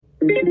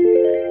Hello,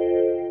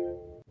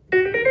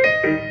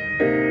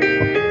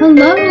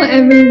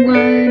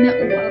 everyone.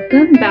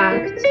 Welcome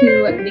back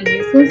to the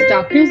Useless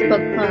Doctors Book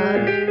Club.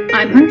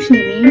 I'm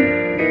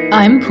Harshini.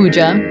 I'm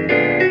Pooja.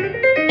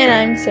 And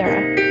I'm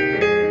Sarah.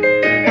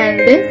 And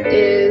this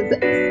is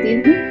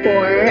season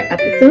 4,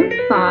 episode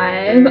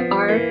 5,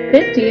 our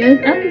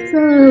 50th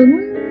episode.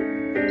 Woo!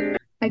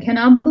 I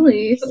cannot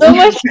believe so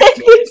much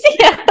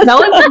enthusiasm. That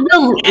was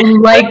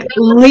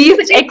the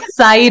least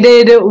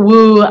excited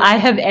woo I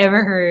have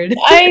ever heard.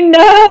 I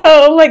know.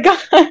 Oh my god.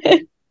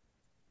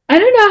 I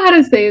don't know how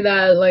to say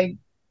that. Like,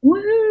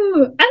 woo.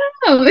 I don't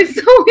know. It's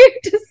so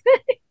weird to say.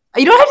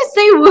 You don't have to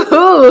say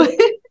woo.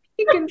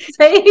 You can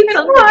say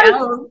something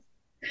else.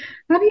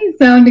 How do you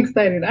sound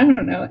excited? I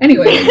don't know.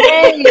 Anyway.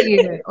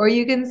 Yay. Or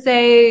you can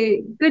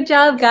say, good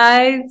job,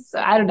 guys.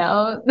 I don't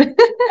know.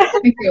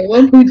 Okay,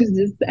 what Pooja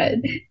just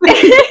said.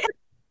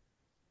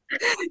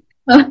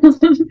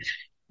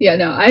 Yeah,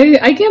 no,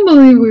 I can't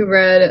believe we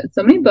read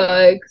so many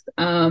books.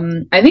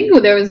 I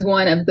think there was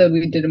one episode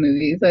we did a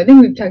movie, so I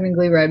think we've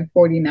technically read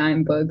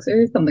 49 books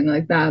or something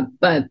like that.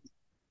 But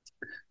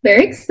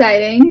very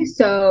exciting.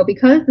 So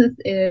because this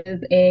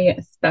is a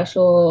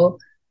special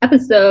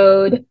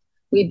episode,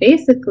 we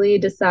basically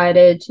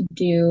decided to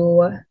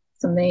do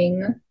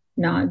something,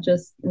 not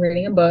just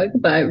reading a book,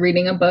 but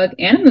reading a book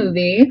and a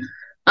movie,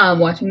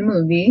 watching a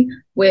movie,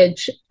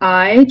 which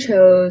I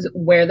chose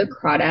Where the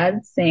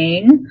Crawdads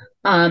Sing,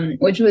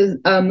 which was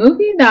a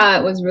movie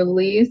that was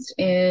released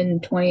in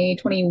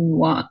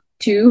 2021.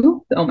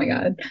 Oh my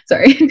God,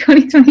 sorry,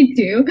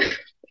 2022.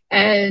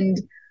 And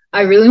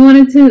I really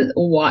wanted to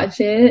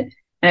watch it.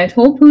 And I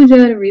told Pooja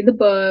to read the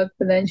book,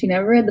 but then she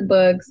never read the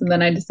book. So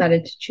then I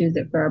decided to choose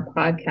it for our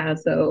podcast.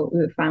 So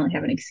we would finally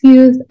have an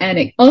excuse. And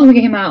it also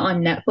came out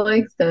on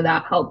Netflix. So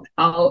that helped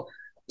out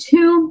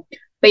too.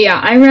 But yeah,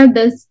 I read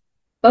this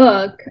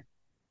book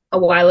a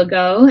while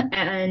ago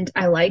and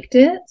I liked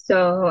it.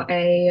 So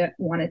I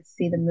wanted to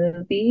see the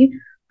movie.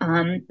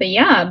 But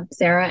yeah,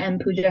 Sarah and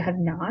Pooja have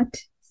not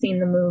seen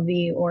the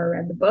movie or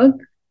read the book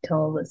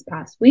till this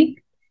past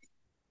week.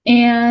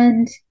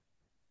 And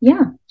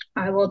yeah,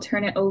 I will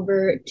turn it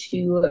over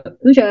to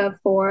Pooja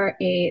for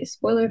a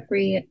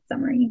spoiler-free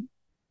summary.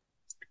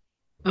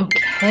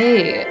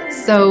 Okay,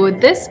 so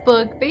this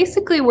book,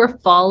 basically we're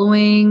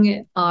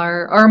following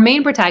our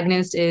main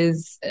protagonist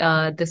is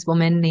this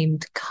woman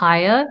named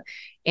Kaya,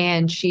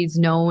 and she's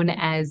known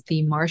as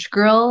the Marsh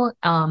Girl.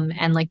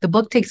 And like the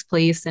book takes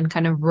place in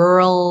kind of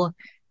rural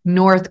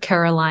North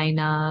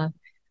Carolina,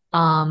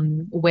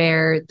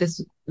 where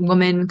this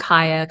woman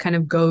Kaya kind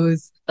of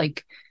goes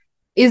like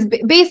is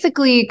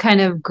basically kind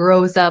of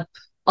grows up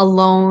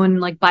alone,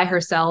 like by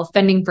herself,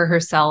 fending for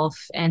herself,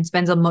 and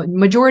spends a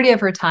majority of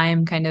her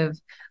time kind of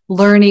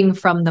learning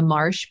from the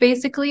marsh,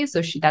 basically.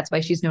 So that's why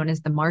she's known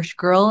as the Marsh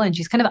Girl, and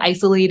she's kind of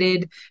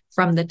isolated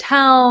from the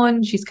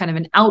town. She's kind of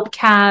an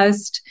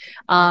outcast.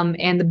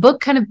 And the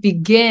book kind of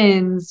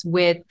begins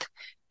with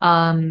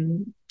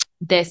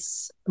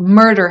this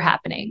murder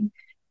happening.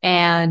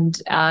 And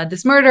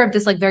this murder of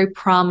this like very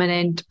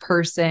prominent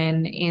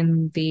person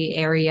in the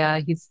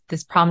area. He's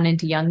this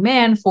prominent young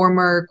man,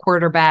 former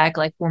quarterback,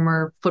 like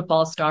former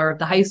football star of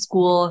the high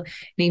school,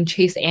 named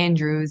Chase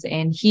Andrews.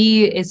 And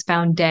he is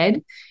found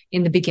dead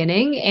in the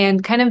beginning.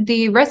 And kind of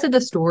the rest of the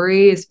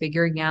story is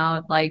figuring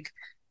out like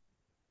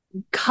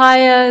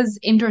Kaya's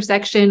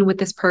intersection with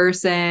this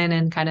person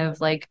and kind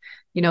of like,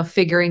 you know,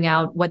 figuring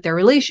out what their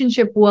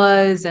relationship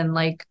was and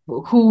like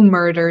who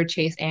murdered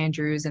Chase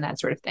Andrews and that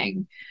sort of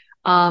thing.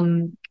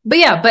 But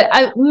yeah, but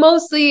I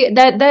mostly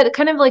that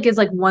kind of like is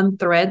like one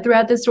thread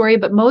throughout the story,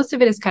 but most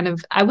of it is kind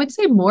of, I would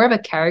say, more of a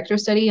character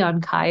study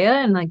on Kaya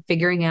and like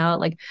figuring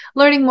out, like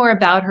learning more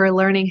about her,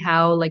 learning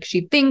how like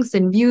she thinks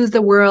and views the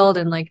world.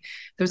 And like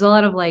there's a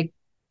lot of like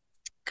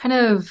kind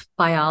of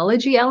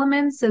biology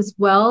elements as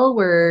well,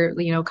 where,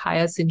 you know,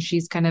 Kaya, since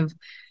she's kind of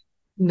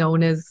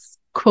known as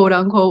quote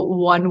unquote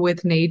one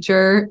with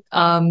nature,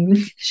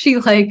 she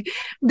like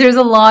there's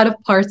a lot of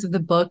parts of the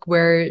book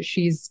where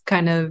she's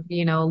kind of,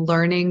 you know,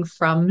 learning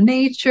from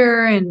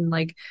nature and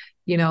like,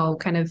 you know,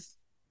 kind of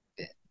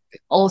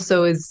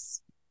also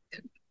is, I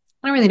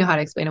don't really know how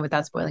to explain it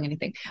without spoiling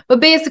anything, but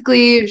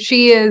basically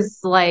she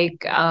is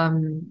like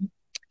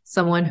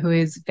someone who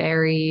is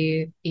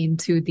very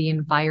into the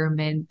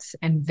environment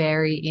and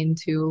very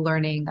into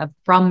learning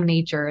from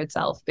nature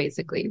itself,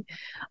 basically.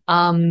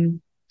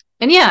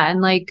 And yeah, and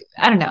like,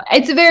 I don't know,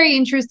 it's a very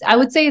interesting, I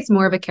would say it's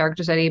more of a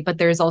character study, but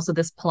there's also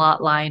this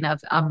plot line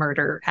of a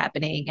murder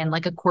happening and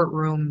like a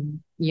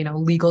courtroom, you know,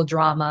 legal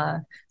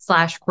drama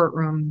 /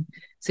 courtroom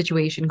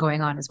situation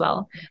going on as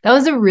well. That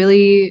was a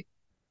really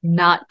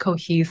not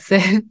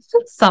cohesive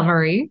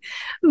summary,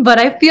 but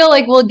I feel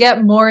like we'll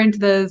get more into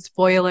the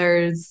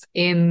spoilers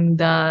in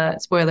the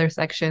spoiler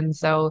section,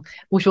 so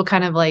which will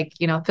kind of like,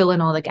 you know, fill in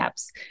all the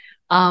gaps.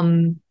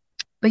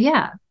 But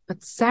yeah,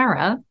 but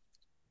Sarah,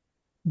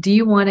 do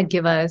you want to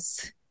give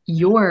us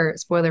your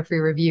spoiler-free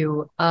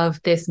review of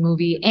this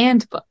movie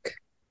and book?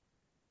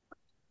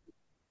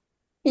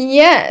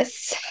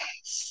 Yes.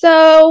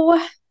 So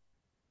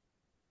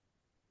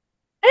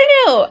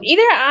I don't know.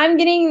 Either I'm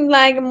getting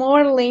like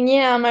more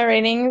lenient on my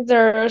ratings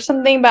or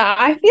something, but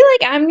I feel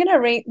like I'm gonna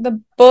rate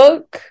the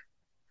book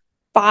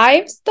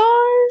 5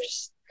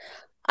 stars.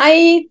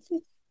 I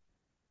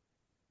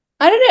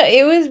I don't know.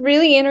 It was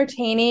really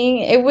entertaining.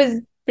 It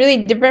was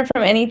really different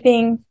from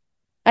anything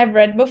I've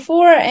read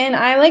before, and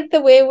I like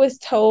the way it was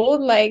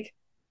told. Like,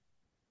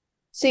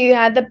 so you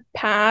had the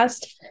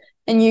past,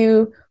 and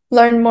you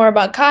learned more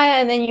about Kaya,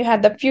 and then you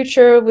had the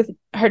future with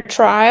her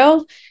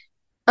trial.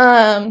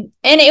 And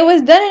it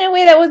was done in a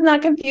way that was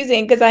not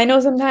confusing because I know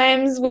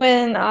sometimes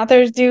when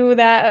authors do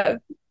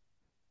that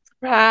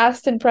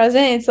past and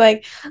present, it's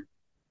like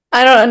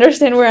I don't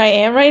understand where I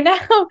am right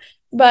now.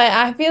 But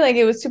I feel like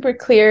it was super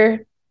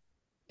clear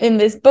in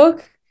this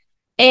book.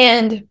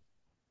 And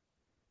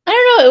I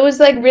don't know, it was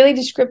like really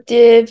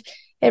descriptive.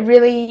 It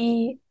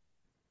really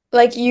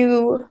like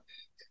it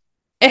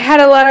had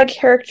a lot of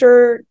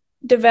character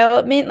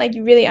development, like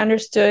you really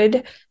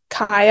understood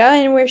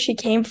Kaya and where she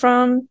came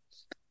from.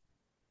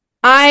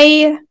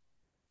 I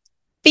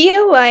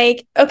feel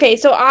like okay,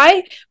 so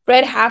I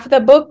read half of the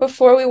book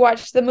before we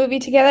watched the movie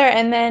together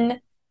and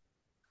then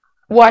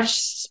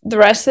watched the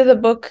rest of the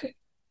book.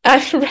 I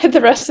read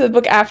the rest of the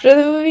book after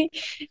the movie.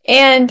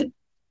 And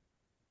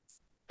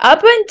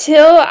up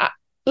until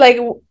like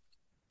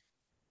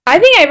I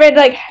think I read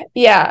like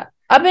yeah,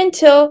 up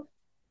until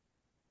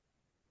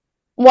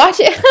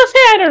watching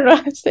I don't know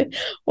how to say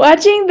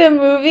watching the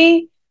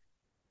movie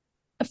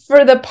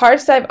for the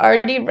parts I've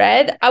already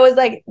read, I was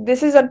like,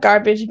 this is a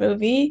garbage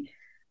movie.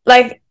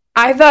 Like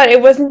I thought it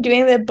wasn't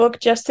doing the book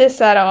justice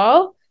at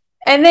all.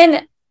 And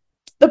then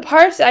the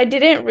parts I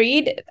didn't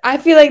read, I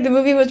feel like the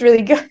movie was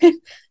really good.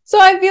 So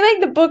I feel like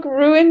the book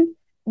ruined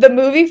the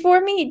movie for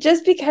me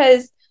just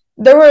because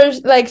there were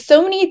like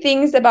so many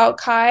things about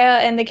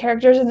Kaya and the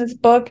characters in this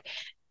book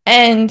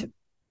and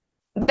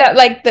that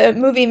like the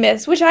movie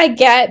missed, which I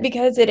get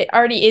because it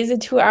already is a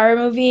 2-hour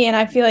movie and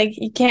I feel like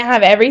you can't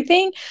have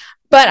everything.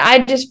 But I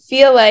just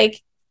feel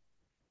like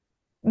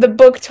the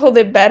book told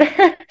it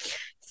better.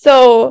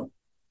 So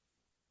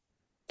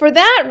for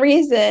that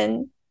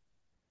reason,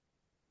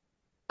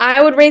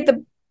 I would rate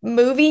the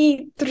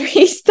movie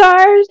 3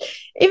 stars,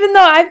 even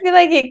though I feel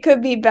like it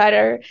could be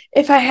better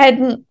if I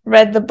hadn't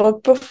read the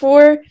book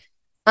before.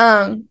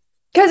 Because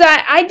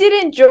I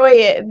did enjoy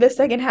it the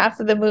second half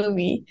of the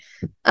movie.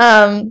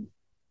 But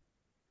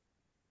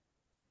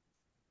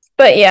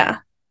yeah,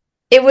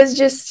 it was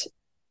just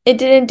it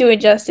didn't do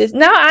it justice.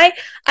 Now I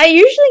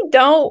usually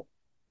don't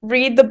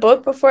read the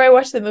book before I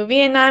watch the movie,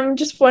 and I'm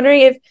just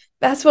wondering if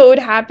that's what would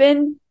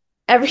happen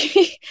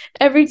every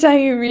every time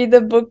you read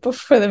the book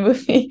before the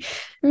movie.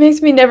 It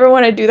makes me never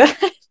want to do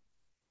that.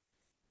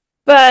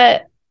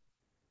 But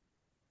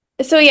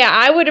so yeah,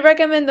 I would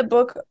recommend the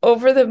book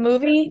over the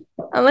movie.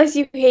 Unless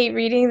you hate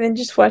reading, then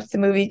just watch the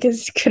movie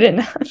because it's good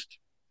enough.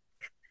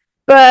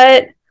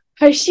 But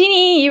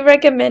Harshini, you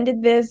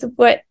recommended this.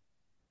 What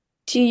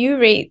do you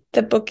rate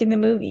the book and the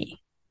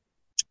movie?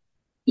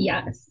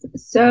 Yes.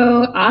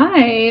 So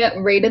I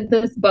rated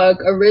this book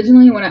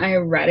originally when I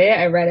read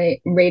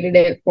it. Rated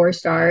it 4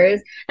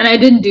 stars, and I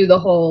didn't do the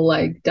whole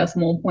like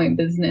decimal point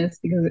business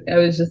because I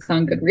was just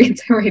on Goodreads.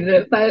 I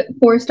rated it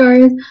 4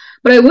 stars,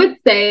 but I would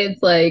say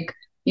it's like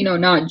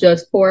not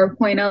just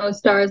 4.0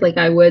 stars. Like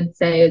I would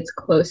say it's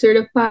closer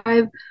to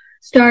 5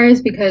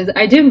 stars because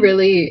I did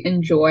really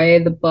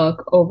enjoy the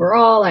book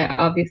overall. I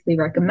obviously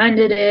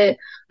recommended it.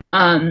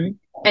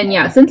 And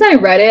yeah, since I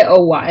read it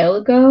a while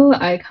ago,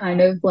 I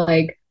kind of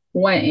like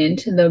went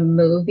into the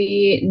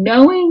movie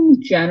knowing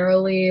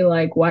generally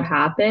like what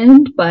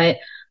happened, but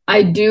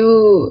I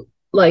do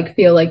like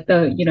feel like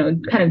the,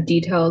 kind of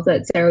details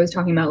that Sarah was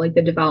talking about, like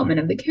the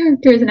development of the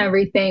characters and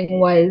everything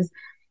was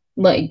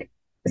like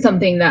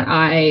something that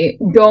I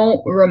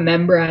don't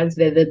remember as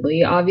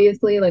vividly,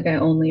 obviously. Like I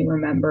only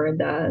remember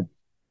the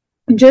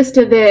gist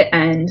of it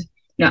and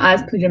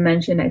as Pooja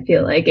mentioned, I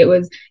feel like it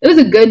was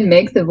a good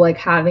mix of like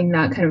having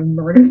that kind of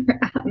murder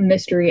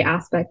mystery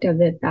aspect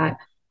of it that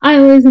I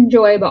always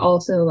enjoy, but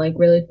also like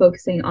really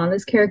focusing on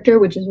this character,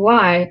 which is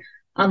why,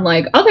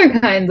 unlike other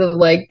kinds of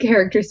like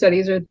character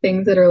studies or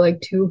things that are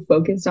like too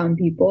focused on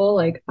people,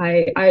 like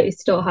I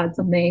still had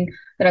something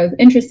that I was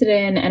interested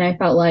in, and I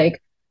felt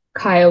like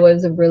Kaya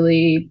was a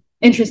really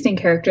interesting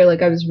character.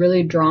 Like I was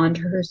really drawn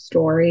to her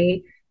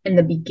story in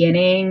the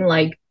beginning,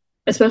 like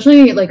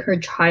especially like her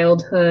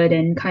childhood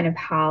and kind of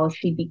how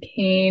she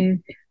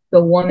became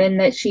the woman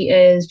that she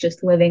is,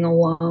 just living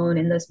alone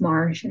in this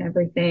marsh and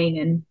everything,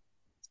 and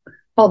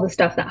all the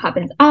stuff that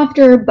happens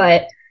after.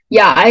 But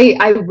yeah,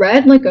 I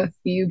read like a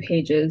few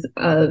pages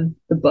of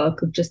the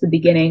book, just the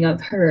beginning of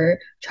her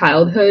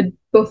childhood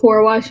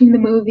before watching the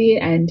movie,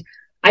 and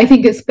I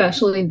think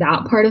especially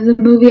that part of the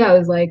movie, I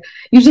was like,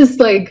 you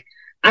just like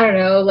I don't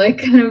know, like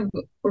kind of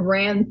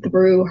ran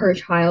through her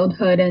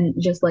childhood and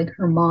just like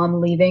her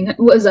mom leaving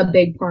was a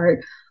big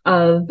part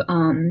of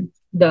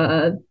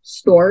the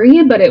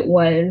story, but it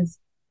was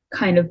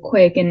kind of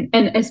quick and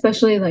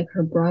especially like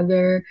her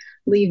brother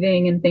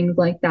leaving and things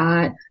like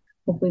that.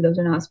 Hopefully those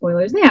are not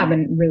spoilers. They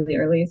happen really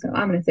early, so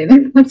I'm gonna say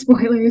they're not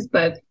spoilers,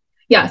 but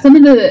yeah, some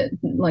of the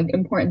like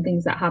important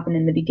things that happen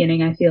in the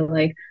beginning, I feel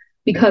like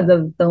because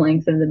of the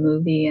length of the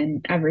movie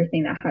and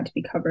everything that had to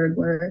be covered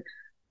were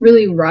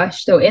really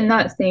rushed. So in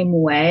that same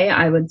way,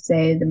 I would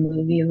say the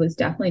movie was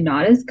definitely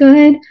not as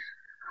good.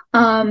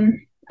 I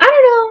don't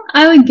know.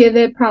 I would give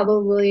it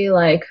probably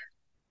like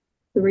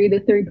 3 to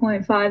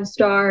 3.5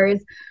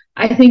 stars.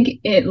 I think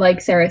it,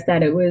 like Sarah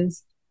said, it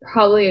was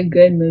probably a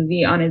good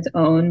movie on its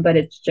own, but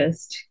it's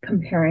just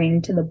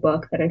comparing to the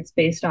book that it's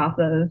based off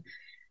of.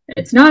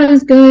 It's not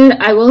as good.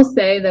 I will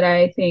say that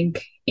I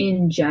think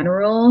in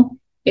general,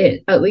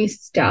 it at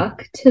least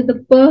stuck to the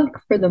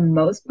book for the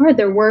most part.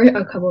 There were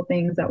a couple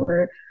things that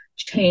were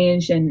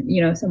changed and,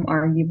 you know, some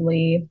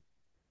arguably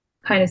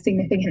kind of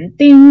significant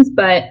things,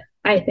 but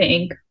I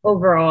think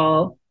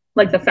overall,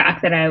 like the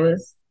fact that I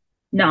was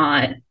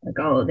not like,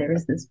 oh, there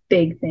was this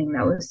big thing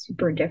that was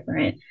super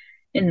different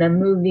in the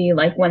movie,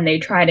 like when they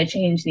try to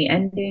change the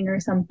ending or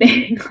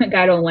something. Like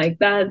I don't like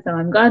that, so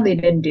I'm glad they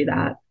didn't do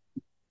that.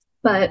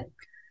 But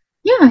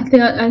yeah,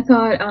 I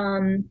thought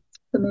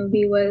the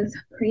movie was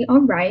pretty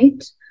all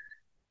right.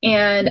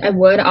 And I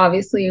would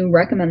obviously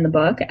recommend the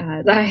book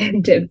as I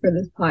did for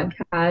this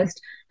podcast.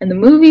 And the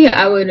movie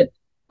I would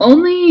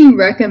only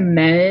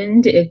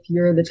recommend if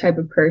you're the type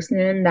of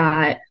person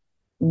that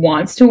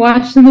wants to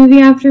watch the movie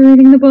after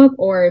reading the book,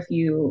 or if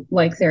you,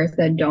 like Sarah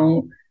said,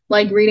 don't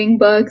like reading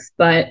books.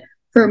 But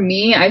for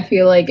me, I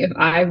feel like if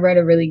I've read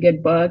a really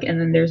good book and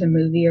then there's a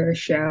movie or a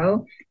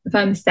show, if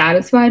I'm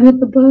satisfied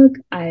with the book,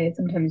 I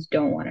sometimes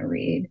don't want to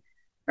read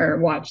or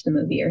watch the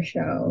movie or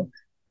show,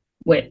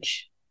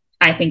 which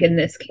I think in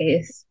this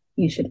case,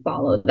 you should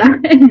follow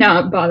that and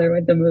not bother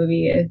with the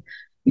movie if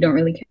you don't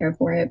really care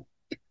for it.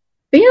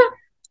 But yeah,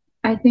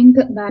 I think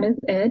that is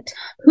it.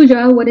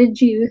 Pooja, what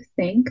did you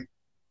think?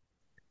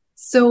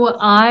 So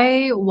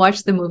I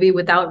watched the movie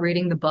without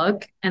reading the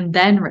book and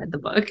then read the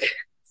book.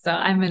 So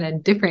I'm in a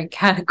different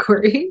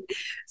category.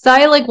 So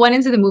I like went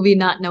into the movie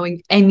not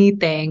knowing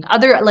anything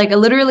other, like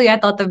literally I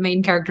thought the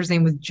main character's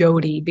name was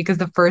Jody because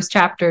the first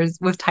chapters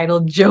was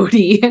titled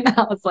Jody. And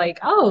I was like,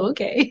 oh,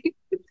 okay.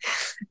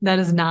 That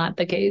is not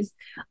the case.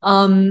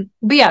 But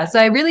yeah, so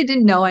I really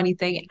didn't know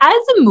anything.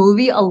 As a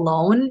movie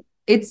alone,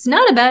 it's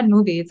not a bad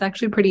movie. It's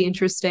actually pretty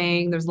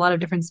interesting. There's a lot of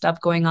different stuff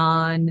going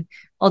on.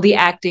 All the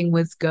acting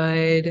was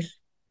good.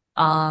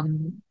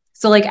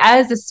 So like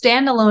as a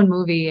standalone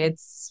movie,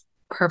 it's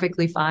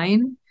perfectly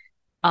fine.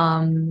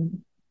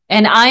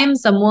 And I'm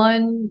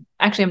someone,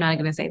 actually, I'm not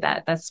going to say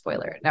that. That's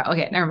spoiler. No,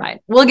 okay, never mind.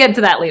 We'll get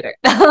to that later.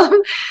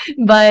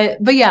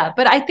 But yeah,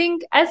 but I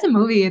think as a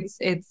movie,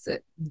 it's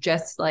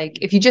just like,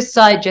 if you just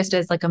saw it just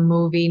as like a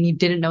movie and you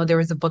didn't know there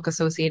was a book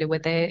associated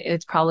with it,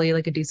 it's probably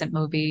like a decent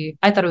movie.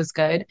 I thought it was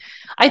good.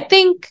 I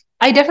think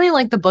I definitely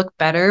like the book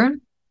better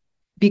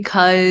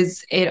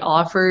because it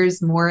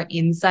offers more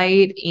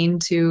insight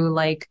into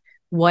like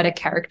what a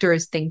character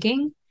is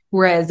thinking,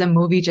 whereas a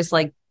movie just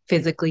like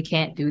physically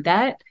can't do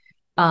that.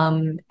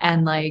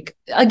 And like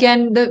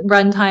again, the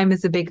runtime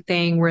is a big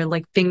thing where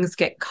like things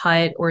get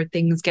cut or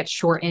things get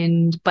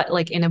shortened, but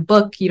like in a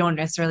book you don't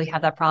necessarily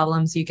have that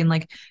problem, so you can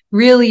like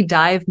really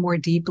dive more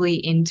deeply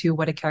into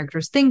what a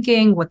character's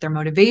thinking, what their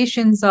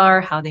motivations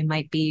are, how they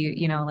might be,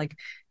 you know, like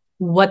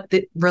what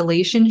the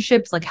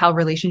relationships, like how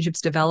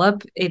relationships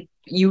develop.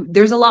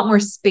 There's a lot more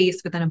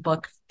space within a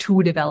book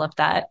to develop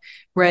that,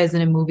 whereas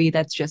in a movie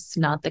that's just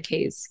not the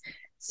case.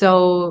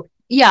 So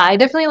yeah, I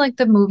definitely like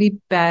the movie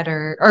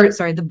better, or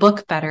sorry, the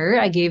book better.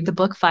 I gave the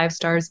book 5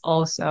 stars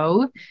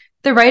also.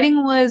 The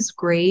writing was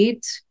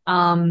great.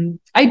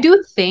 I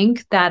do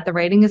think that the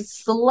writing is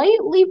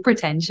slightly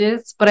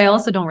pretentious, but I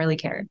also don't really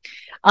care.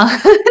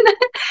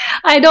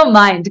 I don't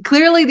mind.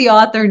 Clearly, the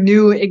author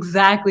knew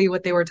exactly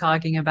what they were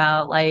talking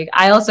about. Like,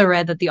 I also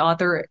read that the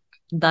author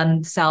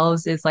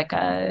themselves is like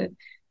a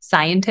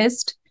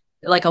scientist,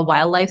 like a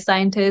wildlife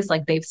scientist.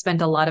 Like, they've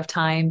spent a lot of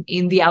time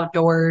in the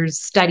outdoors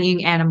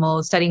studying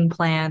animals, studying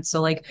plants.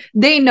 So, like,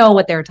 they know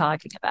what they're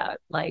talking about.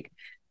 Like,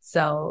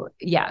 so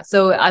yeah.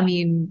 So, I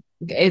mean,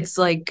 it's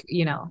like,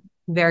 you know,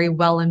 very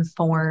well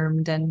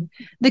informed and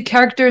the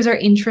characters are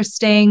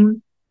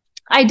interesting.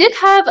 I did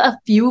have a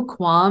few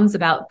qualms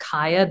about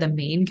Kaya, the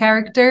main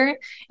character.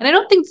 And I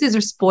don't think these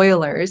are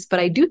spoilers, but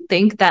I do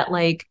think that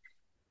like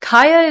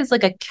Kaya is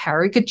like a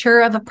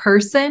caricature of a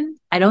person.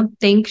 I don't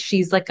think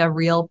she's like a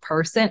real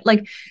person.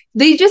 Like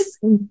they just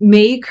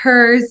make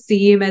her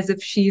seem as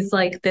if she's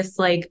like this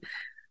like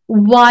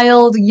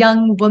wild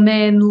young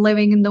woman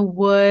living in the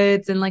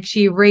woods and like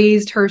she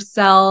raised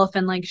herself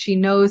and like she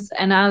knows.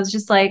 And I was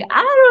just like,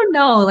 I don't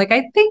know, like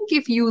I think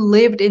if you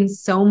lived in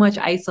so much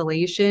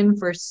isolation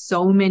for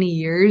so many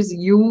years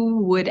you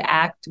would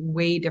act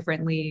way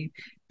differently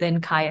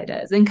than Kaya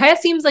does. And Kaya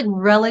seems like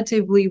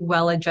relatively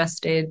well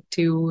adjusted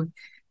to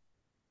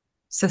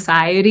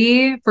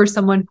society for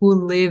someone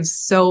who lives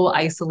so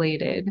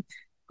isolated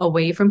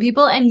away from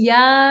people. And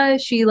yeah,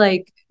 she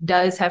like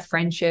does have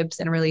friendships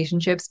and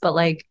relationships, but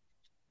like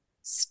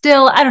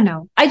still, I don't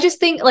know. I just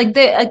think like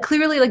the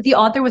clearly like the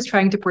author was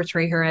trying to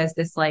portray her as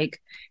this like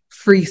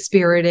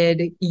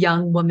free-spirited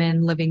young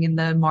woman living in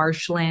the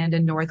marshland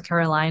in North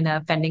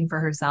Carolina fending for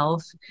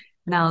herself.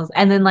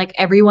 And then like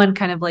everyone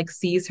kind of like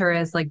sees her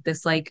as like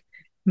this like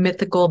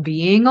mythical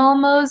being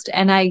almost.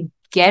 And I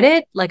get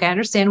it. Like I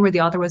understand where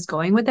the author was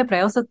going with it, but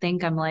I also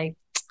think I'm like,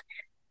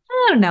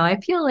 I don't know. I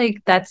feel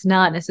like that's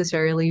not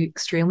necessarily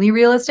extremely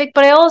realistic,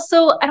 but I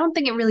don't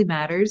think it really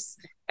matters.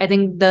 I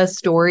think the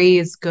story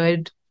is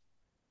good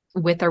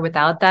with or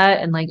without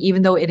that. And like,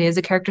 even though it is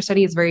a character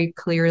study, it's very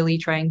clearly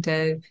trying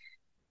to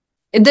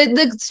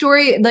the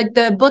story, like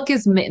the book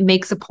is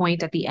makes a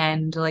point at the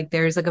end, like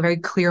there's like a very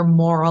clear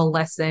moral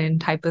lesson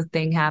type of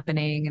thing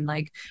happening, and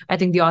like I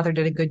think the author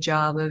did a good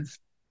job of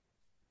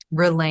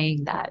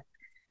relaying that.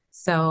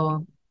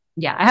 So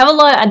yeah, I have a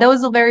lot. That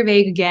was very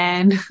vague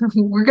again.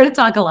 We're going to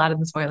talk a lot in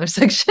the spoiler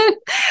section.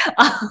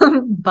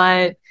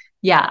 But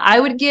yeah, I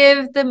would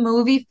give the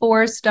movie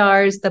 4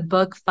 stars, the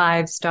book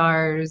 5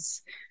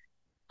 stars.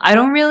 I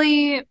don't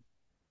really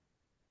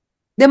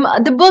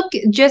the book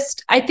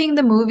just, I think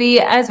the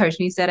movie, as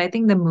Harshni said, I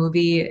think the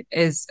movie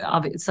is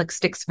obvious, like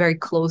sticks very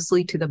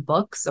closely to the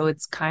book. So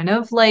it's kind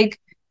of like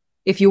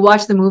if you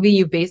watch the movie,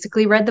 you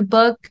basically read the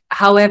book.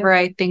 However,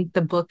 I think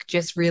the book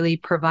just really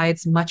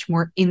provides much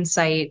more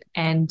insight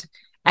and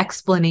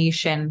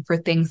explanation for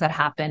things that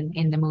happen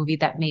in the movie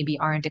that maybe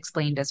aren't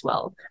explained as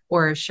well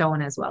or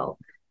shown as well.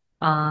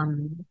 But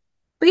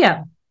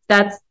yeah,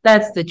 that's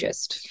the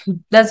gist.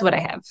 That's what I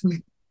have.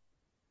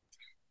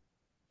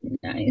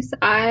 Nice.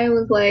 I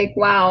was like,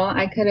 wow,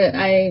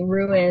 I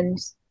ruined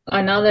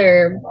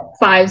another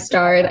 5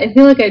 stars. I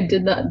feel like I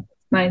did that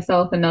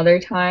myself another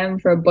time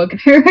for a book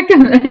I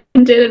recommended,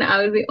 and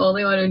I was the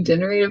only one who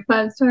didn't rate it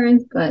 5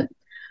 stars, but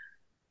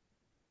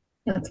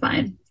that's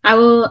fine. I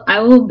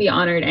will be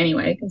honored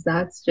anyway, because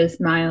that's just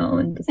my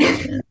own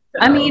decision. So.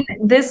 I mean,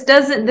 this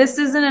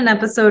isn't an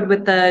episode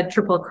with the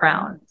Triple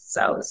Crown.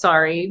 So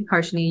sorry,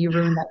 Harshni, you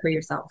ruined that for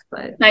yourself.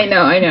 But I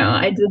know.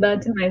 I did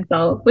that to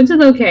myself, which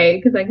is okay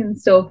because I can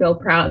still feel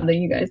proud that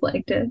you guys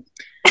liked it.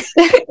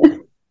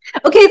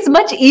 Okay, it's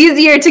much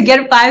easier to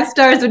get 5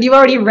 stars when you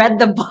already read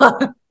the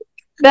book.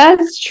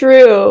 That's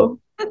true.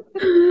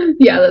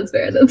 Yeah, that's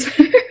fair.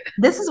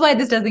 This is why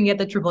this doesn't get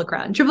the Triple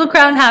Crown. Triple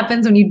Crown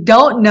happens when you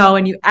don't know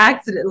and you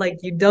like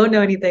you don't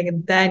know anything,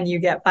 and then you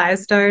get 5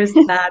 stars.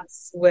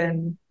 That's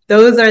when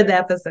those are the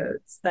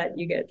episodes that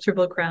you get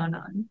Triple Crown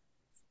on.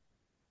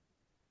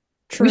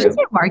 True. We should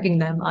start marking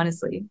them,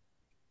 honestly,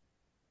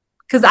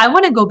 because I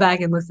want to go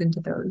back and listen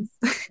to those.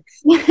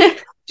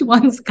 Which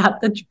ones got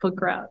the Triple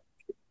Crown?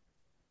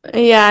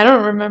 Yeah, I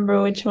don't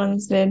remember which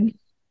ones did.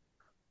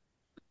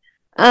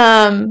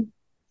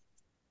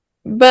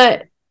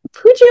 But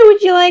Pooja,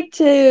 would you like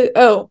to?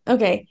 Oh,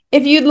 okay.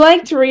 If you'd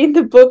like to read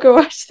the book or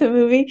watch the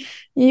movie,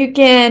 you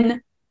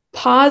can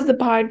pause the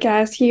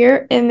podcast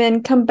here and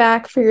then come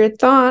back for your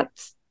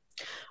thoughts.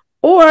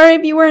 Or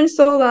if you weren't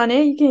sold on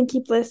it, you can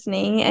keep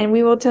listening and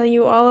we will tell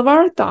you all of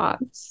our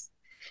thoughts.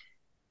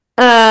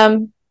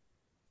 Pooja,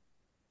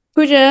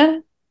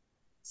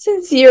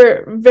 since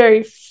you're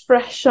very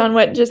fresh on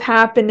what just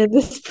happened in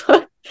this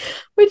book,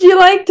 would you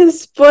like to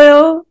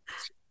spoil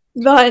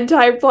the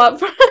entire plot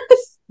for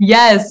us?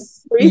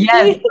 Yes. Briefly?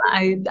 Yes,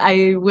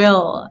 I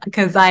will,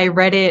 because I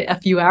read it a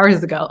few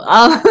hours ago.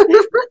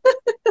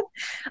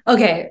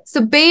 Okay,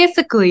 so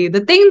basically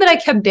the thing that I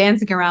kept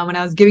dancing around when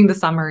I was giving the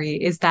summary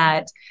is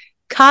that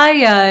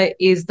Kaya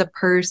is the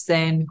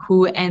person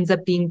who ends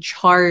up being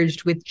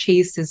charged with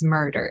Chase's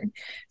murder.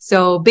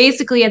 So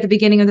basically at the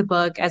beginning of the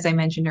book, as I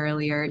mentioned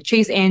earlier,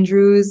 Chase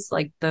Andrews,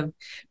 like the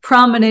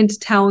prominent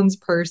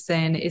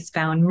townsperson, is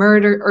found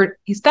murdered, or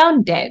he's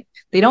found dead.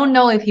 They don't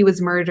know if he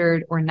was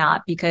murdered or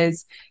not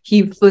because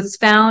he was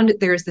found,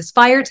 there's this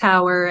fire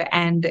tower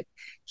and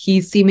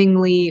he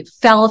seemingly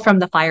fell from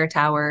the fire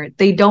tower.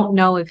 They don't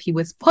know if he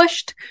was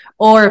pushed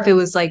or if it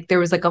was like there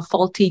was like a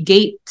faulty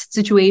gate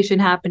situation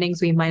happening,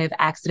 so he might have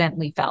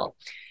accidentally fell.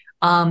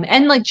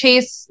 And like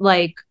Chase,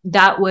 like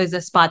that was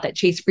a spot that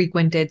Chase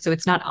frequented, so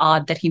it's not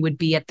odd that he would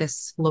be at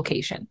this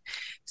location.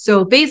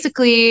 So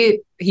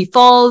basically, he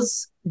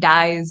falls,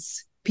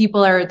 dies.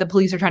 The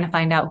police are trying to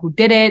find out who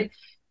did it.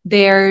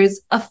 There's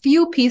a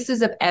few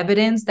pieces of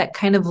evidence that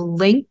kind of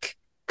link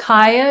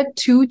Kaya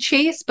to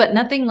Chase, but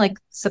nothing like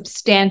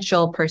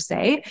substantial per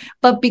se.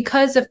 But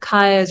because of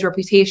Kaya's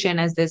reputation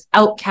as this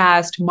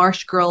outcast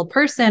marsh girl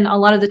person, a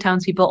lot of the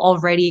townspeople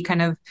already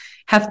kind of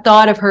have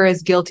thought of her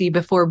as guilty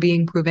before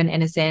being proven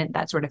innocent,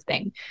 that sort of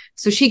thing.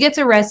 So she gets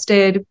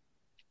arrested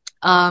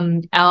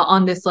on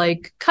this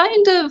like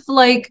kind of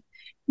like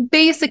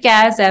basic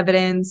ass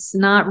evidence,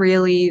 not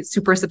really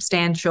super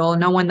substantial,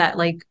 nothing that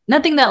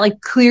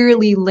like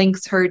clearly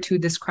links her to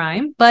this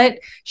crime, but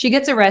she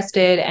gets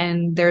arrested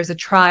and there's a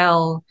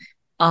trial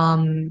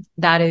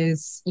that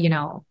is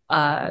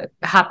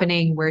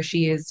happening where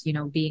she is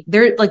being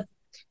there, like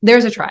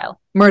there's a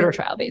murder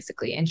trial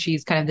basically, and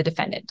she's kind of the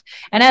defendant.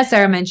 And as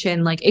Sarah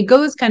mentioned, like it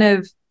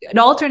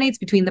alternates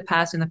between the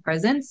past and the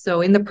present. So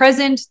in the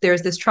present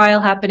there's this trial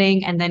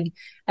happening, and then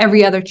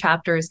every other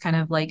chapter is kind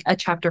of like a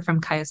chapter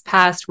from Kaya's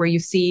past where you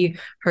see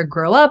her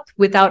grow up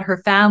without her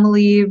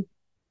family.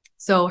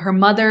 So her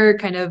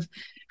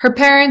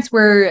parents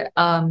were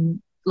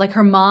like,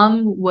 her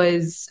mom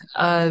was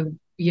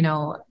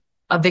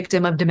a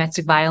victim of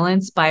domestic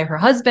violence by her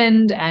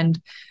husband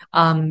and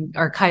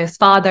or Kaya's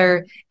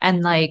father,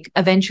 and like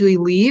eventually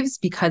leaves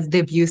because the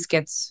abuse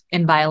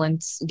and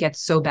violence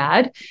gets so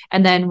bad.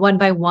 And then one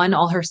by one,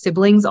 all her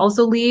siblings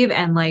also leave,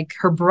 and like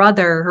her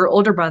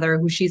older brother,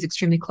 who she's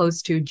extremely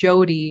close to,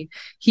 Jody,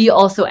 he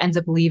also ends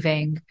up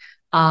leaving.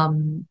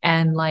 And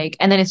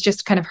then it's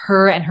just kind of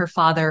her and her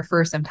father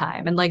for some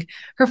time. And like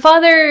her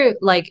father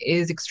like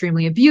is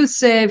extremely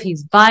abusive,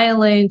 he's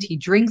violent, he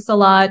drinks a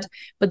lot,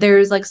 but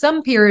there's like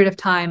some period of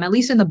time, at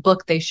least in the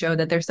book they show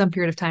that there's some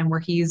period of time where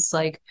he's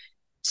like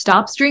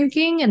stops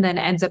drinking and then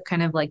ends up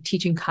kind of like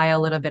teaching Kaya a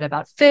little bit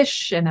about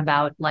fish and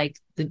about like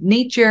the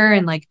nature,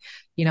 and like,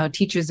 you know,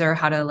 teaches her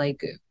how to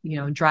like, you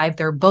know, drive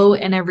their boat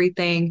and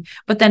everything.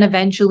 But then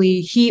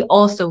eventually he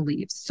also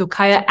leaves. So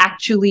Kaya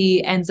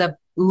actually ends up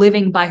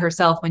living by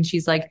herself when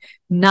she's like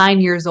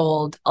 9 years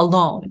old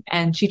alone,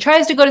 and she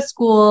tries to go to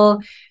school.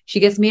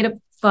 She gets made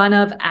fun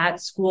of at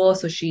school,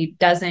 so she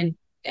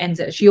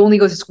only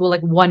goes to school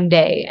like one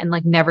day and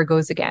like never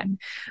goes again,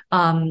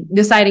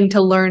 deciding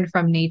to learn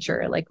from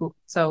nature. Like,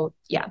 so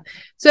yeah.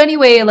 So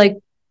anyway, like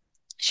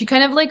she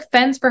kind of like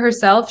fends for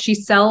herself. She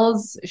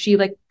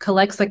like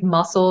collects like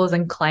mussels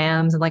and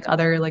clams and like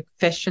other like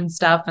fish and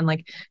stuff, and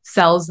like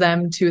sells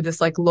them to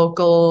this like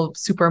local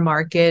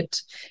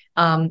supermarket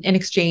in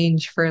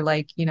exchange for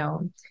like, you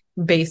know,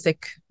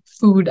 basic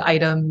food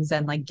items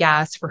and like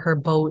gas for her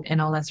boat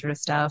and all that sort of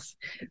stuff.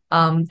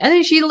 And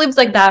then she lives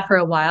like that for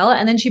a while,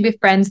 and then she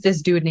befriends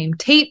this dude named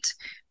Tate,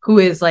 who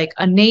is like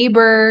a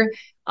neighbor,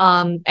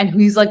 and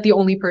who's like the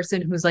only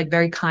person who's like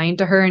very kind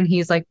to her, and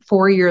he's like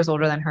 4 years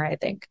older than her, I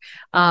think.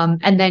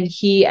 And then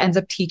he ends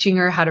up teaching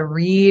her how to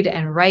read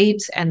and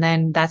write, and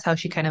then that's how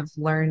she kind of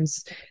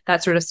learns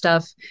that sort of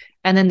stuff.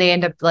 And then they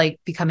end up like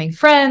becoming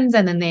friends,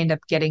 and then they end up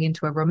getting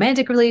into a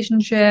romantic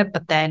relationship,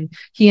 but then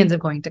he ends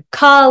up going to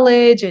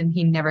college and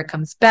he never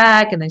comes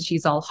back, and then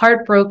she's all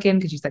heartbroken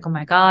because she's like, oh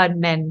my god,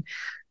 men,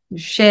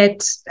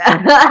 shit.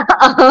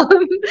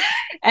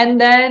 And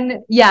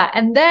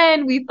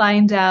then we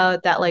find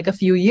out that like a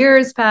few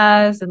years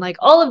pass, and like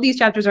all of these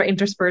chapters are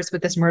interspersed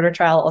with this murder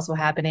trial also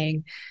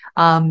happening.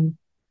 And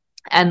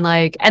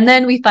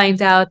then we find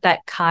out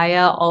that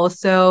Kaya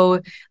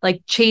also,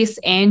 like, Chase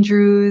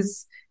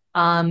Andrews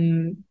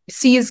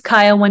sees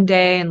Kaya one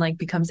day and like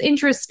becomes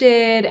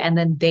interested, and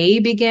then they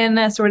begin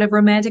a sort of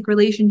romantic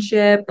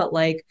relationship, but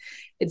like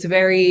it's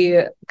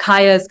very,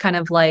 Kaya's kind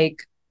of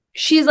like,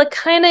 she's like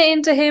kind of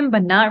into him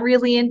but not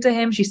really into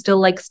him. She still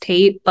likes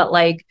Tate, but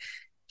like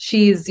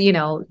she's, you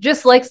know,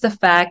 just likes the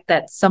fact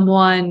that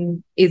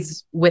someone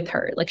is with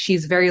her. Like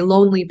she's a very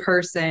lonely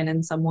person,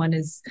 and someone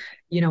is,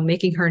 you know,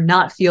 making her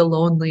not feel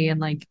lonely and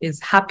like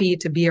is happy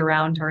to be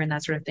around her and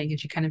that sort of thing. And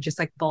she kind of just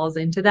like falls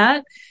into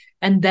that.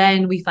 And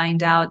then we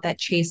find out that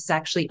Chase is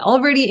actually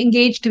already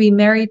engaged to be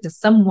married to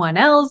someone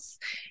else.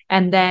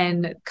 And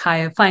then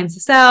Kaya finds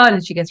this out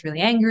and she gets really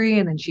angry.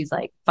 And then she's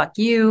like, fuck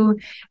you.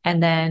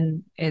 And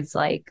then it's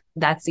like,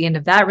 that's the end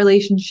of that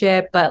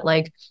relationship. But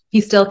like, he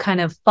still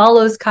kind of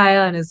follows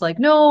Kaya and is like,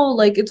 no,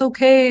 like, it's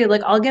okay.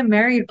 Like, I'll get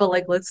married, but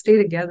like, let's stay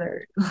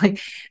together. Like,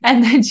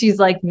 and then she's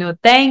like, no,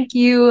 thank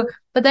you.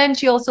 But then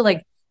she also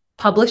like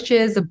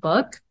publishes a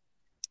book.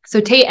 So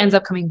Tate ends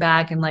up coming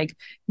back, and like,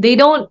 they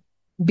don't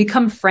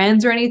become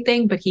friends or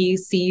anything, but he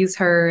sees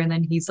her and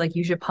then he's like,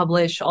 you should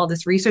publish all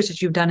this research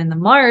that you've done in the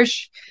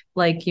marsh,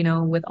 like, you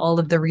know, with all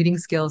of the reading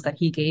skills that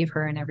he gave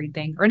her and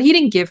everything. Or he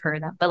didn't give her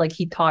that, but like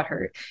he taught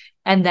her.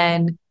 And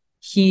then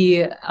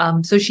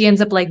so she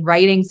ends up like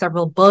writing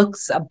several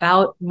books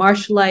about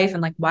marsh life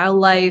and like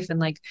wildlife, and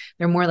like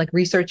they're more like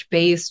research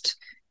based.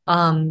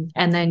 And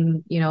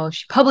then, you know,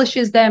 she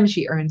publishes them,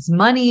 she earns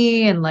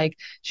money, and like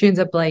she ends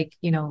up like,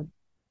 you know,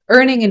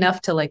 earning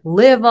enough to like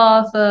live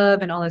off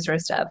of and all that sort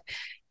of stuff.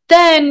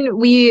 Then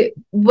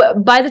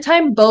by the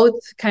time both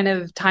kind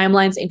of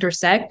timelines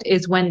intersect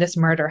is when this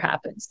murder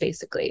happens,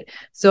 basically.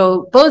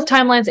 So both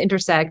timelines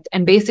intersect,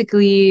 and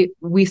basically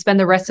we spend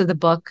the rest of the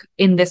book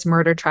in this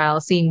murder trial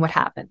seeing what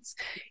happens.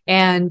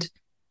 And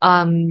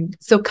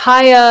so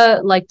Kaya,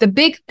 like the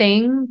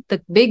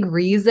big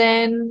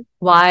reason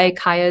why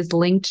Kaya is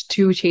linked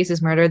to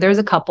Chase's murder, there's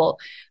a couple.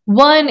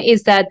 One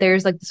is that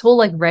there's like this whole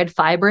like red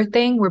fiber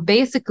thing where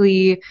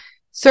basically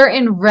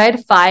certain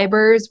red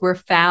fibers were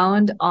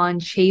found on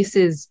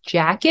Chase's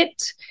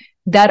jacket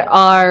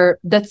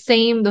those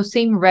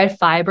same red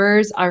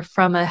fibers are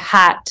from a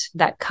hat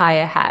that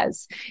Kaya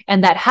has.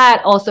 And that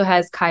hat also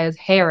has Kaya's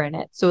hair in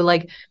it. So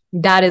like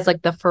that is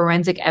like the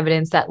forensic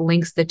evidence that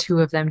links the two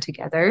of them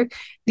together.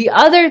 The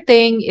other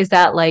thing is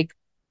that like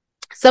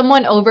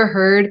someone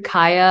overheard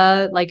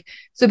Kaya, like,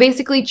 so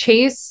basically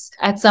Chase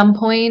at some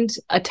point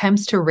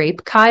attempts to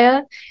rape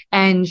Kaya,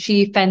 and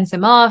she fends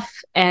him off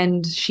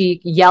and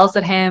she yells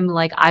at him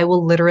like, I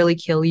will literally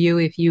kill you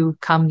if you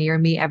come near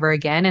me ever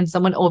again. And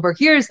someone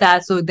overhears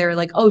that, so they're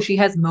like, oh, she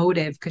has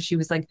motive, because she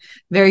was like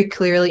very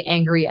clearly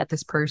angry at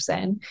this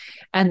person.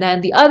 And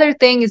then the other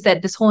thing is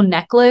that this whole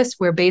necklace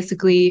where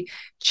basically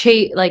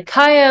like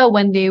Kaya,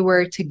 when they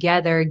were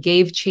together,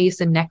 gave Chase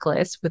a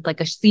necklace with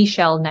like a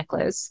seashell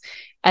necklace.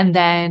 And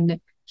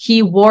then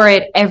he wore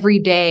it every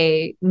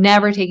day,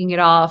 never taking it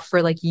off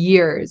for like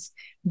years.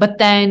 But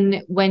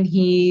then when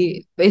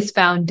he is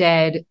found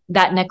dead,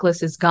 that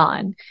necklace is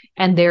gone.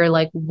 And they're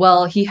like,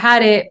 well, he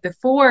had it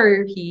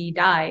before he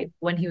died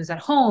when he was at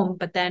home.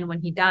 But then when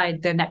he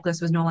died, the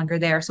necklace was no longer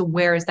there. So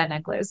where is that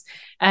necklace?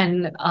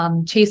 And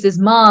Chase's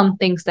mom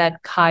thinks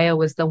that Kaya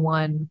was the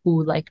one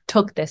who like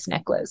took this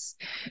necklace.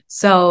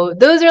 So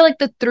those are like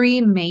the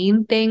three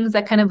main things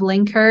that kind of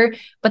link her.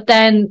 But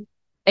then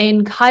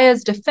in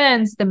Kaya's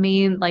defense, the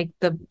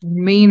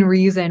main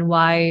reason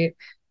why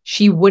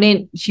she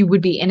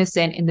would be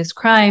innocent in this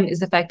crime is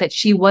the fact that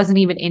she wasn't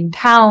even in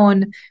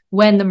town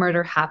when the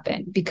murder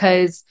happened,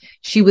 because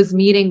she was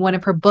meeting one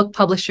of her book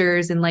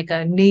publishers in like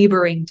a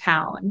neighboring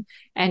town,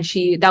 and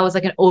that was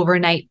like an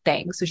overnight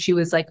thing. So she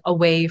was like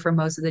away for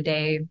most of the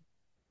day,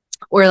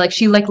 or like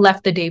she like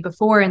left the day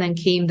before and then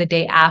came the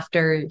day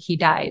after he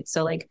died.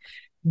 So like,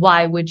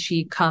 why would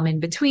she come in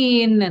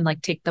between and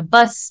like take the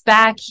bus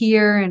back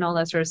here and all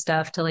that sort of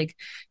stuff to like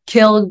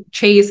kill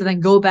Chase and then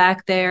go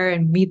back there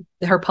and meet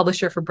her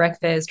publisher for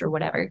breakfast or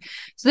whatever.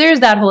 So there's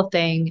that whole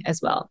thing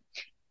as well.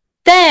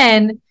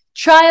 Then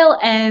trial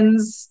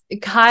ends.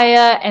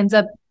 Kaya ends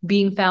up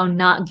being found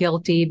not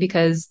guilty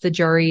because the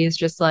jury is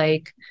just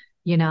like,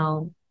 you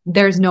know,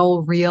 there's no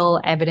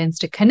real evidence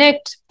to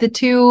connect the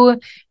two.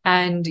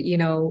 And, you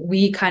know,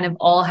 we kind of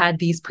all had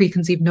these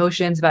preconceived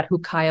notions about who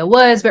Kaya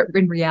was, but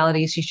in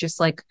reality, she's just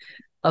like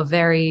a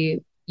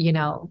very, you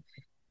know,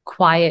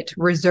 quiet,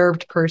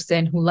 reserved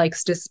person who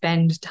likes to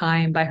spend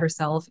time by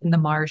herself in the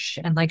marsh.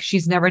 And like,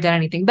 she's never done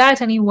anything bad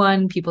to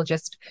anyone. People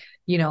just,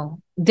 you know,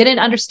 didn't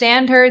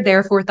understand her,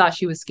 therefore thought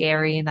she was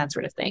scary and that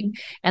sort of thing.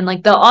 And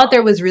like the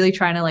author was really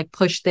trying to like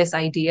push this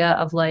idea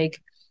of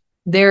like,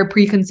 their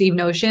preconceived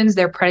notions,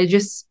 their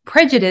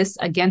prejudice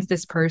against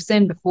this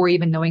person before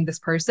even knowing this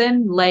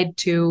person led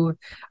to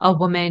a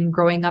woman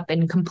growing up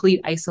in complete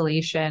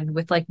isolation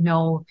with like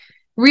no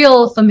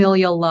real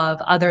familial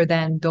love other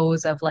than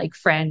those of like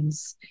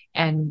friends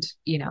and,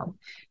 you know,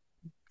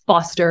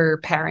 foster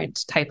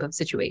parent type of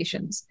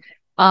situations.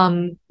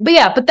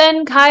 But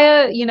then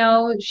Kaya, you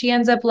know, she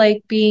ends up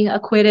like being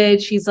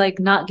acquitted. She's like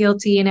not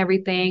guilty and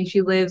everything.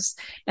 She lives,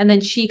 and then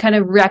she kind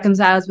of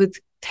reconciles with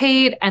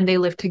Tate and they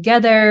live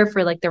together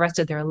for like the rest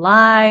of their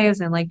lives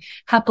and like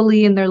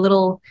happily in their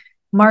little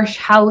marsh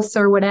house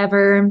or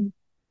whatever.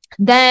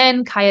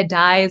 Then Kaya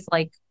dies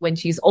like when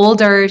she's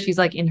older. She's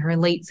like in her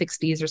late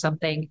 60s or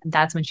something. And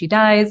that's when she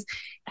dies.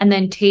 And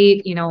then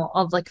Tate, you know,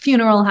 all of like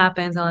funeral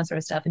happens, all that sort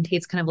of stuff. And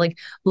Tate's kind of like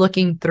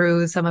looking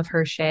through some of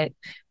her shit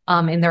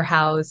in their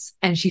house.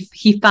 And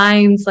he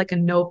finds like a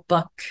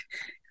notebook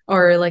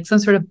or like some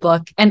sort of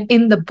book. And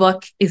in the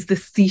book is the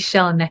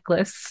seashell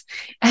necklace.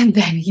 And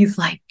then he's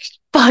like,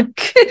 fuck,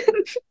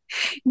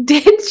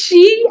 did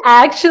she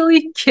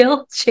actually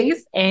kill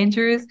Chase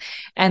Andrews?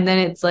 And then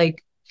it's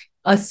like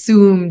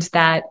assumed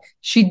that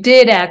she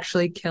did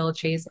actually kill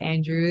Chase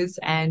Andrews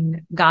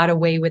and got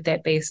away with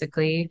it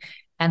basically.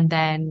 And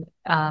then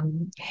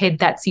hid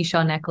that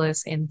seashell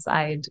necklace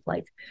inside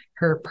like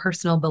her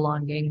personal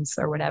belongings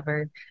or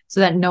whatever, so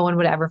that no one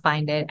would ever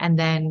find it. And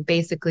then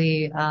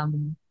basically,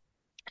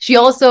 she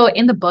also,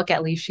 in the book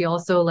at least, she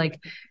also like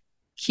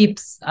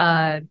keeps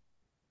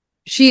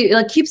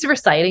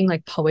reciting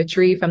like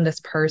poetry from this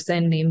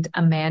person named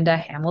Amanda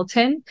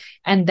Hamilton.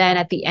 And then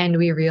at the end,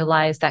 we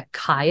realize that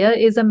Kaya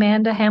is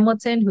Amanda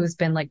Hamilton, who's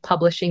been like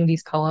publishing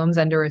these poems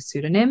under a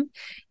pseudonym.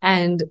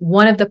 And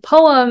one of the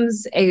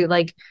poems,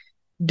 like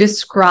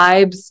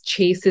describes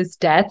Chase's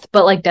death,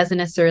 but like doesn't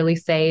necessarily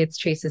say it's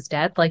Chase's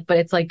death, like, but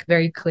it's like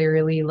very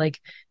clearly like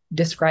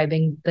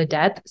describing the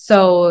death.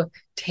 So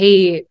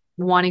Tate,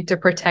 wanting to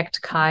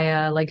protect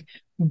Kaya, like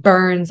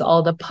burns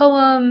all the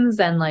poems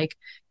and like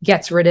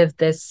gets rid of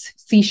this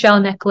seashell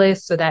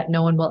necklace so that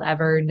no one will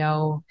ever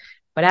know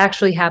what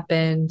actually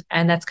happened.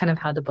 And that's kind of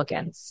how the book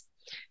ends.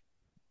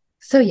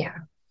 So yeah,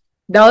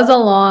 that was a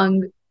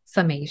long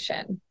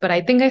summation, but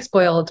I think I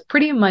spoiled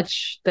pretty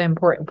much the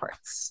important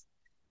parts.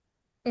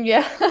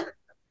 Yeah.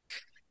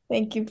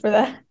 Thank you for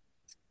that.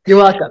 You're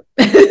welcome.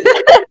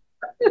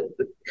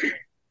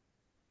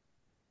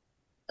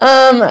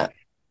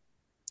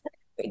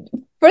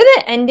 For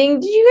the ending,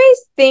 did you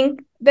guys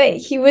think that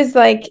he was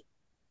like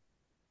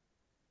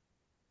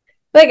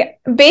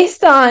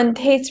based on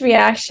Tate's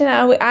reaction,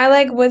 I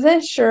like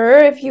wasn't sure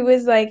if he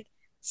was like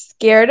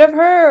scared of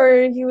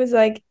her or he was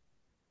like,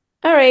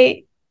 all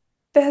right,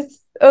 that's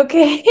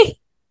okay.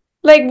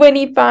 Like when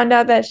he found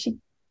out that she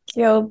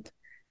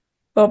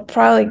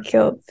probably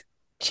killed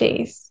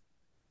Chase.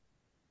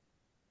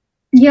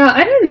 Yeah,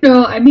 I don't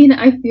know. I mean,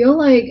 I feel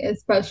like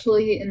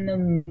especially in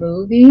the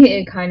movie,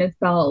 it kind of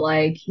felt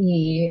like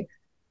he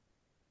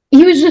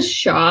was just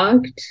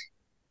shocked,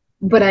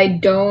 but I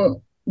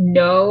don't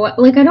know.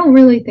 Like I don't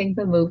really think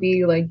the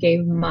movie like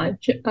gave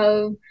much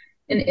of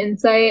an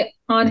insight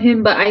on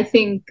him, but I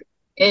think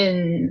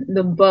in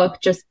the book,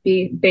 just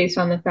based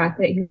on the fact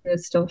that he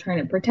was still trying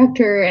to protect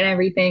her and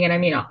everything, and I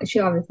mean, she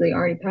obviously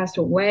already passed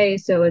away,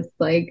 so it's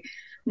like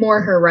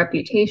more her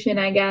reputation,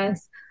 I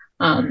guess.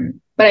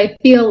 But I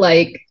feel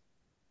like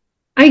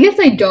I guess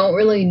I don't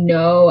really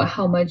know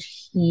how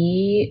much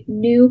he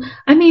knew.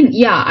 I mean,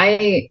 yeah,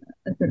 I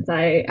since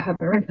I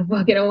haven't read the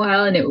book in a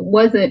while and it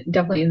wasn't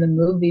definitely in the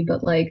movie,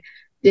 but like,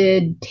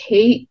 did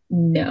Tate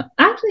know?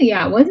 Actually,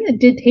 yeah, wasn't it?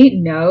 Did Tate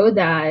know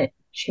that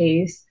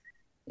Chase?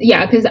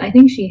 Yeah, because I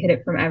think she hid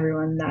it from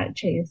everyone that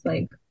Chase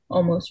like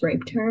almost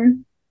raped her.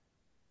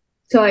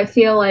 So I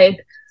feel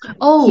like he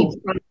Oh,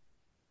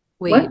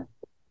 wait. what?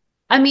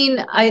 I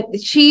mean,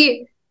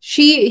 he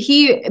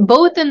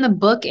both in the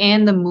book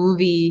and the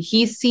movie,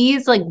 he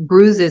sees like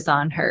bruises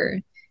on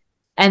her.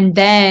 And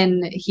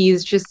then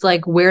he's just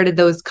like, where did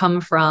those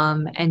come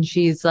from? And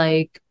she's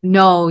like,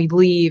 no,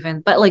 leave.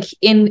 And but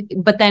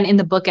then in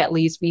the book at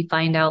least we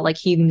find out like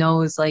he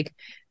knows like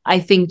I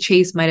think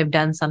Chase might have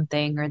done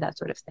something or that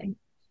sort of thing.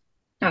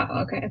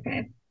 Oh, okay,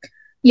 okay.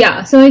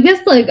 Yeah, so I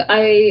guess like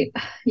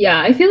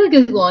yeah, I feel like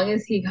as long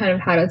as he kind of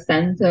had a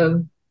sense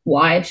of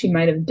why she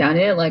might have done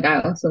it, like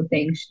I also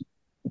think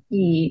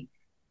he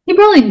he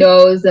probably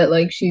knows that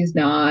like she's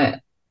not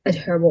a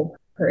terrible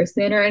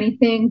person or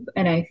anything,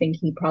 and I think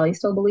he probably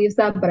still believes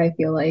that, but I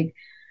feel like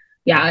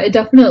yeah, it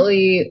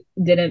definitely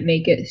didn't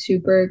make it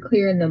super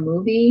clear in the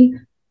movie.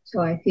 So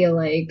I feel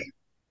like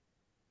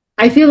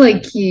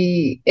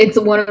he it's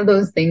one of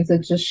those things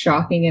that's just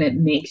shocking and it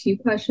makes you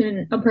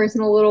question a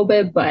person a little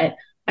bit, but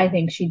I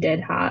think she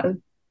did have,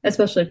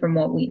 especially from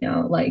what we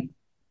know, like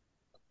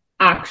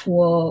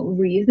actual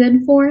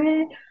reason for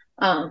it.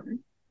 Um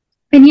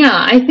and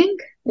yeah, I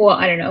think well,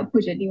 I don't know,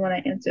 Pooja, do you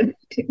want to answer that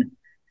too?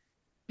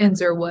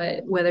 Answer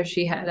what? Whether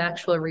she had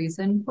actual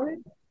reason for it?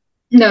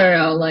 No, no,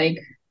 no, like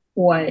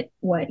what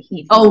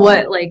he Oh, thought.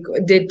 what like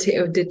did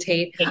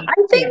Tate? Yeah.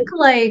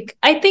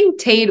 I think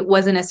Tate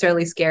wasn't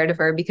necessarily scared of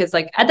her because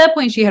like at that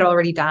point she had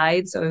already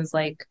died, so it was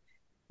like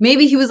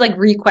maybe he was like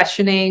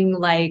re-questioning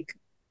like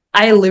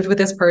I lived with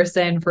this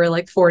person for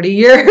like 40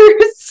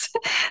 years.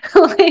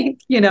 Like,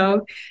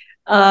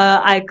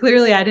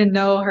 I didn't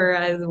know her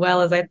as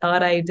well as I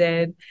thought I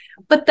did.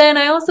 But then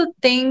I also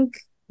think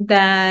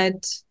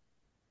that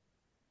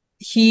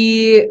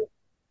he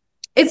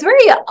it's very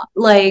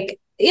like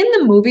in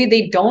the movie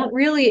they don't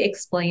really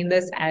explain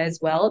this as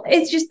well.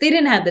 It's just they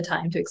didn't have the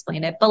time to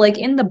explain it. But like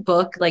in the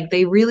book, like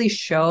they really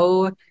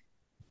show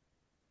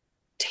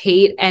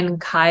Tate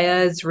and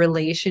Kaya's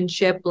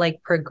relationship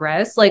like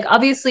progress. Like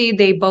obviously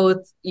they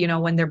both,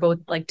 when they're both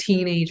like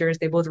teenagers,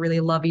 they both really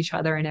love each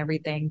other and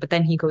everything. But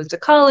then he goes to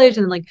college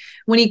and like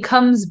when he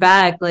comes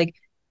back, like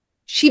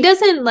she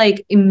doesn't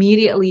like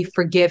immediately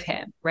forgive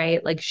him,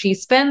 right? Like he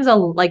spends a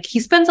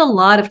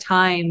lot of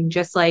time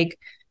just like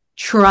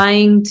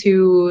trying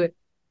to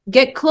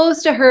get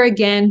close to her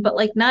again, but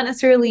like not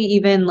necessarily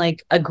even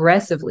like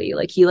aggressively.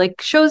 Like he like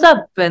shows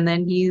up and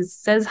then he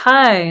says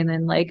hi and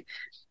then like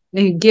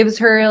he gives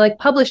her like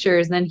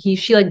publishers and then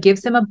she like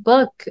gives him a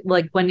book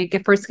like when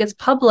it first gets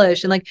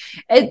published and like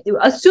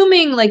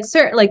assuming like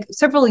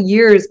several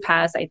years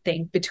pass I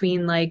think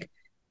between like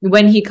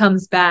when he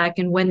comes back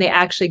and when they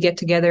actually get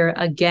together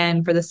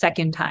again for the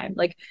second time.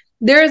 Like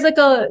there's like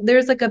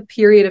a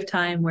period of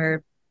time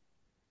where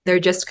they're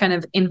just kind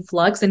of in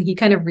flux and he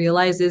kind of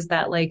realizes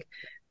that like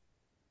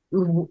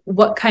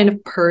what kind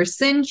of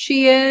person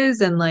she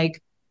is and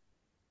like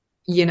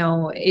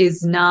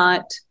is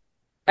not.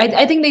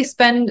 I think they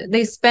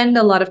spend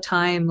a lot of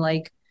time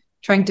like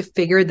trying to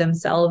figure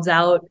themselves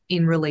out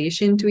in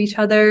relation to each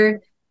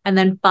other and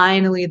then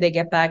finally they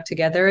get back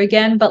together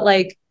again. But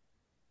like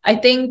I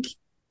think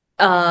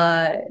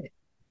uh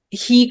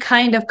he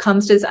kind of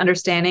comes to this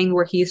understanding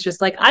where he's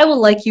just like, I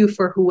will like you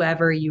for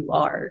whoever you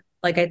are.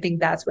 Like, I think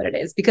that's what it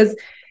is. Because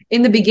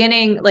in the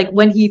beginning, like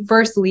when he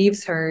first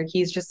leaves her,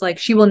 he's just like,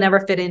 she will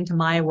never fit into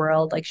my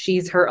world. Like,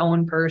 she's her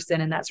own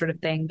person and that sort of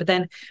thing. But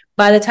then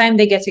by the time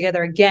they get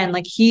together again,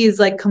 like, he's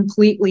like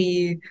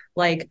completely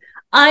like,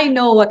 I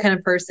know what kind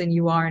of person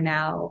you are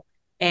now.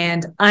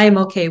 And I'm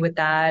okay with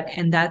that.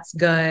 And that's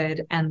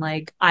good. And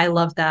like, I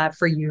love that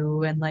for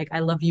you. And like, I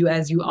love you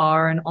as you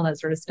are and all that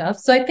sort of stuff.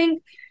 So I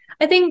think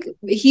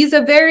he's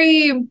a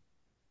very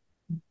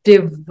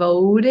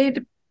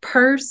devoted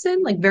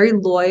person, like very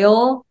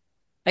loyal.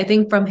 I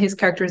think from his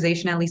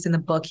characterization, at least in the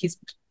book, he's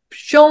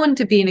shown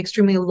to be an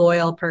extremely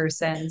loyal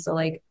person. So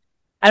like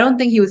I don't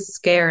think he was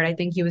scared. I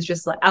think he was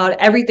just like out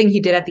everything he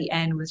did at the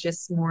end was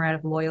just more out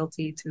of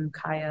loyalty to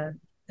Kaya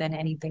than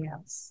anything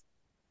else.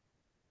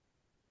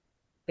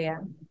 But yeah.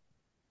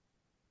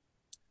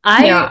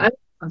 Yeah,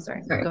 I'm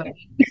sorry. sorry. Go ahead.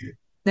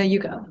 No, you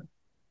go.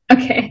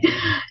 Okay.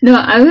 No,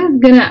 I was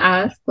gonna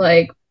ask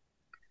like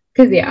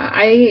because yeah,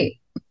 I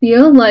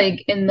feel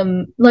like in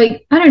the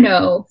like I don't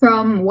know,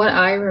 from what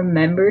I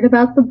remembered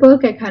about the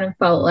book, I kind of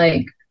felt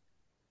like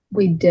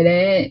we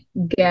didn't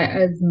get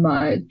as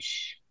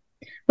much.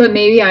 But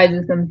maybe I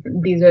just am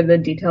these are the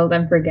details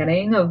I'm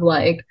forgetting of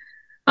like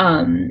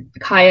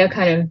Kaya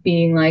kind of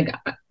being like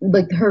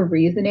her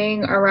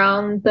reasoning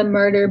around the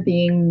murder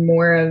being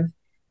more of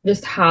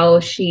just how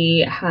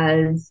she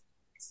has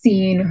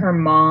seen her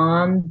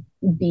mom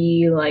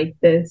be like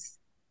this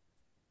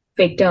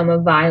victim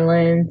of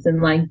violence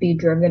and like be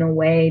driven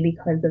away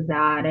because of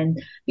that.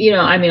 And, you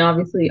know, I mean,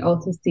 obviously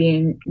also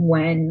seeing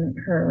when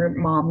her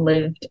mom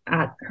lived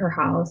at her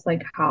house,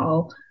 like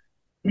how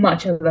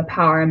much of a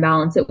power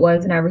imbalance it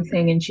was and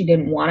everything. And she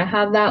didn't want to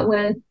have that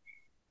with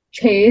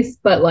Chase,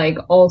 but like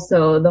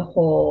also the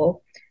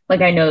whole,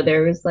 like, I know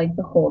there was like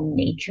the whole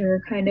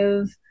nature kind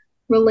of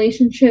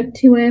relationship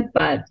to it,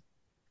 but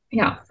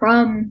yeah,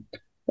 from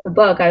the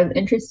book, I was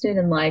interested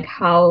in like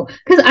how,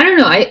 because I don't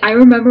know, I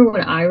remember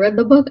when I read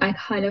the book, I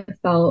kind of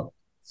felt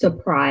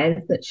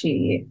surprised that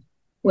she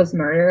was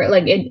murdered.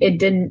 Like it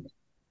didn't,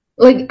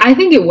 like, I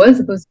think it was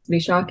supposed to be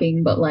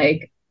shocking, but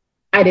like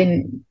I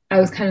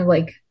was kind of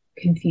like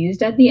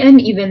confused at the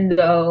end, even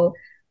though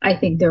I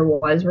think there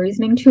was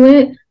reasoning to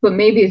it. But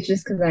maybe it's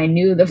just because I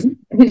knew the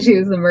she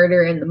was the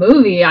murderer in the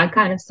movie. I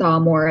kind of saw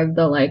more of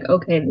the like,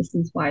 okay, this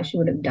is why she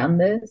would have done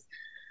this.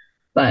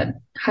 But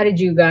how did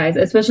you guys,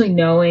 especially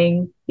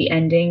knowing the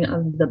ending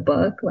of the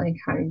book, like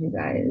how did you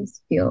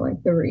guys feel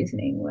like the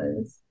reasoning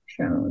was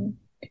shown?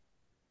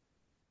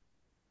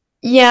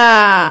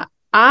 Yeah,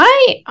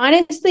 I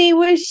honestly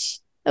wish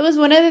that was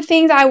one of the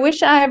things I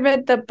wish I had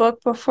read the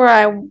book before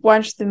I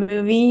watched the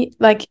movie,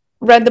 like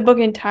read the book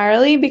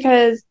entirely,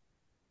 because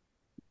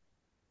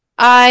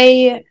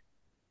I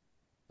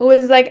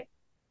was like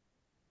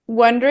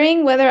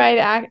wondering whether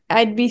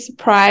I'd be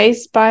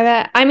surprised by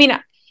that. I mean,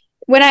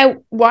 when I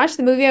watched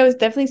the movie, I was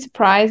definitely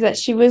surprised that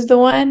she was the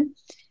one.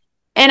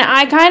 And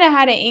I kind of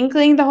had an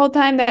inkling the whole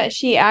time that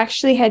she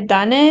actually had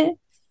done it.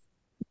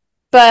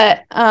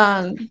 But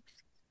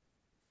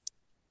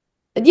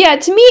yeah,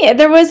 to me,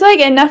 there was like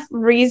enough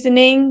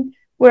reasoning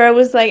where I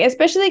was like,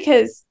 especially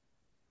because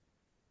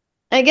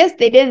I guess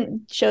they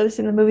didn't show this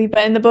in the movie,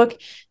 but in the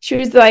book, she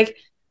was like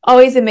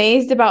always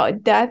amazed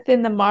about death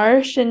in the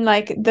marsh and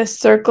like the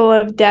circle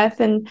of death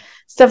and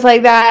stuff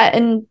like that.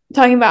 And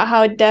talking about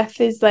how death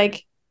is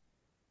like,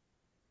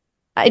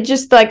 I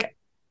just like,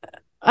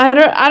 I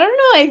don't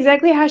know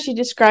exactly how she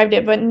described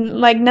it, but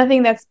like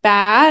nothing that's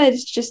bad.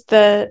 It's just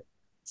the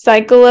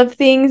cycle of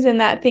things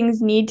and that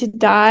things need to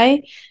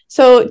die.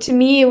 So to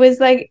me, it was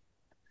like,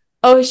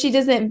 oh, she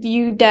doesn't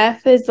view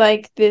death as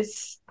like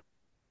this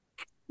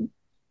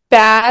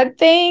bad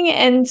thing.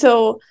 And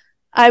so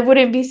I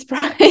wouldn't be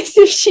surprised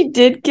if she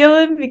did kill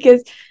him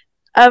because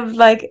of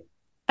like,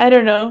 I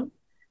don't know,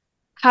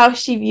 how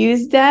she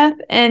views death.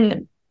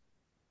 And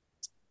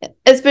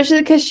especially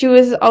because she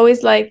was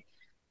always like,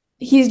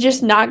 he's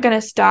just not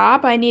gonna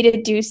stop. I need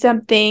to do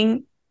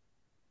something.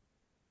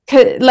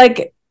 Cause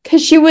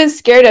she was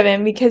scared of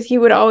him because he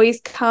would always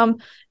come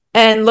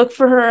and look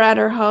for her at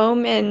her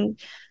home and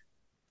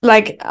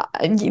like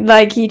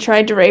he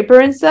tried to rape her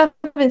and stuff.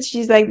 And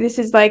she's like, this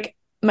is like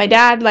my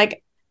dad.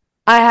 Like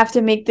I have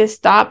to make this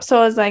stop.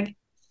 So I was like,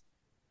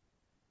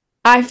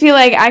 I feel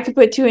like I could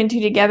put two and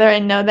two together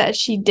and know that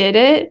she did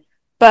it.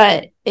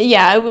 But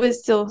yeah, it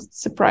was still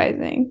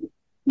surprising.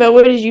 But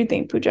what did you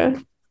think,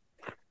 Pooja?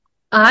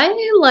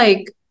 I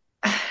like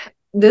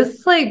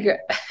this like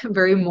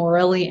very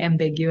morally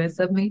ambiguous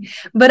of me,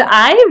 but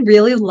I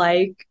really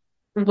like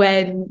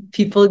when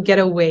people get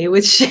away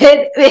with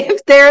shit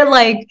if they're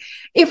like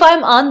if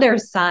I'm on their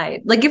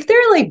side. Like if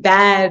they're like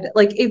bad,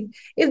 like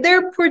if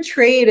they're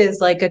portrayed as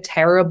like a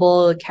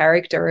terrible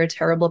character or a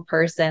terrible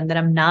person, then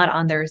I'm not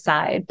on their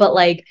side. But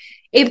like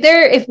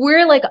if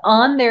we're like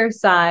on their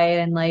side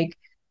and like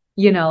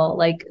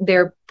like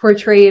they're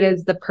portrayed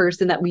as the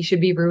person that we should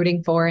be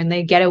rooting for and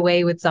they get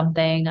away with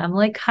something, I'm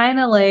like kind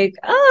of like,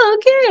 oh,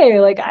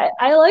 okay, like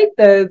I like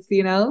this.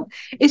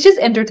 It's just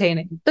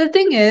entertaining. The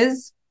thing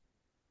is,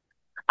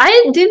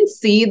 I didn't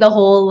see the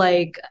whole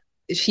like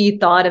she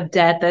thought of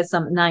death as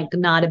something like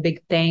not a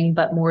big thing,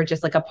 but more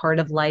just like a part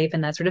of life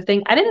and that sort of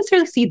thing. I didn't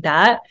necessarily see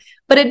that,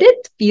 but it did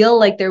feel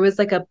like there was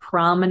like a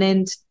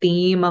prominent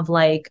theme of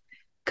like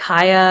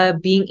Kaya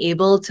being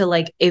able to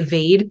like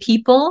evade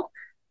people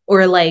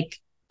or like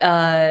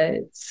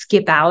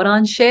skip out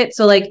on shit.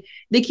 So like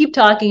they keep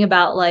talking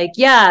about like,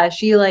 yeah,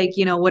 she like,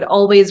 would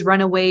always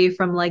run away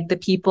from like the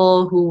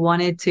people who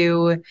wanted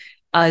to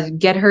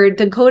get her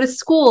to go to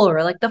school,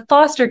 or like the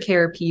foster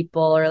care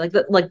people, or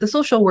like the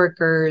social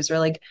workers, or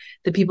like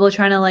the people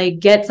trying to like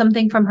get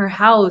something from her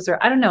house, or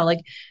I don't know, like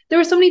there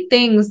were so many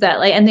things that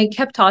like, and they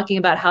kept talking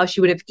about how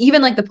she would have,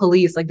 even like the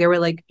police, like they were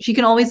like, she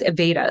can always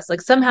evade us,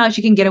 like somehow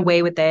she can get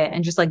away with it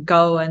and just like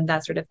go and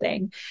that sort of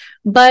thing.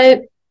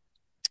 But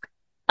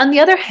on the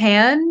other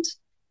hand,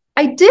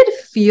 I did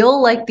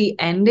feel like the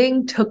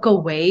ending took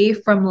away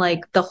from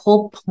like the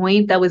whole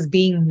point that was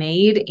being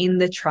made in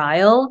the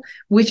trial,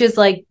 which is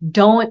like,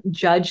 don't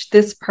judge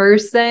this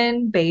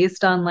person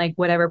based on like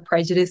whatever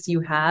prejudice you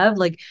have.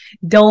 Like,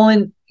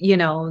 don't,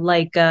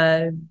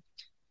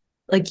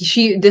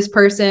 this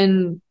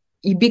person,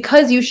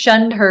 because you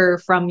shunned her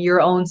from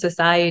your own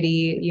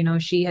society,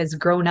 she has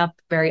grown up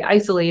very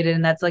isolated,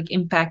 and that's like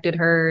impacted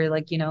her,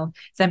 like,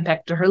 it's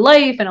impacted her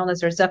life and all this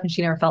sort of stuff, and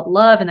she never felt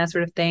love and that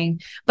sort of thing.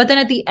 But then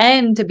at the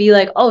end to be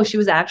like, oh, she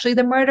was actually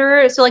the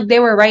murderer, so like they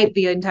were right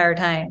the entire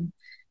time,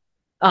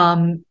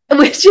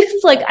 which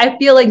is like, I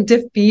feel like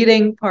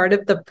defeating part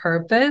of the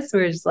purpose,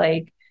 where it's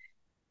like,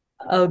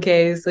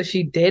 okay, so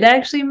she did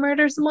actually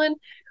murder someone.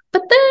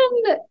 But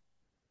then,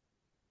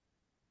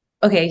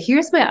 okay,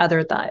 here's my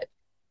other thought.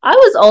 I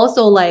was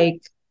also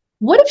like,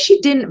 what if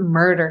she didn't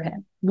murder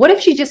him? What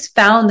if she just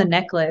found the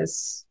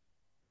necklace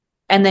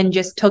and then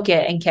just took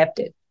it and kept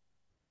it?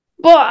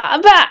 Well,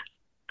 but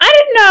I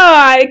don't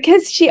know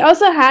because she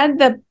also had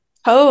the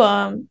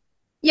poem.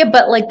 Yeah,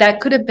 but like that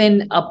could have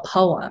been a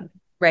poem,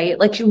 right?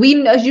 Like we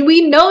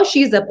know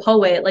she's a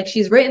poet. Like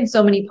she's written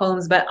so many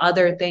poems about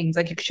other things.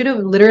 Like it should have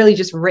literally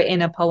just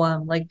written a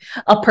poem. Like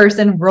a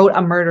person wrote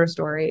a murder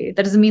story.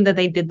 That doesn't mean that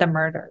they did the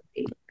murder.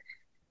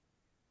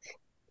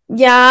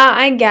 Yeah,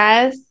 I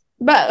guess.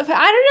 But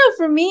I don't know.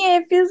 For me,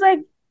 it feels like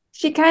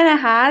she kind of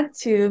had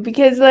to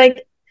because,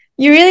 like,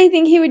 you really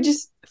think he would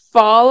just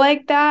fall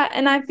like that?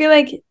 And I feel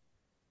like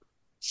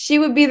she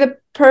would be the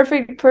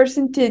perfect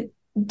person to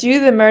do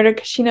the murder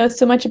because she knows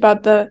so much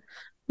about the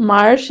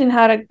marsh and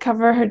how to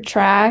cover her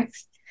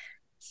tracks.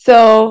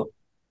 So,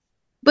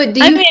 But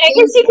do I you mean, I think...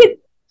 guess you could.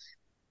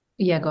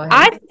 Yeah, go ahead.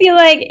 I feel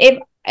like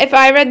if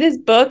I read this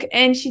book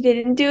and she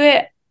didn't do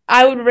it,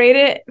 I would rate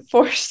it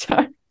 4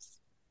 stars.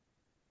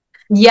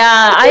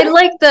 Yeah, I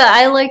like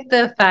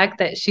the fact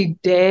that she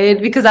did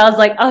because I was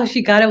like, oh,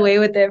 she got away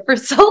with it for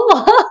so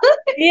long.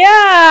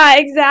 Yeah,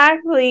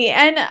 exactly.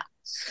 And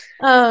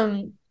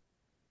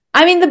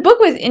I mean the book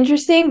was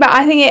interesting, but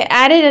I think it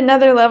added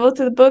another level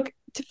to the book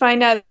to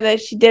find out that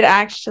she did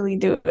actually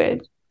do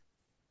it.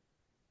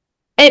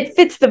 It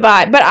fits the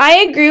vibe. But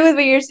I agree with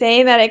what you're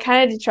saying that it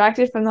kind of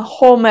detracted from the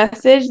whole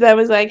message that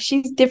was like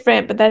she's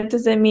different, but that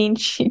doesn't mean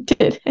she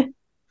did it.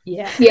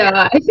 Yeah.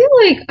 Yeah, I feel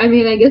like, I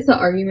mean, I guess the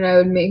argument I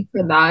would make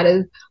for that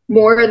is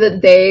more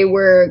that they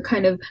were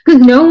kind of,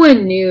 because no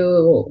one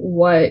knew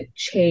what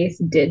Chase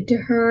did to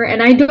her.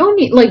 And I don't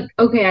need, like,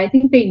 okay, I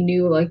think they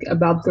knew, like,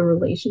 about the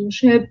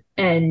relationship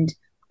and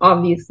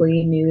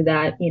obviously knew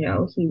that,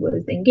 he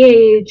was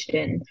engaged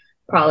and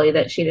probably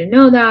that she didn't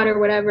know that or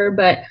whatever.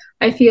 But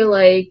I feel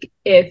like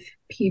if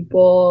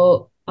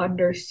people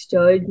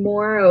understood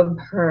more of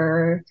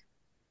her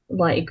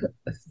like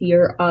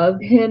fear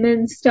of him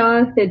and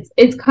stuff,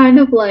 it's kind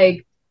of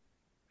like,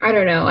 I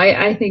don't know,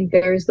 I think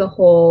there's the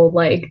whole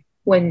like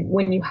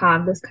when you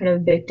have this kind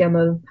of victim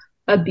of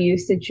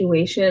abuse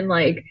situation,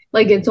 like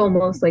it's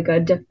almost like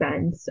a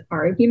defense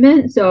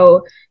argument.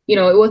 So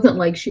it wasn't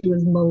like she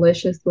was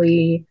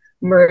maliciously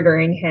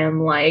murdering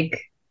him,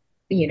 like,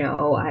 I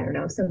don't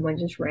know, someone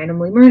just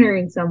randomly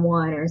murdering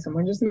someone or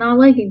someone just not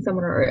liking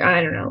someone, or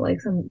I don't know, like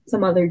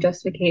some other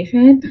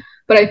justification.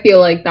 But I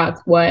feel like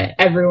that's what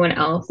everyone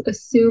else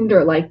assumed,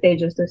 or like they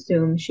just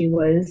assumed she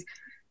was,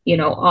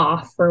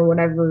 off for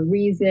whatever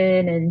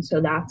reason. And so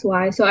that's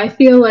why. So I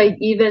feel like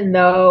even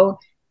though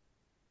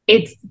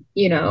it's,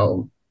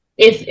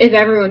 if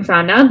everyone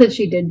found out that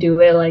she did do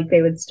it, like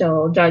they would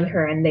still judge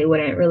her and they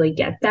wouldn't really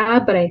get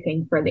that. But I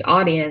think for the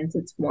audience,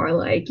 it's more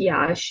like,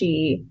 yeah,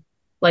 she,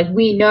 like,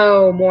 we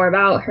know more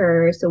about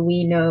her, so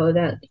we know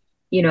that,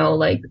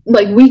 like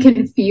we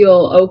can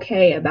feel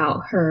okay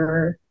about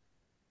her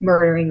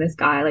murdering this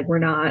guy. Like we're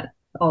not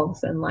all of a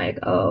sudden like,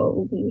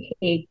 oh, we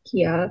hate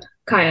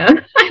Kaya. I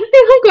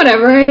feel like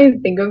whenever I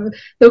think of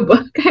the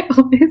book, I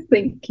always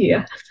think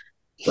Kia,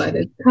 but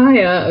it's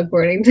Kaya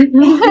according to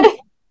them.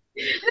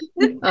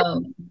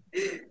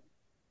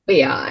 But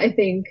yeah, I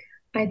think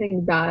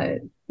that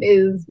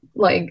is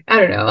like, I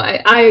don't know.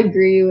 I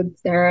agree with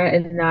Sarah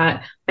in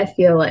that I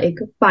feel like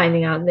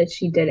finding out that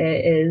she did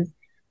it is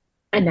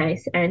a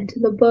nice end to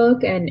the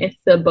book. And if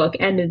the book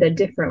ended a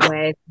different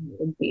way, it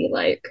would be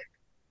like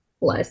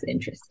less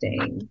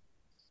interesting.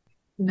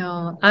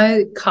 No,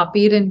 I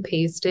copied and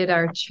pasted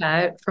our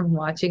chat from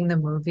watching the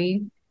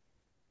movie.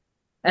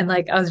 And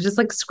like I was just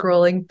like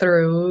scrolling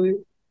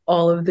through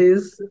all of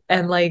this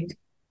and like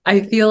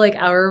I feel like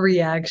our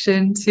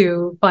reaction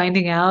to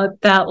finding out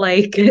that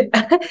like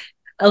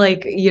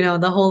like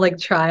the whole like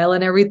trial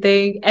and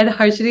everything, and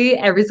Harshini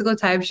every single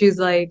time she's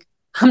like,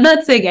 I'm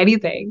not saying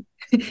anything.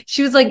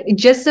 She was like,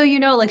 just so you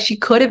know, like she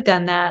could have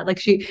done that. Like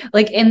she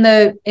like in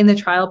the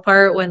trial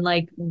part when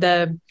like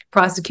the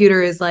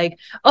prosecutor is like,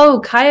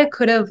 oh, Kaya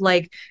could have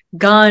like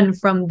gone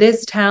from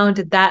this town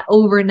to that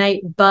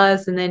overnight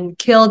bus and then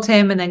killed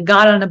him and then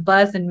got on a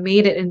bus and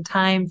made it in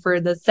time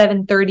for the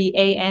 7:30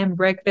 a.m.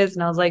 breakfast.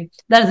 And I was like,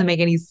 that doesn't make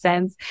any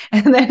sense.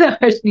 And then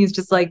Harshini's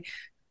just like,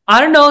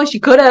 I don't know, she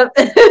could have.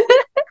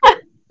 I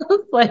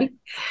was like,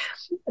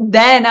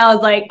 then I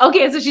was like,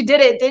 okay, so she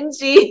did it, didn't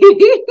she?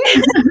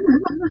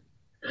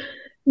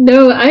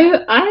 No,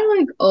 I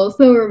like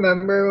also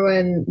remember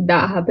when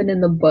that happened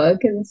in the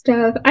book and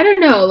stuff. I don't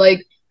know,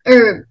 like,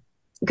 or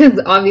because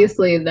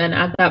obviously then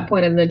at that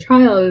point in the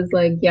trial it was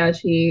like, yeah,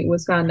 she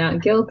was found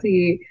not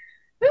guilty.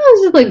 I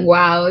was just like,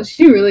 wow,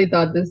 she really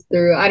thought this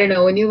through. I don't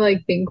know, when you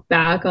like think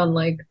back on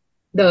like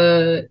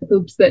the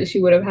hoops that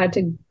she would have had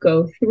to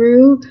go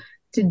through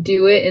to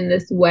do it in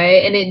this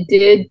way, and it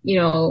did,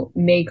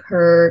 make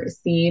her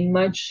seem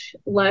much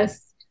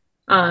less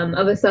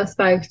of a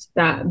suspect,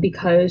 that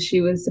because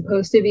she was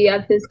supposed to be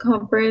at this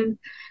conference.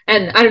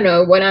 And I don't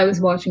know, when I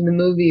was watching the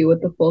movie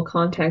with the full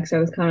context, I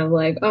was kind of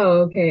like,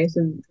 oh, okay,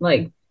 so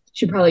like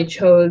she probably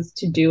chose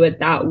to do it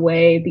that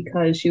way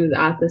because she was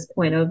at this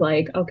point of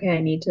like, okay,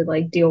 I need to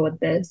like deal with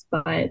this.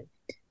 But I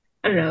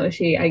don't know,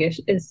 she, I guess,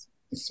 is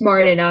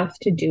smart enough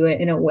to do it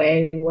in a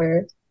way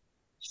where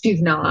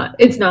it's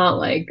not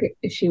like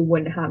she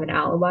wouldn't have an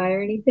alibi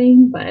or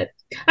anything. But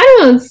I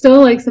don't know, it's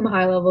still like some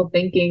high level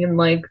thinking and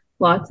like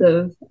lots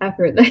of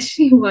effort that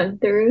she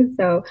went through.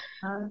 So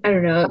I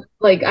don't know.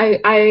 Like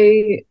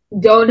I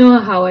don't know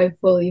how I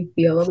fully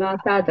feel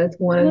about that. That's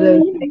one of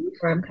those things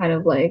where I'm kind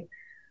of like,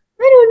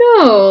 I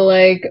don't know.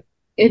 Like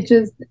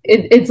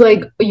it's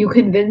like you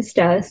convinced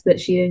us that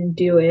she didn't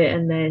do it,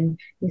 and then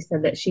you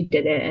said that she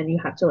did it, and you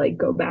have to like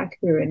go back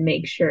through and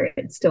make sure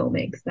it still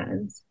makes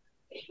sense.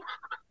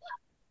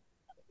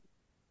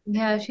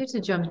 Yeah, she had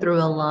to jump through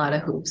a lot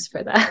of hoops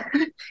for that.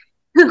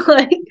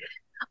 Like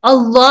a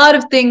lot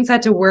of things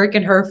had to work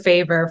in her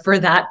favor for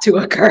that to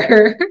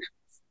occur.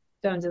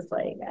 So I'm just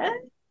like,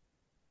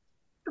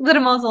 but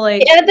I'm also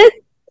like, yeah,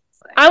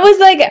 I was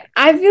like,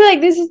 I feel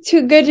like this is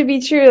too good to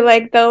be true.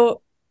 Like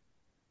though,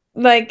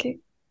 like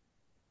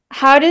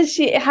how does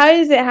it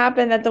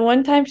happen that the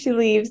one time she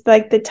leaves,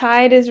 like the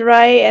tide is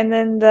right and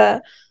then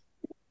the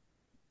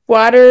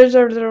waters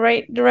are the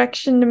right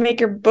direction to make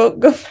her boat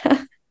go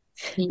fast?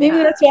 yeah. Maybe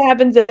that's what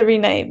happens every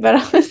night, but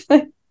I was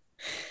like,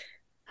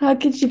 how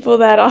could she pull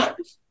that off?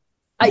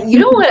 You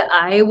know what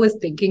I was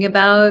thinking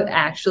about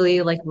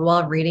actually, like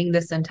while reading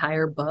this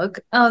entire book,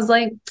 I was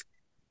like,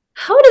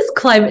 how does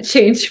climate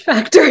change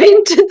factor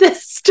into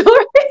this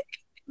story?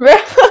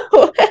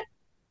 I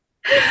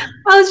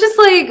was just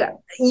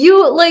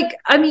like,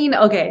 I mean,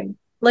 okay,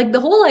 like the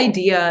whole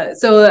idea.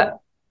 So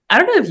I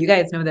don't know if you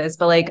guys know this,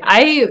 but like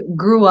I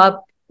grew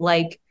up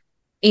like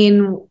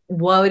in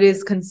what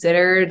is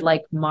considered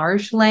like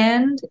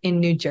marshland in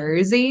New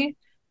Jersey.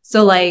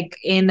 So like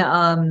in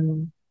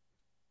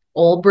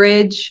Old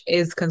Bridge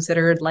is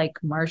considered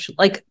like marsh,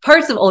 like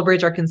parts of Old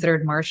Bridge are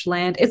considered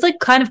marshland. It's like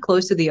kind of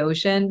close to the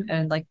ocean,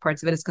 and like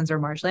parts of it is considered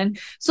marshland.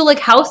 So like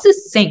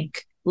houses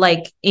sink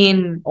like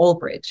in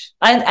Old Bridge,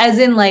 and as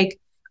in like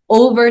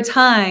over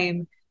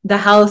time the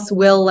house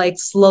will like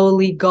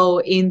slowly go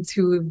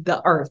into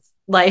the earth,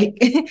 like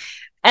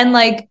and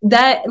like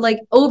that,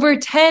 like over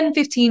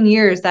 10-15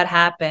 years that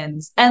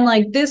happens, and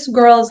like this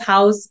girl's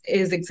house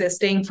is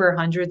existing for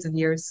hundreds of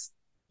years,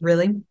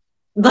 really,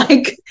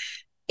 like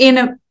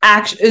in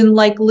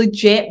like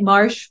legit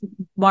marsh,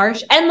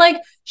 and like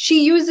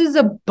she uses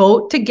a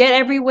boat to get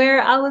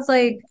everywhere. I was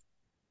like,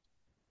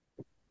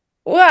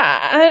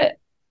 well,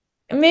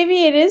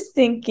 maybe it is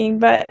thinking,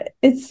 but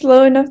it's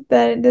slow enough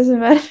that it doesn't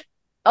matter.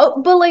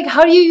 oh, but like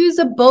how do you use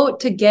a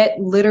boat to get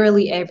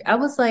literally I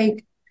was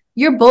like,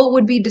 your boat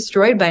would be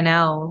destroyed by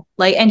now.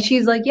 Like, and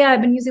she's like, yeah,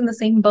 I've been using the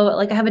same boat,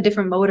 like I have a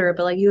different motor,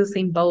 but like use the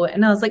same boat.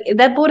 And I was like,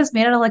 that boat is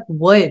made out of like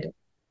wood.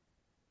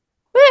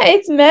 Yeah,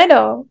 it's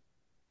metal.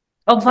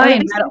 Oh,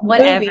 fine,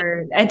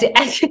 whatever.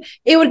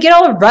 It would get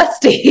all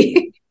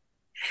rusty.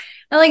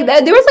 And like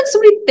that, there was like so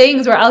many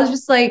things where I was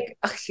just like,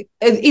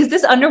 is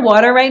this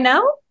underwater right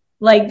now?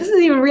 Like this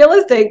isn't even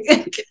realistic.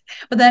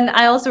 But then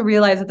I also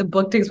realized that the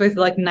book takes place in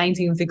like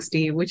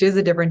 1960, which is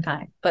a different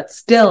time. But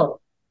still,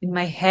 in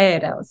my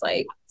head, I was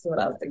like, that's what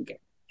I was thinking.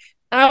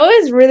 I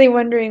was really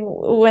wondering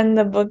when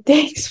the book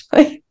takes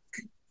place.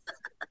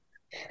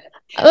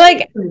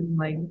 Like,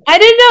 I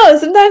didn't know.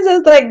 Sometimes I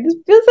was like, this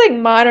feels like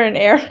modern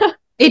era.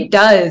 It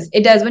does.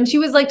 It does. When she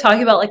was like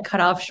talking about like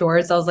cutoff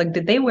shorts, I was like,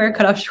 did they wear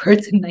cutoff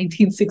shorts in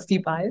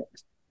 1965?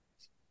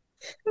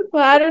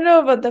 Well, I don't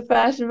know about the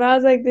fashion, but I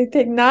was like, the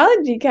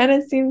technology kind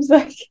of seems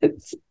like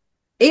it's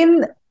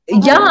in,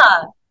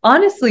 yeah,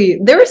 honestly,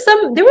 there was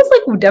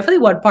like definitely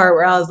one part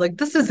where I was like,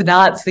 this does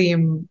not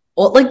seem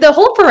like the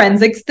whole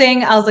forensics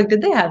thing. I was like,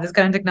 did they have this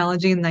kind of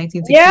technology in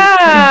 1960?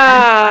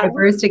 Yeah.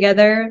 Papers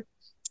together.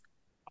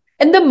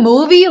 And the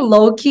movie,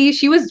 low key,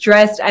 she was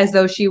dressed as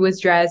though she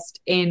was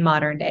dressed in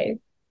modern day,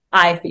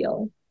 I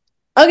feel.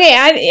 Okay,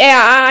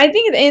 I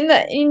think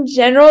in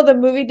general the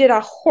movie did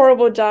a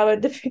horrible job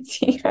at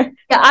depicting her.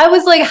 Yeah, I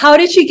was like, how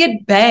did she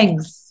get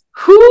bangs?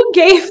 Who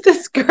gave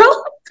this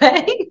girl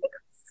bangs?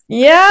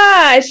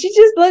 Yeah, she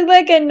just looked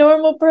like a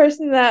normal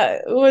person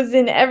that was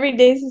in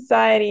everyday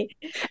society.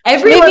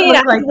 Everyone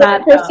looked like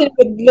that. Person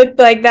would look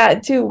like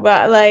that too,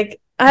 but like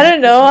I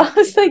don't know. I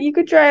was like, you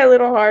could try a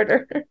little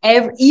harder.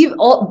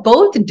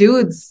 Both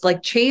dudes,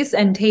 like Chase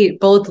and Tate,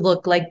 both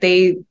look like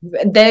they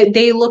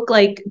look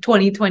like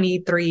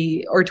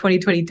 2023 or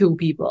 2022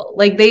 people.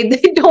 Like they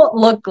don't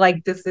look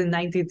like this in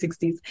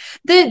 1960s.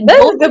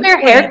 Both of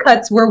their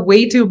haircuts were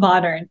way too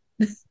modern.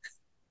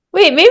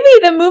 Wait, maybe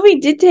the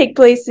movie did take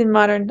place in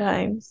modern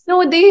times.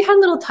 No, they had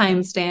little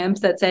timestamps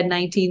that said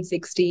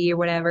 1960 or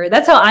whatever.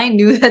 That's how I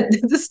knew that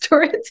the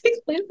story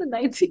takes place in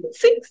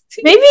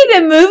 1960. Maybe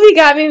the movie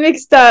got me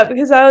mixed up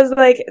because I was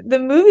like, the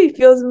movie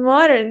feels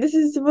modern. This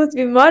is supposed to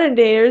be modern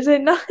day, or is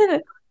it not?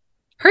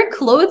 Her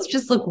clothes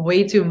just look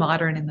way too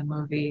modern in the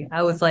movie.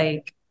 I was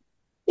like,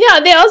 yeah,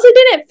 they also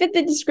didn't fit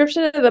the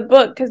description of the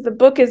book because the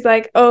book is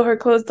like, oh, her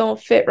clothes don't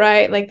fit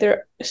right. Like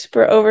they're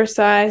super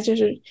oversized.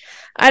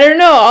 I don't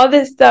know, all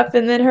this stuff.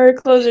 And then her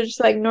clothes are just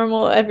like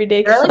normal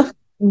everyday clothes.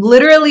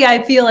 literally,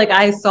 I feel like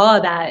I saw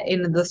that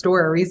in the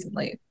store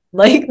recently,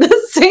 like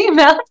the same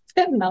outfit,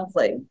 and I was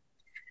like,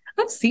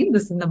 I've seen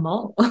this in the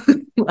mall.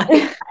 Like,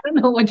 I don't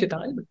know what you're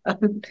talking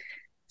about.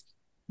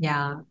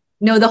 Yeah.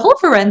 No, the whole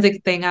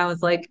forensic thing, I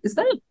was like,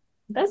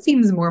 that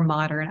seems more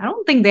modern. I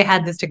don't think they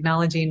had this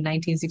technology in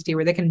 1960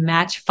 where they can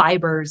match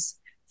fibers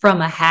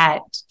from a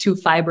hat to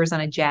fibers on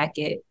a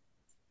jacket.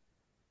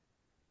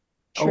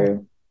 Oh,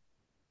 True.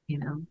 you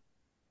know.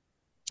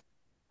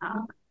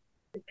 Uh,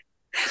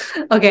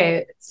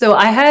 okay, so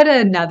I had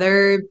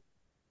another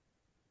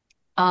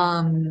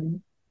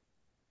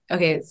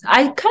okay, so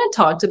I kind of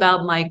talked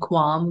about my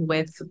qualm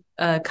with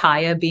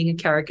Kaya being a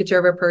caricature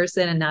of a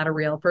person and not a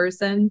real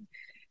person,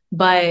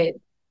 but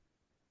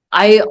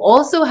I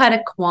also had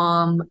a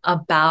qualm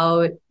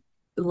about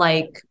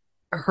like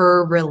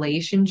her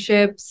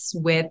relationships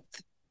with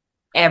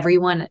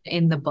everyone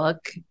in the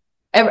book,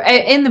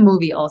 in the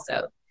movie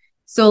also.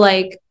 So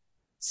like,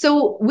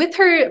 so with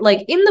her,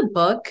 like in the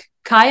book,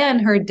 Kaya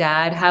and her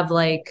dad have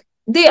like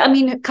I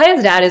mean,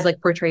 Kaya's dad is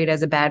like portrayed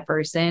as a bad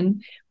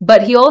person,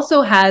 but he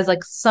also has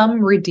like some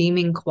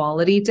redeeming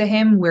quality to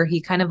him where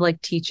he kind of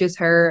like teaches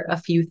her a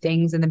few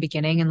things in the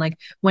beginning. And like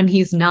when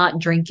he's not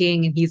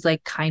drinking and he's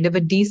like kind of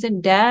a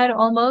decent dad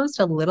almost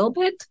a little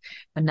bit,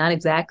 but not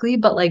exactly,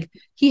 but like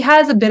he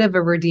has a bit of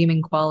a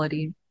redeeming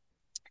quality.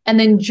 And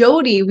then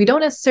Jody, we don't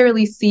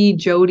necessarily see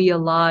Jody a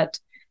lot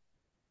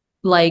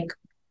like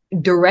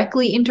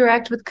directly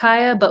interact with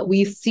Kaya, but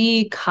we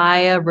see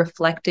Kaya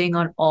reflecting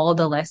on all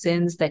the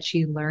lessons that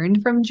she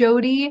learned from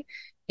Jody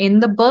in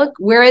the book.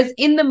 Whereas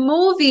in the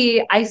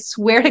movie, I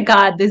swear to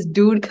God, this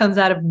dude comes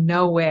out of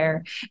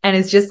nowhere and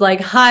is just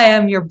like, "Hi,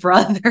 I'm your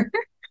brother."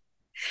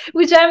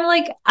 Which I'm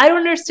like, I don't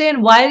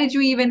understand. Why did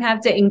you even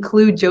have to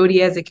include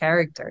Jody as a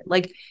character?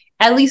 Like,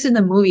 at least in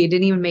the movie, it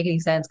didn't even make any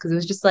sense because it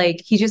was just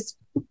like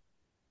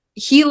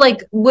he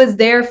like was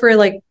there for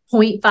like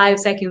 0.5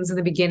 seconds in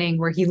the beginning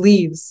where he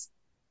leaves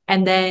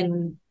and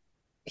then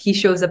he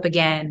shows up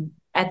again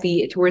at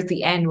the towards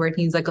the end where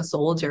he's like a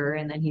soldier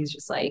and then he's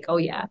just like, oh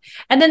yeah.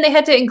 And then they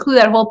had to include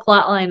that whole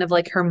plot line of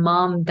like her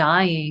mom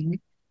dying,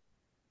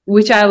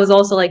 which I was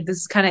also like, this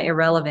is kind of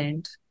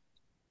irrelevant.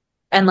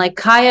 And like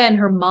Kaya and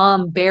her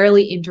mom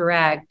barely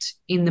interact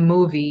in the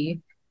movie,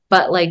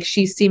 but like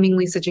she's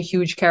seemingly such a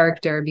huge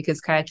character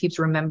because Kaya keeps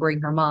remembering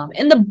her mom.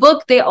 In the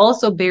book, they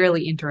also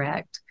barely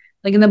interact.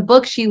 Like in the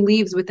book, she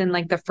leaves within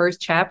like the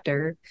first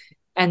chapter.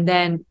 And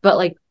then, but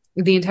like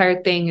the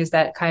entire thing is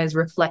that Kaya's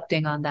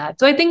reflecting on that.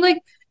 So I think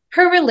like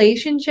her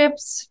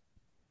relationships,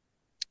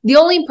 the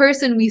only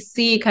person we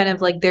see kind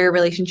of like their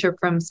relationship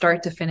from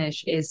start to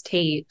finish is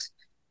Tate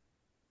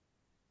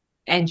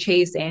and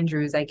Chase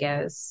Andrews, I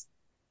guess.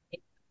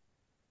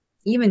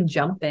 Even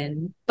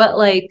Jumpin'. But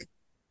like,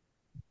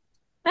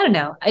 I don't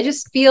know. I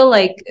just feel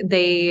like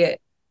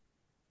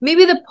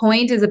maybe the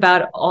point is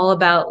about all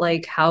about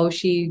like how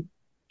she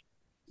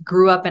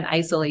grew up in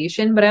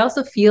isolation, but I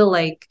also feel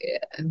like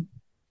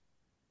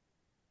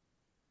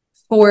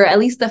for at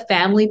least the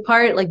family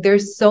part, like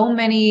there's so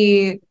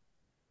many,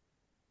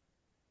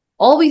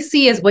 all we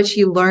see is what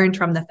she learned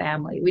from the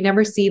family. We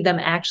never see them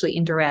actually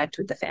interact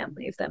with the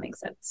family, if that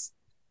makes sense.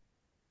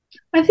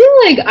 I feel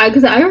like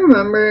because I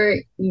remember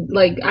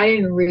like I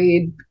didn't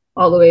read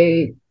all the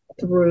way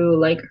through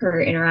like her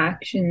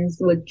interactions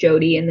with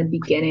Jody in the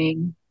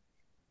beginning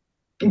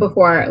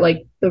before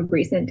like the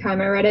recent time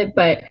I read it,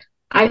 but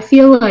I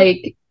feel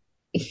like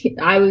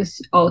I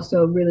was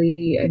also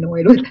really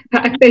annoyed with the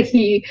fact that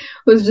he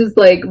was just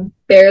like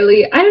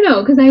barely, I don't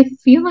know, because I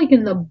feel like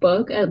in the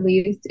book at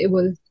least it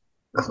was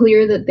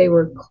clear that they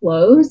were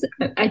close.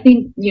 I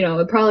think, you know,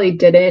 it probably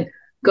didn't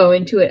go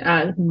into it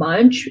as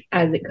much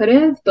as it could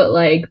have, but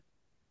like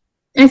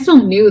I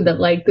still knew that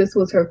like this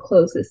was her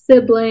closest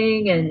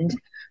sibling and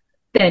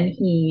then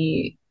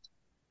he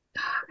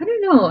I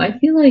don't know. I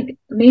feel like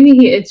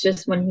maybe it's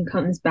just when he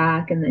comes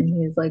back and then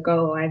he's like,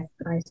 "Oh, I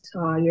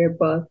saw your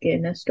book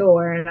in a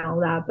store and all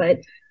that." But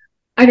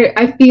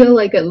I feel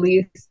like at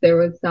least there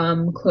was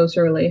some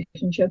closer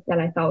relationship that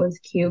I thought was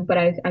cute. But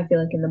I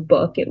feel like in the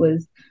book it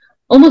was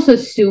almost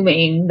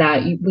assuming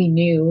that we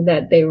knew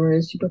that they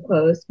were super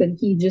close. But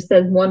he just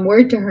says one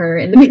word to her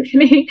in the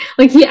beginning,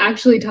 like he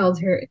actually tells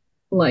her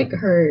like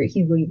her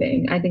he's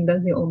leaving. I think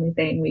that's the only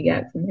thing we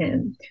get from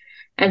him.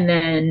 And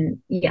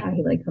then yeah,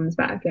 he like comes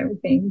back and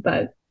everything.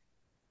 But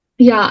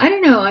yeah, I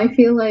don't know. I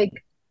feel like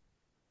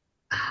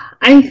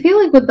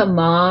with the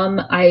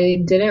mom,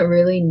 I didn't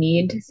really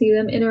need to see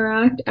them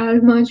interact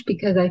as much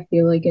because I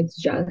feel like it's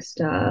just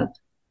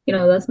you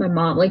know, that's my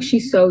mom. Like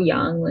she's so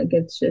young. Like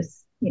it's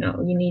just, you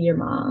know, you need your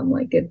mom.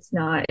 Like it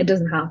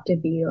doesn't have to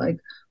be like,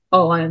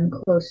 oh, I'm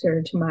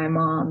closer to my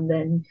mom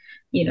than,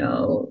 you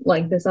know,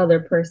 like this other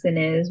person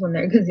is when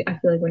they're because I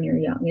feel like when you're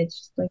young, it's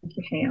just like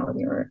you hang out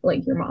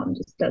with your mom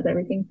just does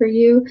everything for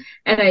you.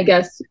 And I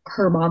guess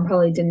her mom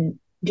probably didn't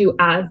do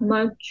as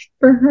much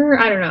for her.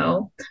 I don't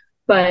know.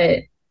 But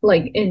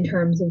like in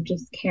terms of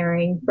just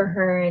caring for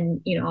her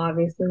and you know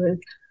obviously was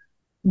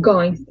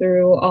going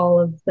through all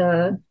of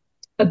the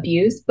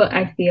abuse but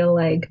I feel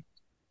like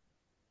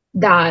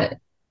that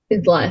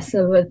is less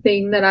of a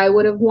thing that I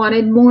would have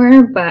wanted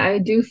more, but I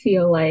do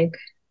feel like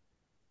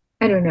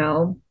I don't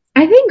know.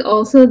 I think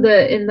also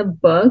the in the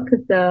book,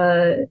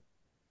 the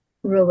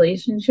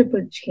relationship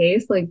with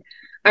Chase, like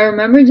I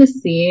remember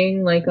just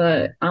seeing like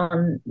a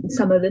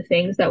some of the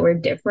things that were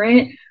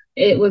different.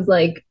 It was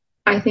like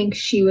I think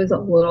she was a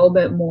little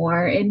bit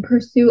more in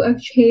pursuit of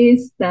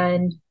Chase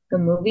than the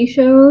movie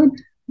showed,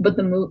 but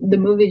the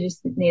movie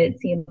just made it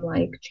seem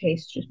like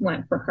Chase just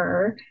went for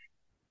her.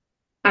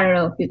 I don't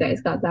know if you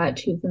guys got that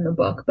too from the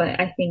book, but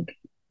I think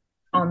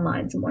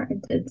online somewhere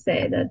it did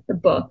say that the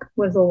book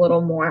was a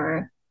little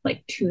more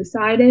like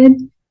two-sided.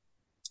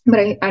 But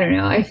I don't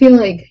know. I feel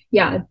like,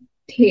 yeah,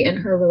 Tate and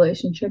her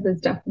relationship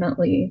is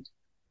definitely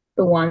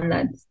the one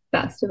that's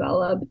best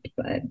developed.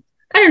 But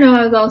I don't know.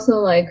 I was also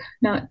like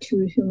not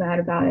too mad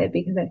about it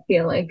because I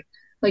feel like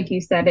you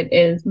said, it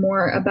is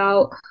more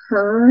about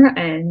her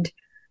and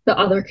the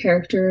other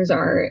characters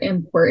are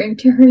important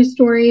to her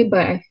story,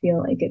 but I feel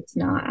like it's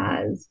not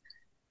as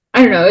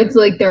I don't know, it's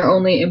like they're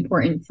only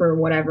important for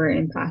whatever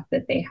impact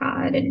that they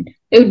had. And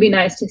it would be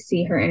nice to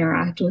see her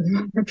interact with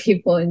other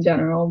people in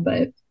general,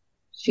 but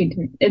she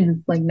didn't,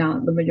 it's like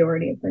not the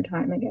majority of her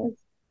time, I guess.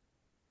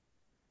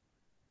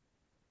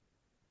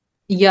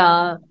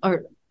 Yeah,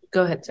 or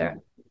go ahead, Sarah.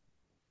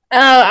 Oh,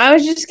 I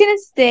was just gonna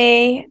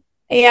say,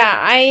 yeah,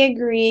 I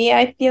agree.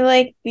 I feel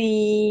like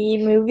the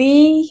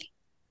movie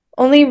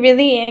only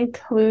really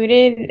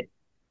included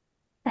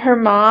her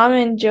mom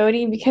and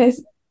Jody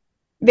because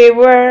they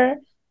were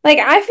like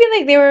I feel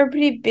like they were a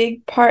pretty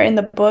big part in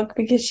the book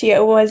because she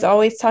was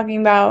always talking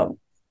about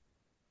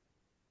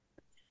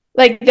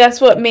like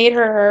that's what made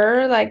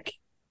her like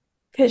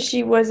because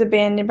she was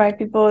abandoned by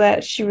people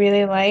that she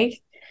really liked.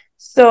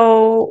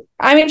 So,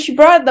 I mean, she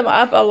brought them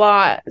up a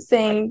lot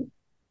saying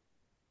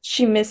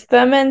she missed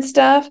them and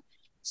stuff.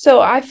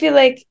 So, I feel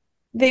like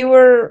they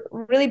were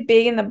really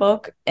big in the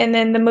book and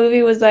then the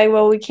movie was like,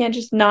 well, we can't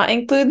just not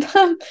include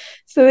them.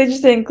 So, they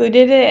just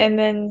included it and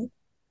then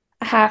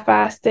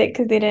half-assed it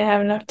because they didn't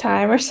have enough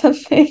time or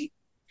something.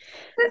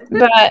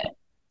 But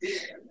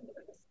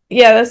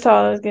yeah, that's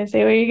all I was gonna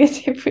say. What are you gonna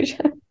say,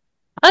 Pooja?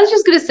 I was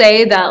just gonna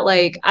say that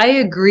like I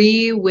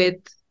agree with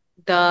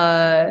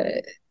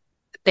the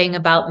thing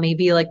about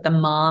maybe like the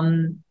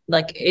mom,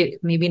 like it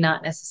maybe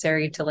not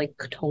necessary to like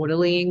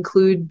totally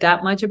include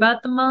that much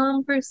about the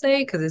mom per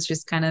se, because it's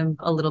just kind of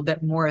a little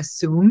bit more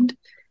assumed.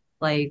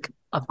 Like,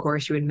 of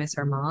course, you would miss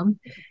her mom.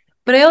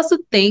 But I also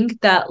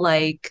think that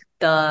like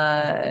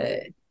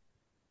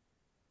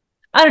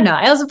I don't know.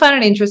 I also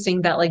find it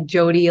interesting that like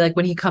Jody, like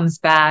when he comes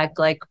back,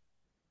 like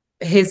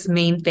his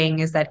main thing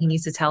is that he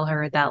needs to tell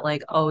her that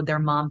like, oh, their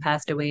mom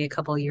passed away a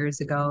couple years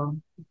ago.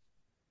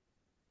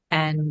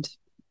 And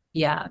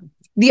yeah.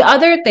 The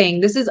other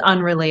thing, this is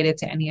unrelated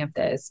to any of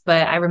this,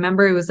 but I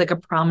remember it was like a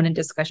prominent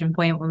discussion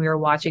point when we were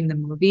watching the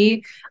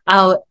movie,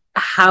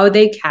 how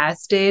they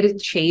casted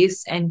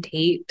Chase and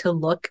Tate to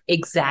look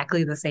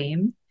exactly the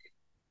same.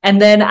 And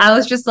then I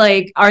was just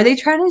like, are they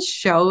trying to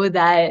show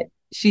that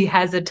she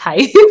has a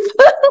type?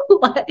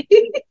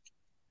 Like,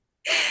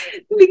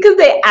 because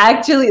they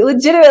actually,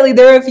 legitimately,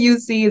 there were a few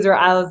scenes where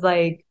I was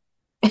like,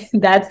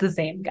 that's the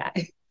same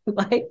guy.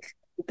 Like,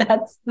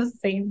 that's the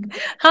same.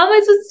 How am I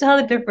supposed to tell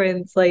the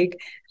difference?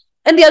 Like,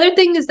 and the other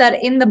thing is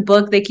that in the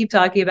book, they keep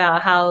talking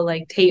about how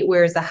like Tate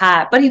wears a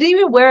hat, but he didn't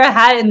even wear a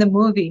hat in the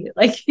movie.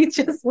 Like, he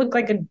just looked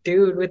like a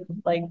dude with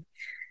like,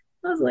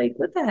 I was like,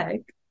 what the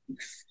heck?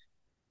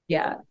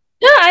 Yeah.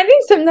 No, I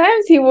think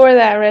sometimes he wore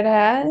that red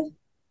hat.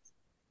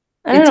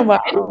 I don't know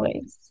about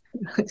always.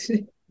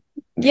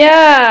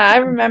 Yeah, I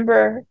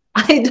remember.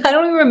 I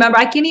don't even remember.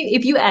 I can't even,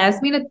 if you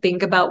ask me to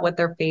think about what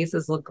their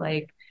faces look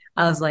like,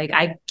 I was like,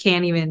 I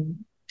can't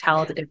even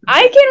tell the difference.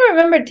 I can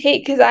remember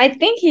Tate because I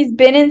think he's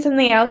been in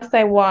something else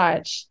I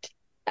watched.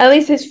 At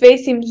least his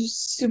face seems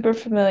super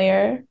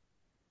familiar.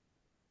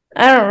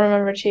 I don't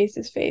remember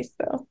Chase's face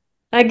though.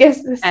 I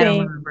guess the I don't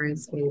same. remember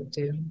his face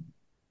too.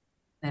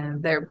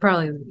 And they're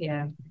probably,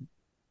 yeah.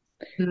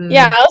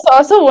 Yeah, I was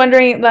also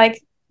wondering,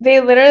 like, they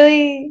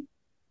literally,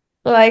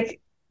 like,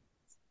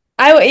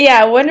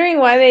 wondering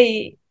why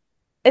they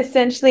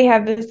essentially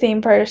have the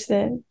same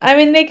person. I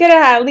mean, they could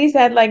have at least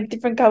had like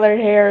different colored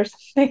hair or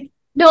something.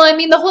 No, I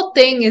mean, the whole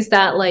thing is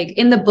that, like,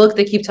 in the book,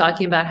 they keep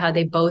talking about how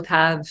they both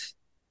have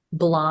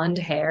blonde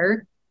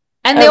hair.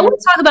 And they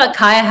always talk about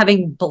Kaya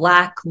having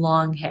black,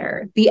 long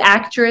hair. The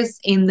actress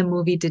in the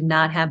movie did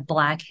not have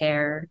black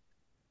hair.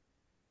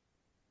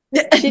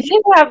 She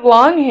did have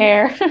long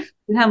hair.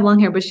 Didn't have long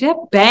hair, but she had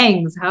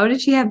bangs. How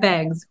did she have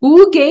bangs?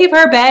 Who gave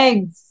her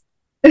bangs?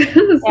 Yeah,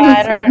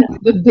 I don't know.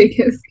 The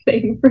biggest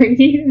thing for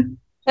you.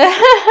 But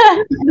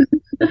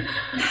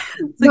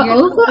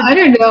also, I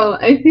don't know.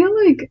 I feel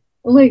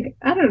like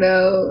I don't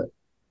know.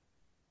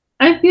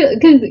 I feel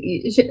because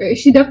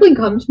she definitely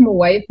comes from a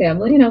white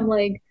family, and I'm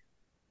like,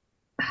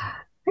 I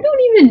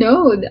don't even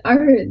know.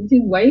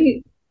 Do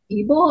white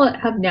people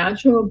have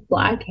natural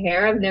black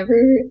hair? I've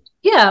never.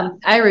 Yeah,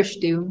 Irish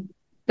do.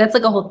 That's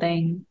like a whole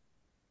thing.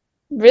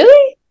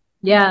 Really?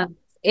 Yeah.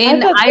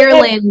 in thought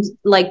Ireland,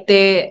 like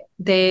they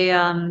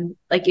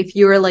like if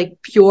you're like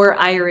pure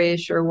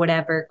Irish or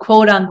whatever,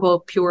 quote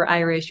unquote pure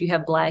Irish, you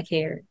have black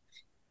hair.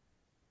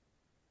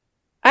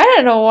 I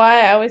don't know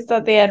why I always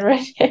thought they had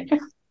red hair.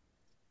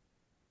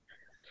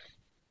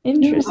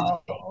 Interesting.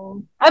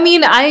 No. I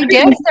mean, I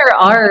guess there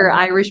are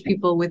Irish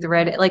people with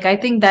red, like I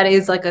think that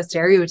is like a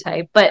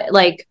stereotype, but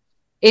like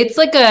it's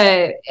like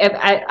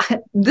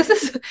this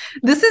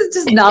is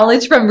just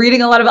knowledge from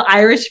reading a lot of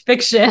Irish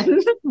fiction,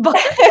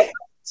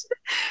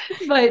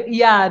 but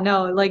yeah,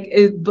 no, like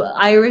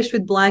Irish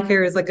with black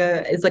hair is like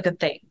a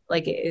thing.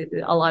 Like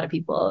a lot of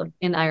people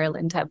in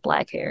Ireland have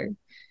black hair,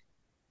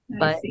 I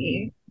but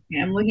see.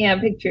 Yeah, I'm looking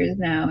at pictures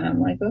now and I'm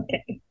like,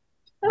 okay.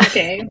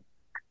 Okay.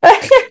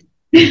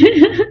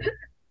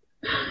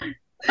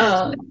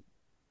 um,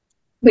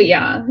 but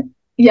yeah.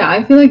 Yeah,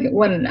 I feel like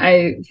when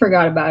I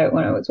forgot about it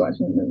when I was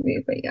watching the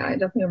movie, but yeah, I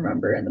definitely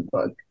remember in the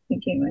book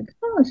thinking like,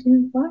 oh, she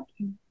was black.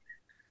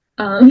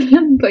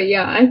 But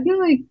yeah, I feel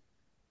like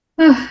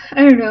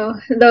I don't know.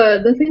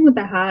 The thing with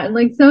the hat and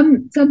like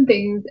some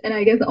things, and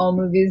I guess all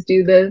movies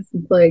do this,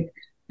 it's like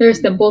there's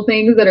simple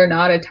things that are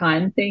not a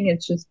time thing,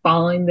 it's just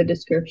following the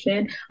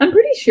description. I'm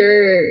pretty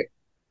sure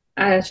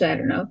actually I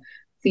don't know.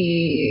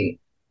 The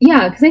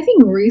yeah, because I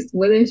think Reese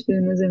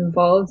Witherspoon was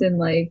involved in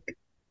like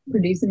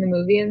producing the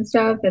movie and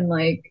stuff, and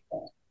like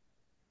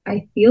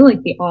I feel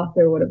like the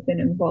author would have been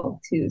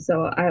involved too.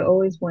 So I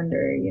always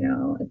wonder,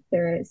 if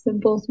there are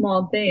simple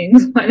small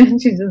things, why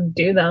don't you just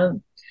do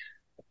them?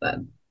 But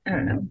I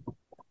don't know.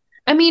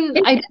 I mean,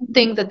 I didn't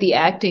think that the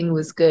acting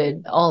was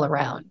good all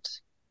around.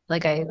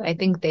 Like I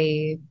think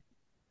they,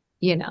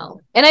 and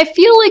I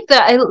feel like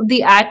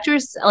the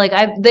actress, like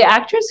the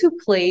actress who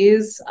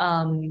plays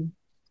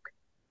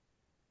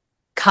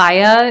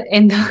Kaya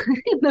in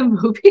in the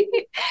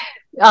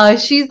movie,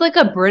 she's like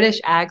a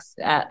British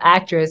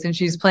actress, and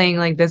she's playing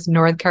like this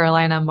North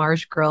Carolina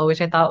marsh girl,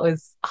 which I thought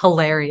was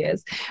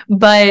hilarious.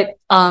 But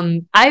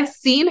I've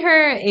seen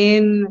her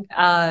in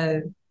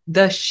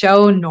the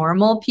show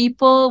Normal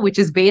People, which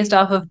is based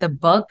off of the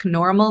book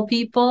Normal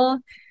People.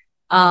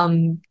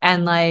 And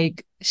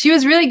like she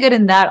was really good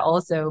in that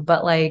also.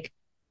 But like,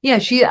 yeah,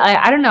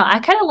 I don't know. I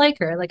kind of like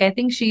her. Like I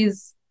think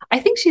she's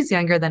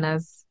younger than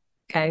us,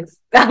 guys.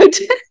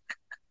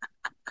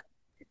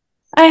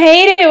 I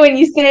hate it when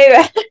you say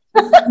that.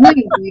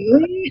 Wait,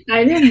 really?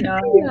 I didn't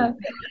know. Yeah.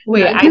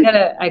 Wait,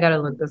 Yeah, I gotta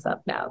look this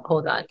up now.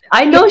 Hold on.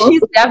 I know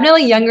she's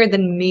definitely younger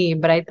than me,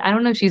 but I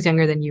don't know if she's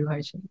younger than you,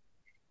 Harshit.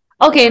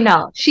 Okay,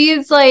 no.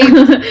 She's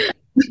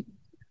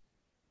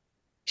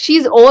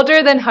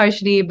older than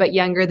Harshni, but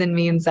younger than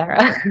me and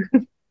Sarah.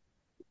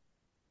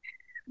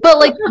 But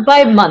like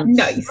by months.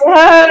 Nice.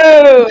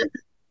 Whoa.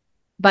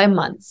 By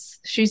months.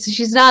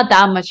 She's not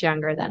that much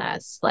younger than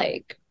us.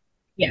 Like,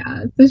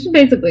 Yeah, so she's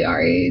basically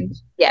our age.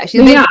 yeah,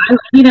 she's But yeah, basically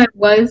I mean, I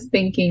was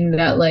thinking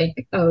that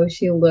like, oh,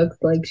 she looks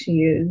like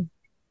she is,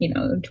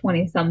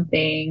 20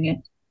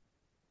 something.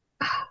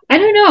 I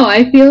don't know.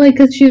 I feel like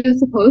because she was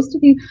supposed to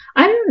be,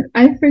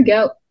 I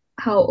forget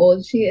how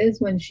old she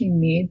is when she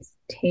meets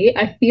Tate.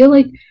 I feel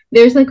like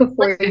there's like a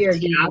like 4 year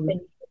 15. gap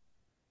in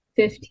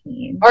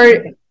 15. Or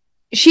Okay.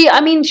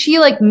 she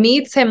like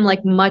meets him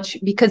like much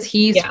because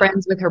he's Yeah.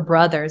 friends with her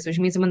brother, so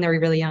she meets him when they're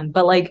really young.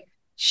 But like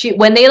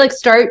when they like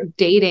start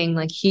dating,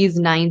 like he's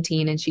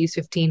 19 and she's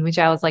 15, which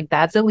I was like,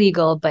 that's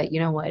illegal, but you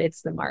know what?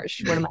 It's the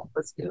marsh. What am I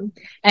supposed to do?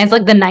 And it's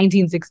like the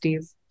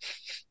 1960s.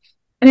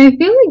 And I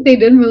feel like they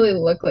didn't really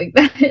look like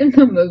that in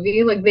the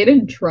movie. Like they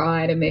didn't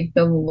try to make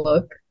them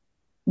look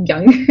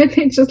younger.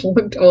 They just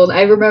looked old.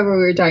 I remember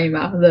we were talking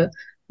about how the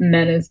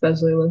men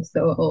especially look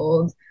so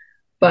old.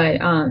 But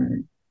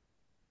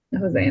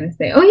what was I gonna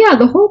say? Oh yeah,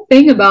 the whole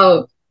thing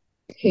about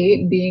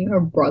Kate being her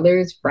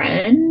brother's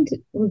friend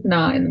was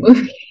not in the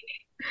movie,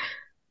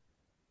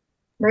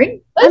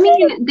 right? I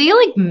mean, they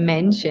like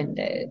mentioned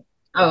it.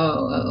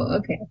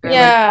 Okay. They're like,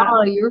 Yeah.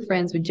 oh, you were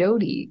friends with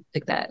Jody,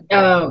 like that.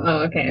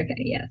 Okay.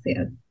 Yes.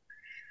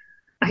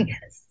 I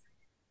guess.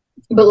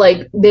 But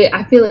like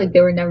I feel like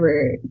they were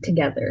never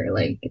together.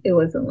 Like it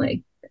wasn't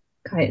like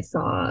Kate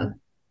saw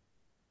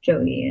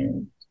Jody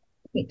and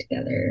Kate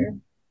together.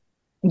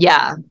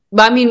 Yeah.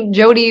 But I mean,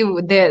 Jody,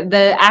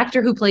 the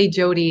actor who played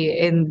Jody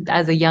in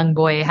as a young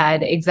boy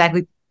had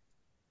exactly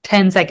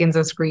 10 seconds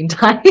of screen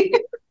time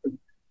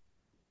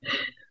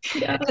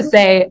Yeah. to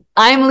say,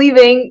 I'm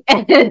leaving,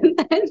 and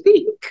then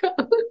he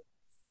goes.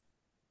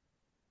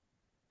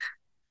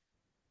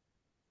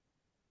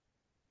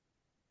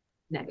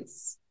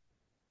 Nice.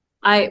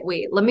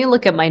 Wait, let me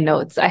look at my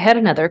notes. I had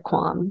another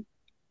qualm.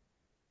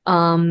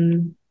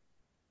 Um,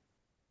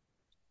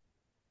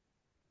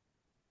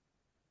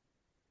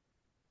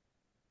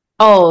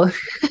 oh,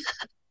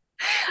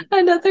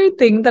 another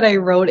thing that I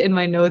wrote in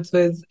my notes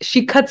was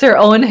she cuts her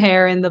own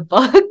hair in the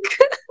book.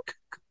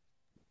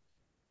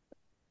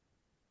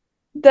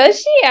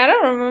 Does she? I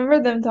don't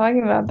remember them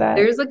talking about that.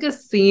 There's like a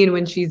scene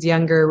when she's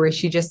younger where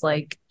she just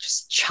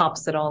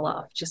chops it all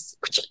off, just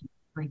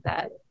like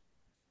that.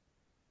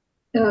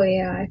 Oh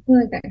yeah, I feel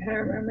like I kind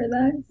of remember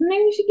that. So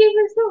maybe she gave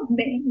herself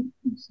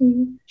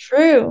bangs.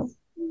 True.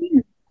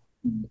 Yeah.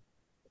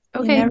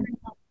 You Okay. never.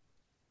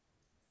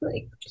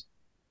 Like,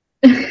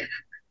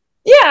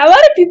 Yeah, a lot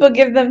of people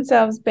give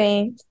themselves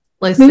bangs.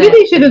 Listen, maybe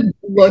they should have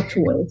looked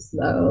worse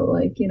though.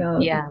 Like,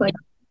 yeah. just like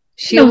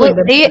She no, like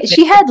looked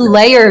she had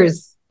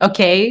layers,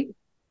 okay?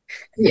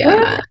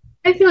 yeah.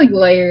 I feel like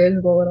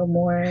layers a little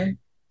more.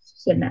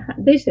 Shouldn't have.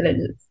 They should have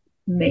just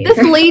made This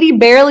her. lady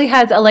barely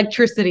has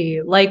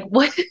electricity. Like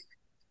what?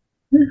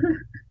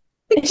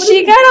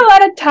 She got a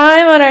lot of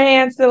time on her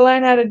hands to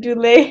learn how to do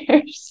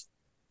layers.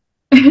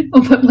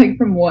 But like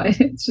from what?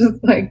 It's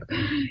just like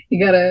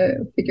you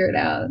gotta figure it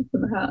out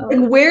somehow.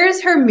 And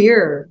where's her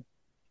mirror?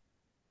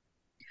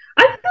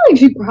 I feel like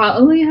she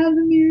probably has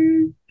a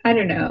mirror. I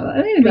don't know.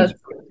 I think that's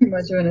too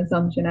much of an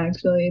assumption,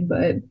 actually.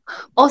 But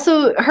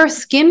Also, her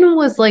skin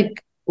was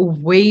like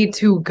way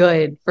too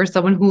good for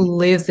someone who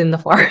lives in the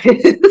forest.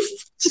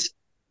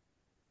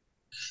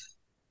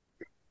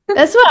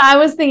 That's what I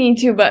was thinking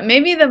too, but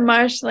maybe the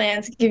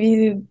marshlands give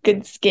you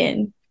good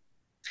skin.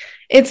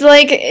 It's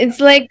like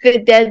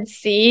the Dead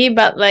Sea,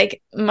 but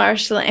like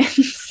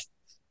marshlands.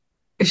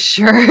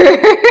 Sure.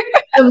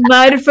 The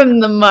mud from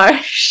the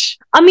marsh.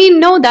 I mean,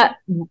 no, that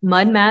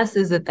mud mass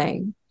is a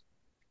thing.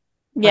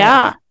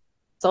 Yeah.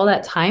 It's all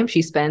that time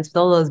she spends with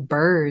all those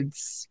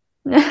birds.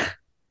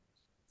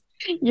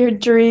 Your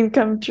dream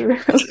come true.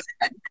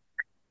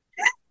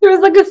 There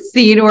was like a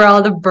scene where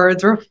all the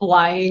birds were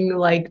flying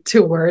like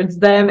towards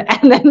them,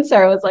 and then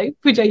Sarah was like,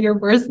 "Pooja, your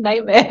worst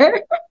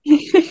nightmare."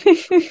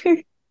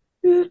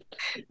 I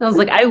was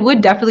like, I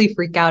would definitely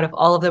freak out if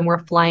all of them were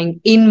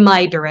flying in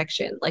my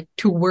direction, like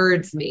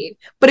towards me.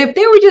 But if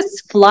they were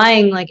just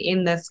flying like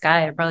in the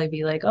sky, I'd probably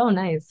be like, oh,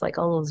 nice, like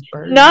all those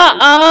birds.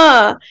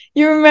 Nuh-uh.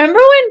 You remember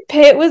when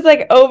Pitt was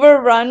like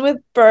overrun with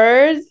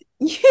birds?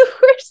 You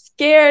were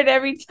scared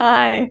every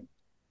time.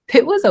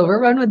 Pitt was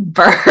overrun with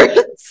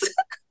birds.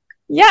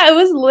 Yeah, it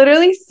was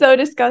literally so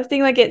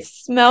disgusting. Like it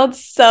smelled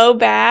so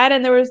bad,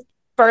 and there was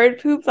bird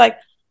poop. Like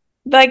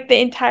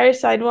the entire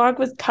sidewalk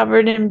was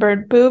covered in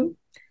bird poop.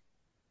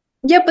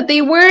 Yeah, but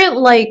they weren't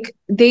like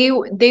they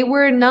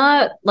were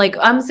not like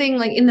I'm saying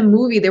like in the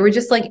movie, they were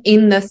just like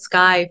in the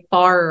sky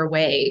far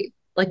away.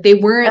 Like they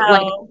weren't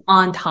like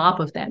on top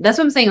of them. That's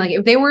what I'm saying. Like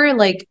if they were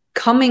like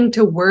coming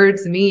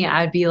towards me,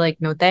 I'd be like,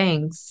 no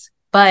thanks.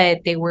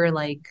 But they were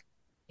like,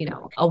 you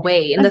know,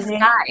 away in the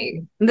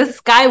sky. In the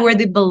sky where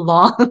they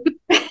belong.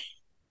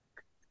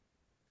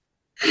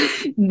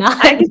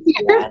 Not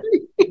here.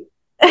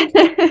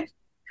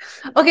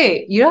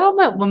 Okay, you know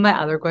what my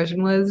other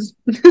question was?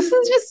 This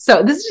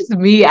is just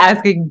me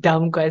asking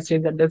dumb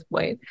questions at this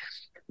point.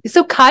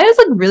 So Kaya's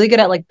like really good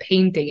at like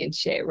painting and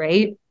shit,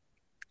 right?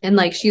 And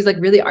like she's like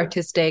really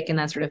artistic and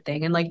that sort of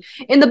thing. And like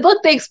in the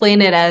book they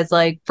explain it as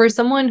like for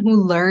someone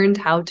who learned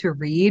how to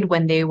read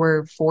when they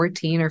were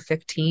 14 or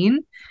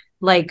 15,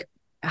 like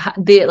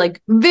the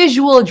like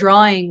visual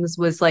drawings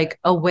was like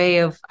a way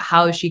of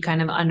how she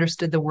kind of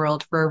understood the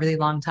world for a really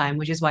long time,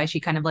 which is why she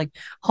kind of like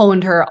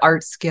honed her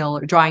art skill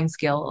or drawing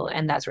skill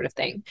and that sort of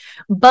thing.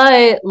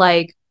 But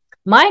like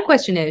my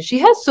question is, she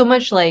has so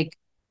much like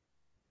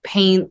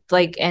paint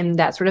like and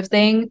that sort of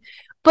thing,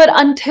 but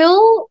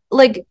until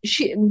like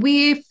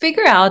we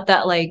figure out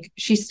that like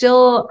she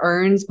still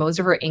earns most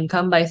of her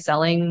income by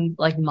selling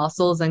like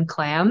mussels and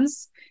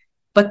clams,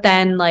 but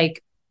then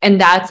like and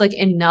that's like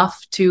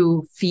enough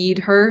to feed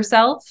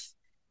herself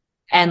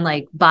and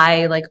like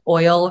buy like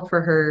oil for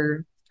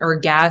her or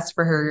gas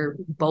for her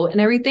boat and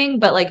everything,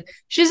 but like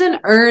she doesn't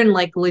earn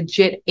like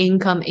legit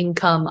income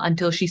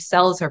until she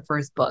sells her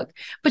first book,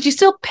 but she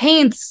still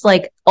paints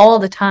like all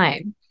the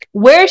time.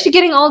 Where is she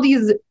getting all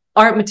these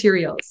art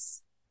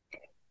materials?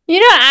 You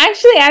know,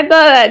 actually I thought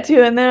that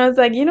too, and then I was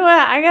like, you know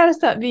what, I gotta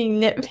stop being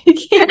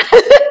nitpicky.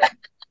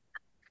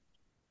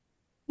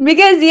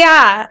 Because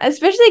yeah,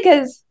 especially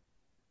because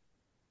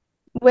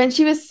when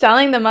she was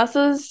selling the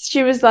mussels,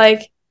 she was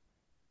like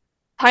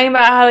talking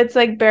about how it's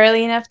like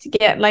barely enough to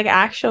get like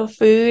actual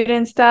food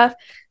and stuff.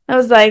 I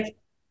was like,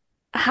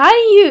 how do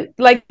you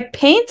like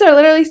paints are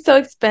literally so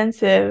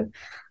expensive.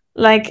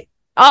 Like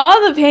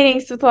all the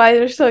painting supplies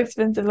are so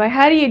expensive. Like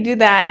how do you do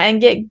that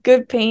and get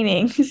good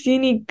paintings? You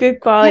need good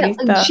quality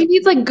stuff. She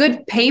needs like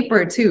good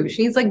paper too.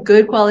 She needs like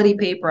good quality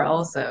paper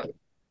also.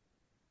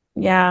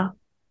 Yeah.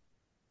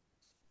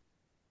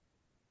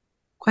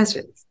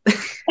 Questions.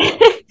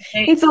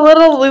 It's a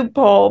little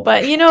loophole,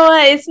 but you know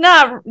what? It's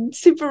not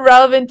super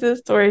relevant to the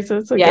story, so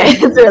it's okay. Yeah,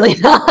 it's really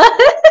not.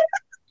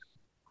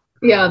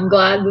 Yeah, I'm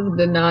glad this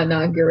did not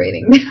knock your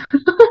rating.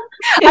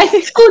 I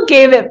still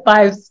gave it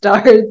 5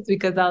 stars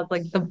because I was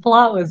like, the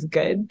plot was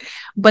good.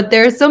 But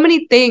there are so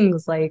many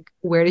things like,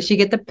 where did she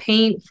get the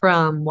paint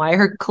from? Why are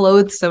her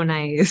clothes so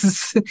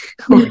nice?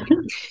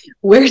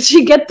 Where did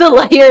she get the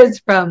layers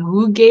from?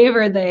 Who gave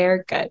her the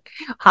haircut?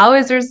 How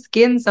is her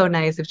skin so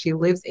nice if she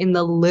lives in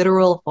the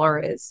literal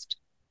forest?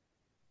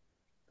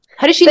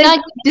 How does she not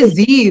get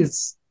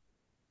disease?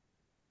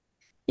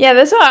 Yeah,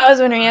 that's what I was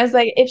wondering. I was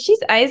like, if she's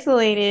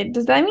isolated,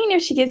 does that mean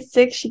if she gets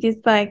sick, she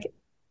gets like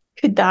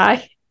could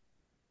die?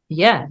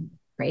 Yeah,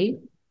 right.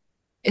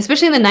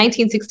 Especially in the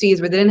 1960s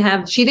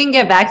where she didn't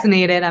get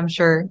vaccinated, I'm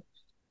sure.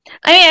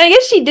 I mean, I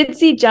guess she did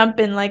see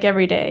jumping like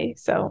every day,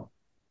 so.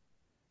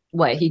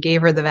 What, he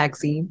gave her the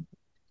vaccine?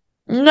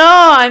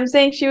 No, I'm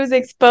saying she was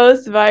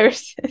exposed to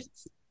viruses.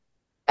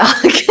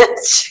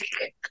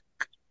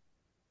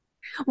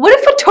 What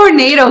if a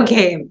tornado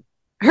came?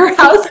 Her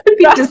house would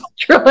be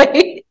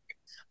destroyed.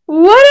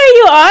 What are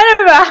you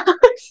on about?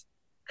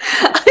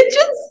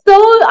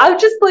 I'm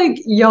just like,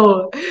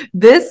 yo,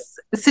 this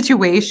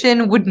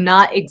situation would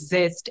not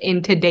exist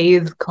in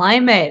today's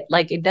climate.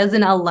 Like, it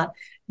doesn't allow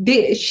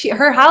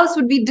her house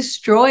would be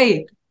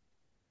destroyed.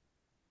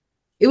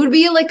 It would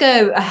be like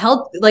a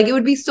health, like it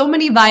would be so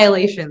many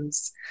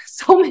violations.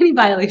 So many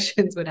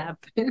violations would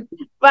happen.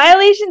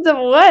 Violations of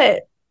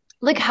what?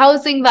 Like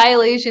housing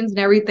violations and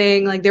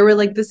everything. Like they were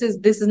like, this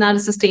is not a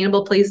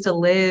sustainable place to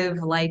live.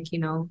 Like,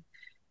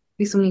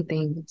 be so many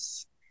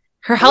things.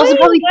 Her house would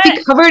probably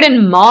be covered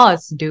in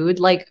moss, dude.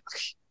 Like,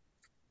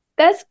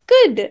 that's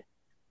good.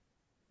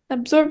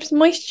 Absorbs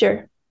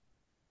moisture.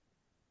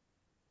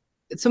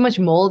 It's so much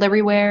mold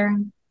everywhere.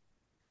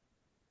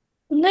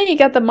 No, you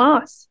got the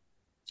moss.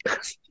 I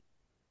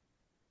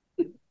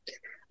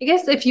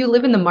guess if you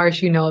live in the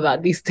marsh, you know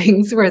about these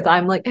things. Whereas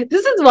I'm like,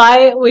 this is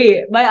why.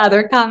 Wait, my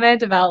other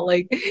comment about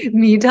like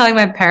me telling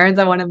my parents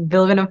I want to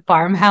live in a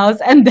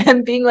farmhouse, and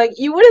them being like,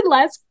 you wouldn't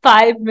last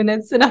 5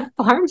 minutes in a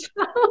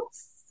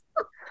farmhouse.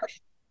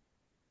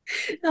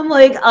 I'm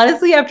like,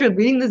 honestly, after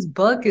reading this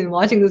book and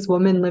watching this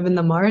woman live in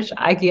the marsh,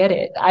 I get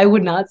it. I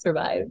would not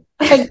survive.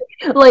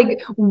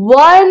 Like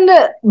one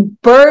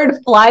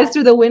bird flies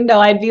through the window,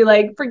 I'd be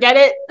like, forget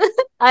it.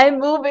 I'm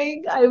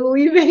moving. I'm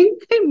leaving.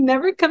 I'm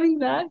never coming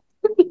back.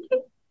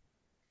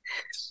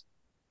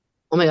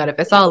 Oh my God, if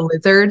I saw a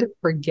lizard,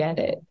 forget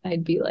it.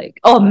 I'd be like,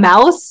 oh,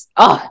 mouse?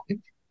 Oh,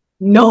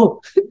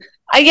 no.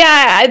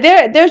 Yeah,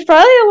 there's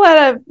probably a lot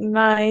of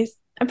mice.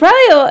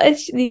 Probably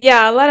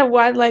a lot of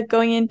wildlife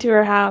going into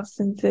her house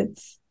since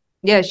it's.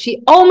 Yeah,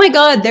 oh my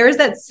God, there's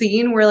that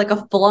scene where like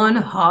a full-on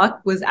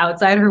hawk was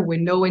outside her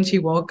window when she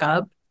woke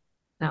up.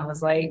 And I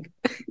was like,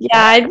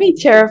 yeah, I'd be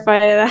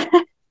terrified of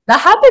that. That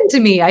happened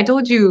to me. I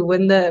told you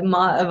when the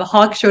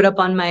hawk showed up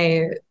on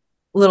my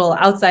little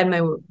outside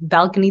my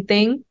balcony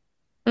thing,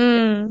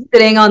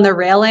 sitting on the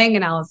railing,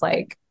 and I was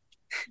like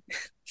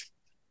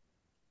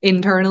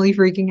internally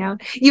freaking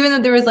out. Even though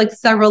there was like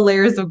several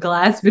layers of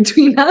glass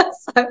between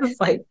us, I was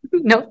like,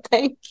 no,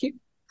 thank you.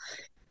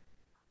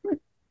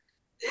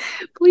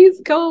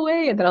 Please go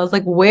away. And then I was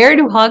like, where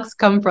do hawks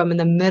come from in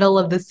the middle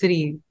of the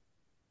city?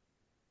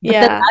 But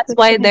yeah, that's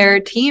why their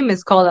team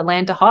is called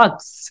Atlanta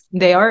Hawks.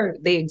 They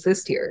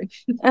exist here.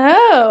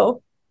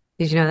 Oh.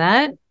 Did you know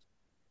that?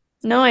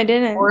 No, I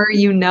didn't. Or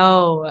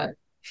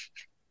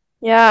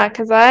Yeah,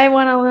 because I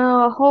want to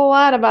know a whole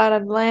lot about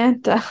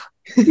Atlanta.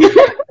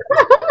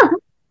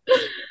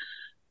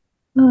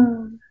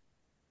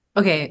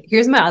 Okay,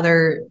 here's my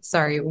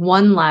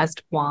one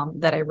last qualm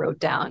that I wrote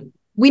down.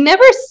 We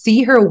never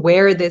see her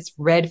wear this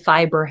red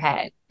fiber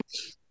hat.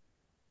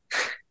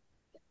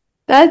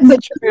 That's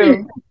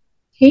true.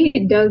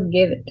 Tate does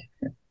give it to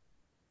her.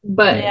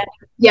 But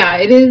yeah,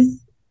 it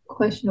is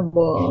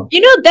questionable.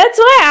 That's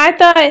why I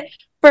thought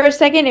for a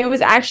second it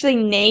was actually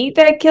Nate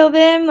that killed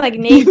him. Like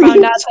Nate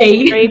found out that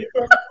he raped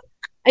him.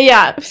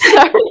 Yeah,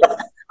 sorry.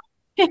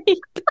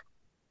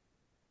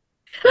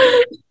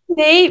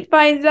 Nate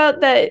finds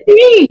out that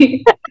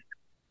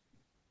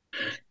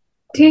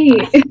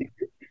Tate.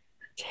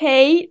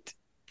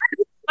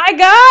 My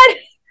God.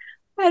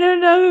 I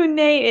don't know who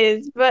Nate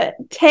is, but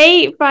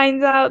Tate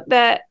finds out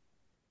that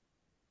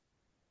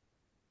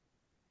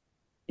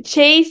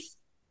Chase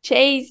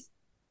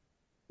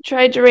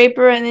tried to rape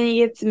her, and then he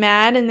gets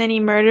mad and then he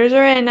murders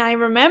her. And I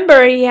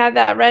remember he had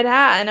that red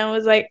hat, and I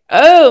was like,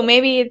 oh,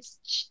 maybe it's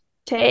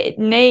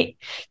Nate.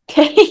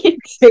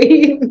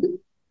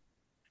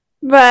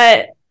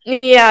 But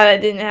yeah,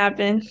 that didn't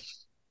happen.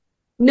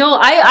 No,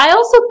 I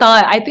also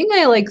thought, I think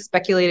I like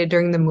speculated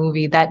during the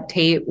movie that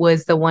Tate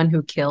was the one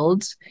who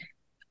killed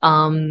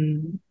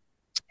him,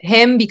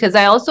 because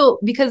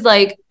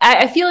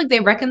I feel like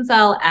they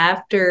reconcile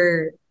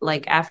afterwards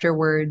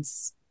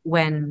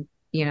when,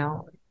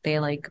 they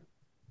like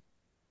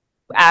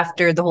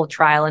after the whole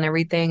trial and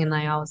everything, and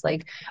I was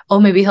like, oh,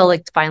 maybe he'll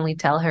like finally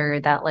tell her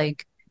that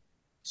like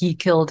he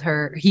killed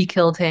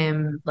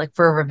him like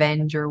for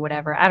revenge or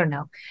whatever. I don't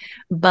know.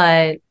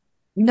 But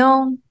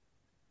no,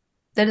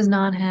 that does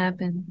not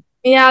happen.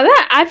 Yeah,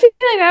 I feel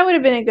like that would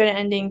have been a good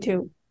ending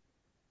too.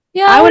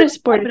 Yeah, I would have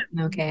supported it.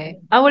 Okay.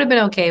 I would have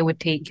been okay with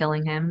Tate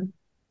killing him.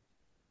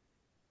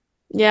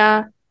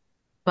 Yeah.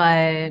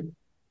 But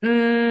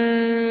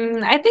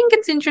I think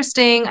it's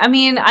interesting. I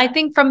mean, I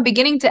think from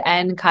beginning to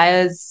end,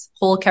 Kaya's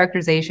whole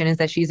characterization is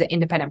that she's an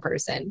independent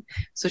person.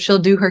 So she'll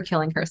do her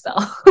killing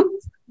herself.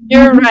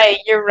 You're right.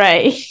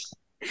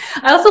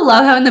 I also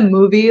love how in the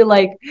movie,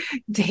 like,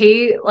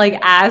 Tate like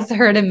asks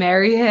her to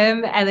marry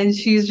him, and then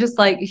she's just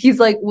like, he's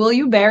like, will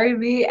you marry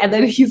me? And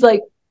then he's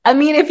like, I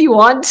mean, if you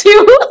want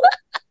to.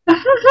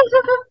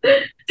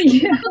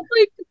 Yeah.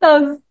 Like,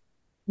 that was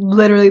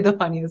literally the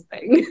funniest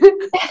thing.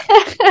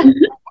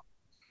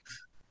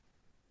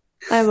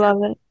 I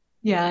love it.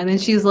 Yeah, and then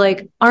she's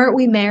like, "Aren't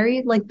we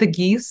married like the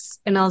geese?"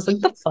 And I was like,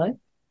 "The fuck?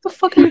 The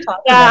fuck are you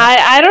talking Yeah, about?"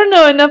 I don't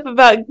know enough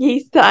about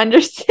geese to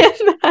understand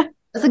that.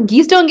 I was like,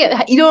 "Geese don't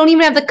get. You don't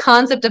even have the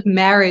concept of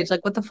marriage.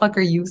 Like, what the fuck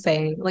are you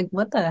saying? Like,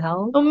 what the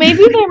hell? Well,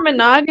 maybe they're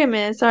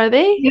monogamous, are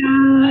they? Yeah,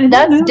 I don't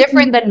That's know.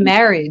 different than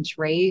marriage,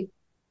 right?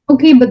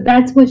 Okay, but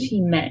that's what she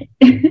meant.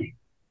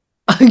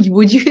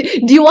 Would you?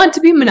 Do you want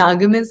to be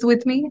monogamous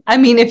with me? I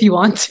mean, if you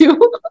want to."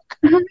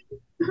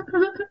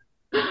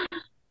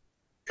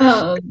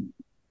 Um,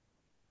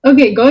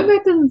 okay, going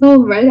back to this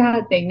whole red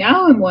hat thing,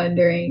 now I'm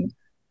wondering,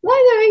 why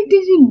the heck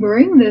did you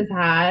bring this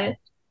hat?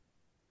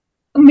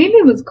 Maybe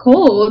it was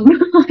cold.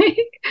 Like,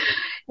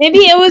 Maybe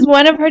it was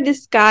one of her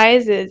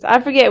disguises. I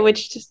forget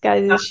which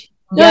disguises she.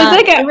 No, Yeah, it's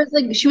like it was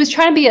like she was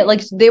trying to be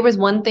like there was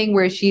one thing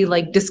where she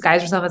like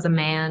disguised herself as a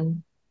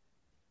man.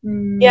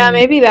 yeah, mm,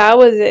 maybe that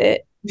was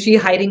it. She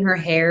hiding her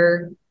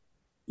hair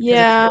because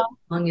Yeah, it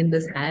hung in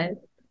this head.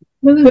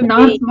 it was could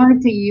not be.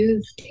 smart to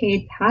use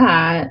Kate's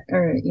hat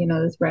or,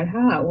 this red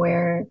hat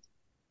where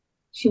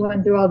she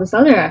went through all this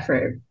other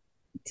effort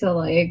to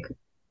like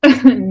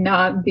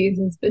not be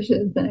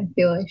suspicious. And I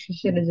feel like she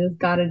should have just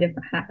got a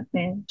different hat,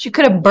 man. She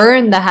could have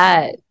burned the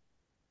hat.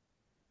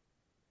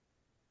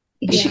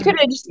 She Yeah, could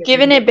have just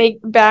given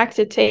it back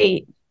to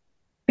Tate.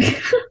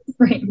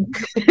 right.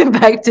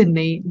 Back to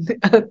Nate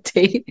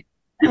update.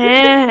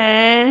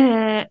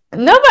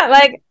 No, but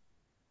like,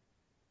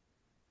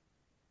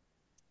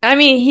 I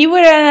mean, he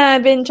wouldn't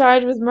have been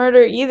charged with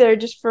murder either,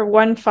 just for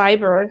one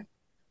fiber.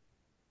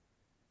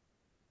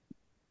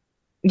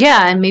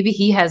 Yeah, and maybe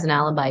he has an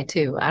alibi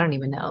too. I don't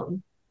even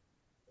know.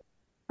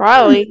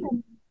 Probably.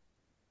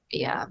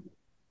 Yeah.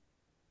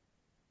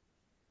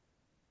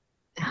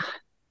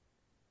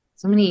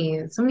 So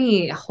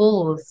many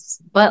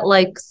holes, but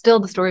like still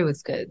the story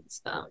was good.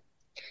 So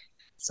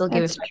still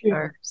give it That's five true.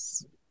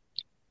 stars.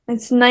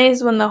 It's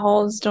nice when the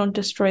holes don't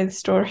destroy the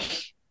story.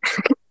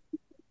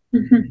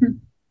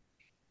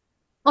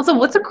 Also,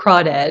 what's a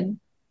crawdad?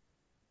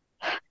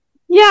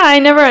 Yeah, I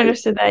never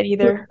understood that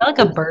either. Like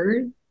a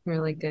bird or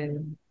like a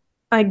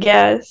I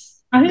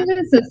guess. I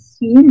just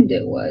assumed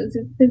it was.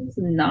 If it's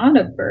not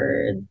a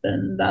bird,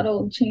 then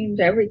that'll change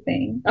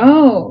everything.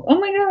 Oh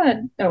my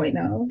God. Oh wait,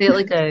 no.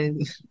 like a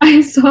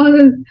I saw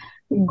this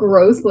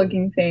gross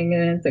looking thing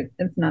and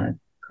it's not a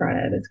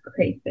crawdad, it's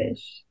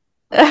crayfish.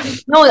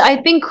 Is no,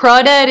 I think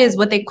crawdad is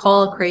what they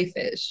call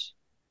crayfish.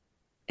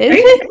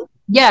 it?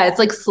 Yeah, it's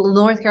like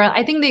North Carolina.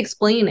 I think they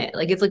explain it.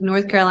 Like it's like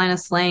North Carolina Yeah,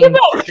 slang.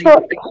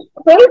 but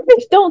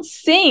crayfish don't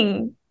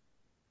sing.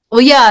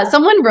 Well, yeah,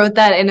 someone wrote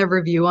that in a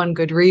review on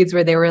Goodreads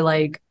where they were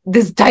like,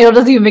 this title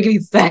doesn't even make any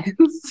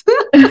sense.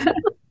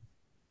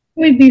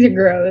 Wait, these are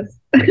gross.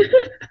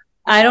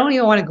 I don't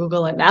even want to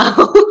Google it now.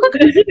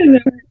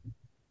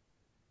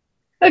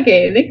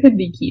 Okay, they could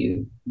be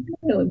cute.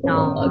 They look a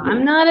little No, ugly.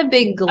 I'm not a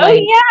big Oh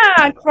like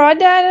yeah,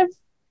 crawdad.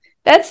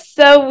 That's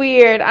so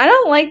weird. I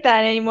don't like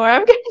that anymore.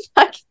 I'm gonna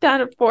knock it down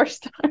to 4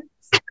 stars.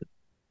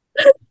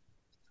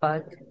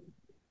 fuck.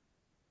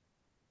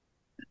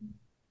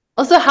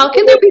 Also, how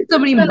can there be so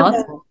many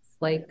muscles?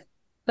 Like,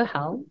 the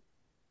hell?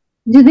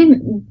 Do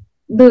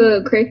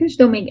the crayfish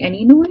don't make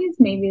any noise?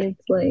 Maybe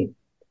it's like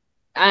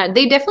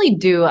They definitely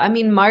do. I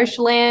mean,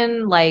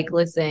 marshland, like,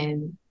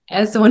 listen,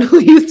 as someone who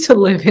used to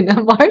live in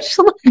a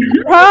marshland.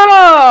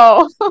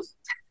 Oh,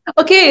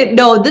 Okay,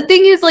 no, the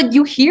thing is, like,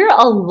 you hear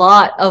a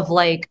lot of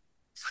like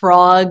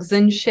frogs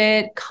and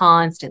shit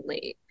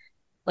constantly.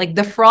 Like,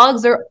 the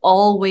frogs are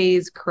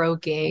always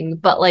croaking,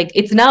 but like,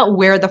 it's not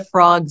where the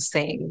frogs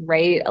sing,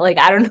 right? Like,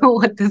 I don't know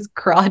what this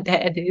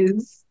crawdad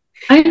is.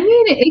 I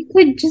mean it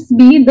could just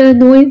be the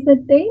noise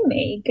that they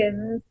make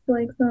and it's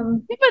like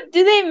some but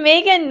do they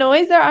make a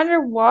noise? They're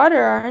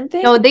underwater, aren't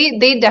they? No,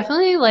 they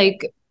definitely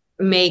like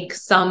make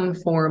some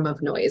form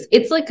of noise.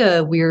 It's like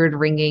a weird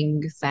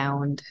ringing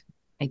sound,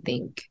 I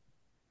think.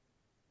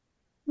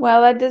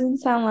 Well, that doesn't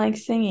sound like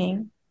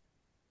singing.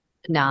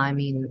 Nah, I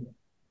mean,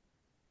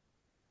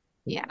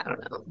 yeah, I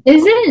don't know.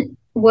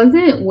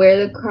 wasn't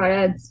where the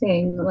crawdad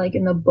sing like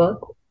in the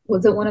book?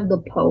 Was it one of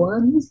the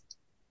poems?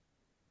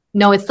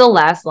 No, it's the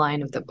last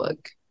line of the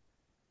book.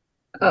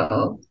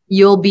 Oh.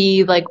 You'll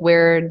be like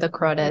where the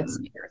crawdads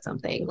sing or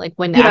something. Like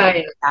when Yeah,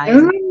 after I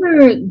dies.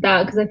 remember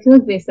that because I feel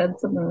like they said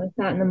something like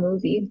that in the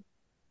movie.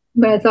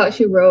 But I thought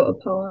she wrote a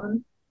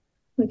poem,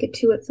 like it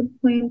too at some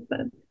point.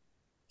 But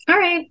all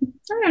right,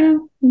 I don't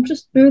know. I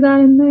just threw that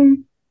in there.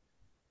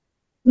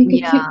 Make a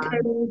Yeah. cute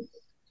title.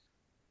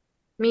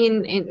 I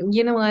mean,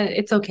 you know what?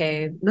 It's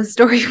okay. The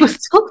story was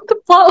still, the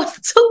plot was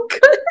still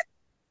good.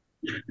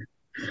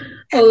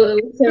 Oh,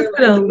 Just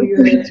gonna leave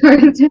it.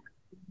 Sarah.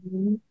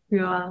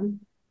 Yeah.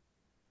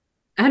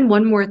 I had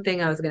one more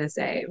thing I was gonna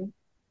say.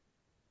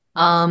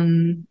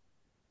 Um,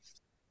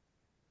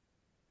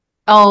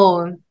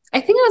 oh,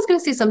 I think I was gonna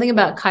say something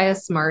about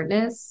Kaya's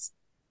smartness,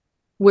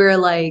 where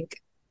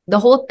like the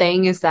whole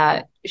thing is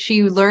that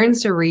she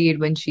learns to read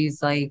when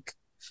she's like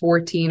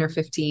 14 or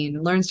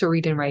 15, learns to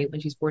read and write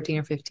when she's 14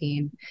 or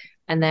 15,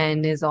 and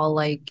then is all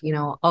like,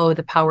 oh,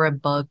 the power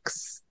of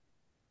books.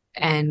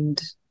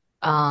 And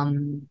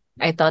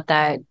I thought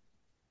that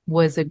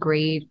was a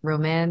great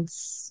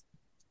romance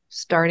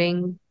start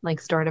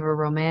of a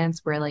romance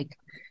where like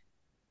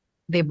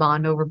they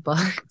bond over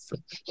books.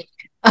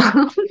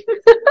 That's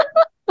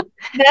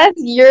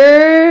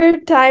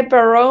your type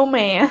of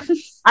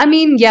romance. I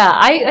mean, yeah,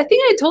 I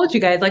think I told you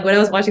guys, like when I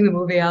was watching the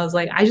movie, I was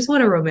like, I just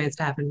want a romance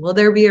to happen. Will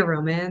there be a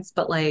romance?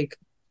 But like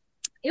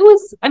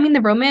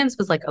the romance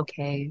was like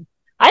okay.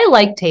 I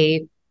liked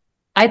Tate.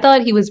 I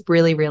thought he was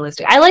really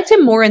realistic. I liked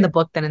him more in the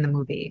book than in the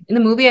movie. In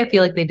the movie, I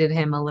feel like they did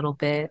him a little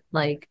bit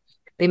like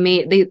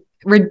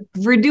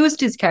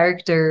reduced his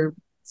character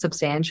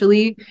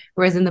substantially,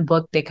 whereas in the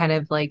book they kind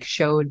of like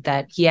showed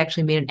that he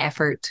actually made an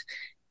effort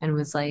and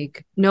was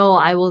like, "No,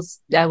 I will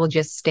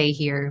just stay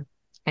here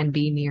and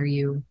be near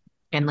you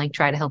and like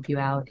try to help you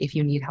out if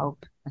you need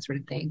help," that sort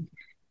of thing.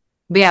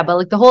 But yeah, but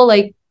like the whole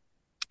like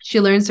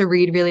she learns to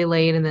read really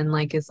late and then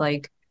like is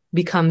like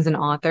becomes an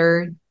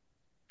author.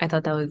 I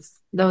thought that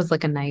was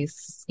like a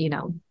nice,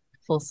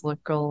 full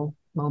circle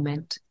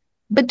moment.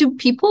 But do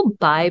people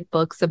buy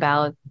books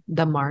about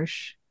the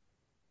marsh?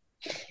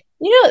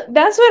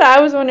 That's what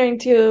I was wondering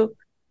too.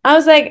 I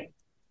was like,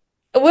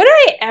 would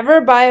I ever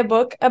buy a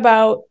book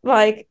about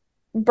like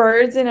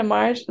birds in a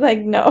marsh? Like,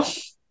 no.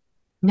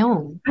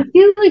 No. I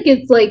feel like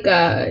it's like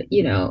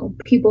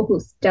people who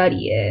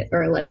study it,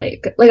 or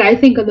like I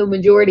think of the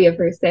majority of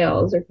her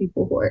sales are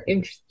people who are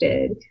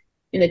interested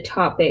in the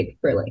topic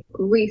for like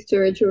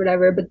research or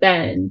whatever. But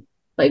then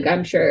like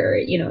I'm sure,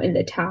 in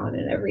the town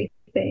and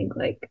everything,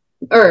 like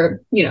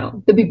or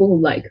the people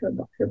who like her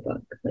book,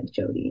 like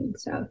Jody and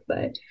stuff.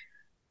 But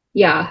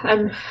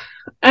yeah,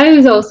 I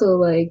was also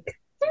like,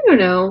 I don't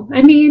know.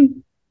 I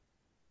mean,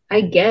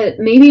 I get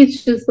maybe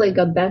it's just like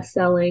a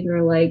best-selling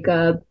or like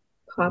a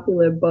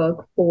popular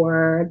book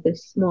for the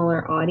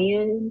smaller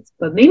audience,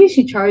 but maybe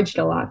she charged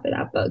a lot for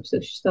that book, so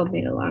she still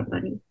made a lot of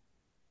money.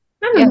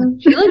 I don't know.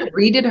 She like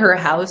redid her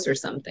house or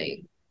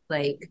something.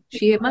 Like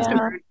she must have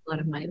earned a lot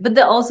of money. But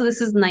also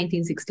this is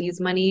 1960s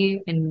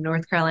money in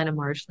North Carolina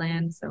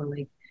marshland, so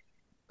like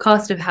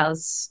cost of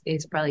house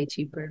is probably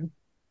cheaper.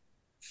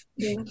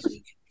 Yeah.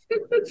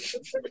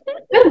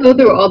 I go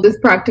through all this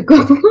practical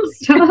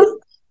stuff.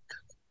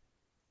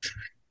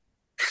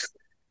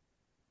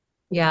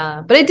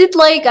 Yeah, but I did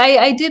like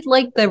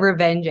the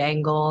revenge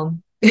angle.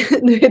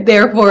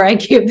 Therefore, I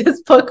gave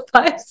this book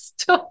 5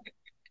 stars.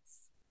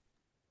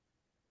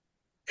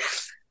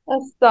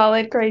 That's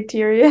solid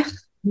criteria.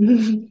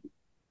 All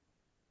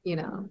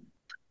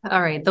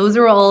right. Those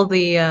are all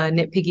the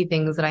nitpicky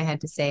things that I had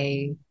to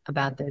say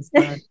about this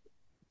book.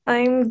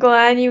 I'm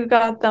glad you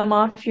got them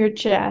off your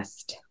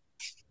chest.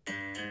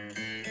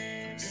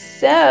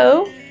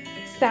 So,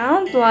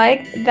 sounds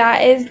like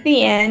that is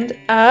the end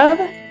of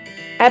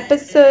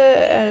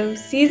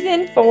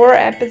season 4,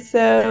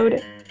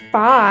 episode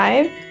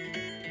 5,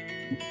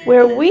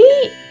 where we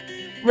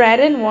read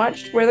and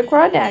watched Where the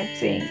Crawdads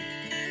Sing.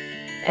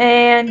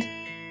 And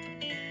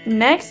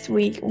next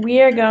week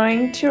we are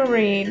going to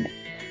read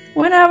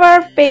one of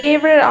our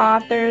favorite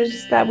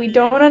authors that we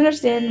don't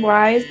understand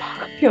why is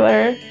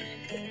popular,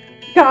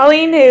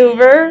 Colleen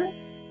Hoover.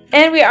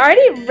 And we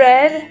already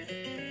read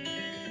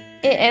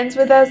It Ends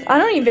With Us. I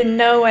don't even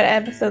know what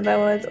episode that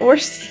was or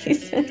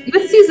season. It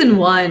was season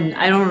 1.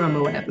 I don't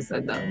remember what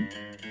episode though.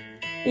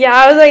 Yeah,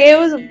 I was like, it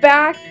was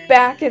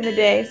back in the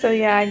day. So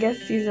yeah, I guess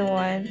season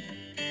 1.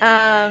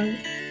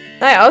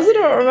 I also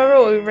don't remember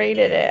what we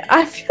rated it.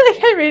 I feel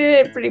like I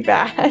rated it pretty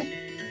bad.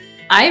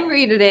 I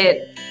rated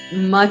it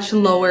much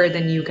lower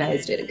than you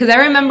guys did. Because I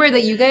remember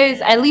that you guys,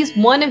 at least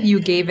one of you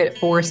gave it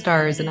 4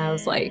 stars, and I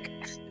was like,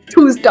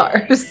 2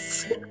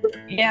 stars.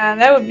 Yeah,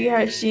 that would be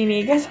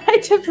Harshini, because I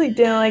typically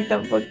didn't like the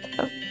book that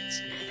much.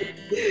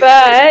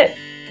 But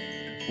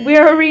we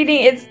are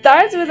reading It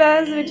Starts With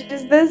Us, which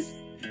is the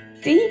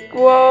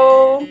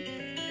sequel.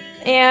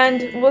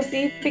 And we'll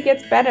see if it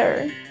gets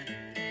better.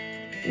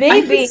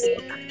 Maybe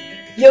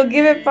you'll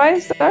give it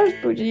 5 stars,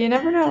 Pooja. You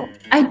never know.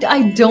 I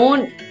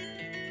don't.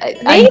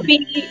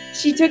 Maybe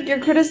she took your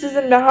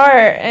criticism to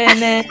heart and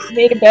then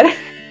made it better.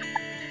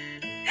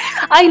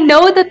 I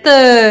know that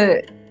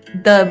the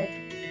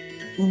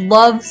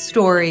love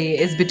story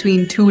is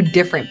between 2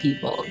 different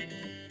people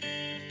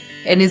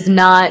and is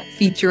not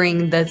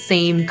featuring the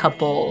same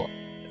couple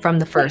from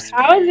the first.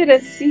 How is it a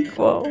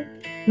sequel?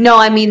 No,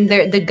 I mean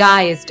the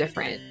guy is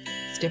different.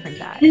 It's a different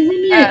guy.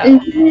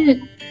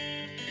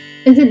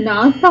 Is it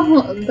not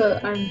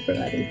the I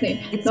forgot his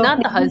name. It's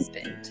not the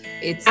husband.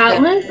 It's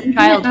Atlas? The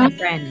childhood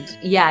friend.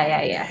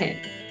 Yeah, him.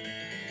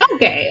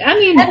 Okay, I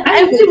mean,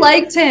 I really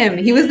liked him.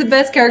 He was the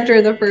best character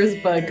in the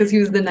first book because he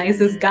was the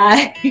nicest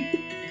guy.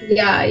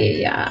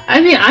 Yeah.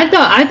 I mean,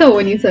 I thought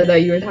when you said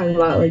that you were talking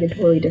about like a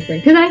totally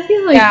different, because I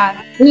feel like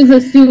it was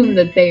assumed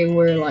that they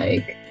were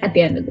like at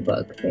the end of the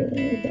book. They were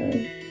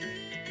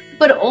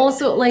But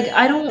also, like,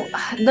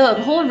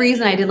 the whole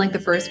reason I didn't like the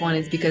first one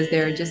is because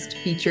they're just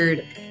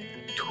featured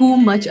too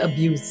much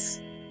abuse.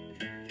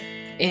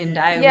 And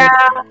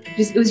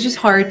it was just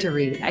hard to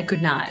read. I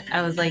could not.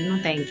 I was like, no,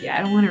 thank you.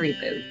 I don't want to read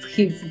this.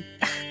 Please,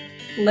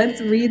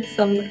 let's read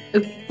some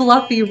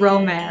fluffy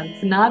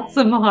romance, not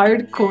some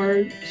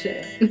hardcore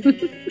shit.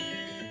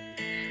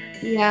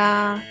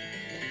 Yeah.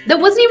 That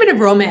wasn't even a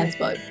romance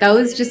book. That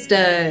was just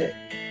a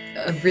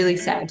really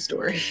sad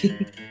story.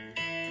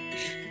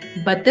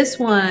 But this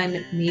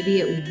one, maybe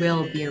it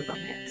will be a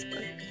romance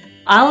book.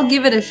 I'll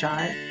give it a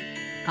shot.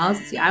 I'll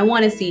see. I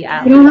want to see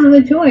Alex. You don't have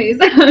a choice.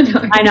 I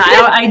know.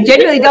 I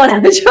genuinely don't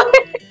have a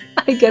choice.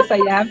 I guess I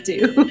have to.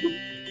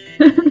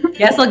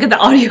 Yes, I'll get the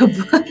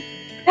audiobook.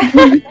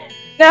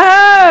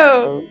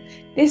 No!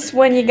 This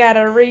one you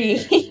gotta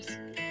read.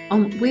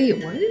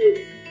 Wait, what?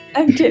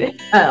 I'm kidding.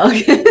 Oh,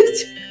 okay.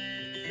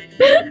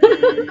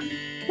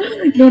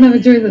 You don't have a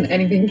choice on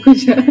anything,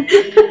 Pooja.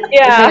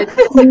 Yeah.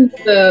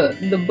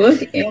 the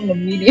book and the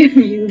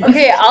medium.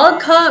 Okay, I'll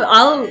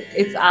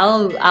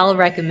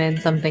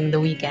recommend something the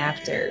week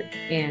after.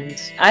 And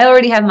I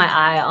already have my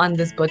eye on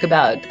this book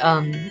about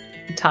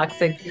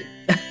toxic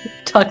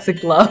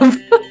toxic love.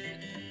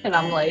 And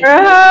I'm like,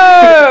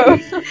 Oh!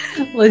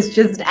 let's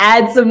just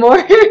add some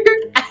more.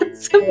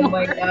 Oh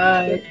my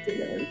god.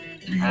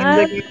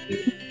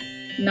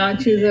 Not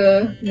choose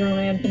a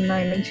romance and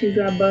not even choose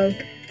that book.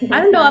 I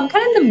don't know. I'm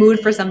kind of in the mood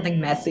for something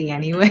messy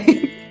anyway.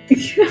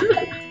 You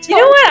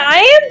know what?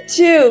 I am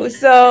too,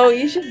 so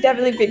you should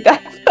definitely pick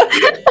that up.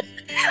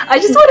 I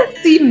just want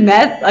to see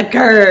mess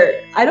occur.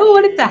 I don't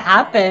want it to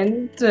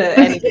happen to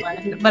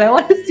anyone, but I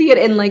want to see it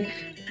in like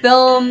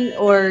film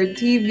or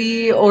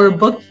TV or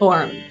book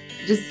form.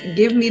 Just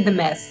give me the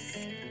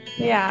mess.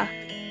 Yeah.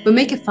 But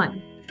make it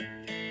fun.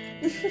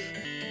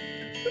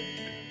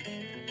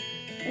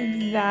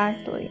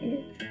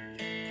 Exactly.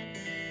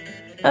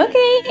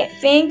 Okay,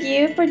 thank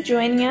you for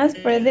joining us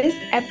for this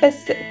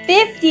episode,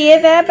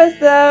 50th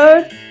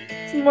episode.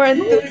 Some more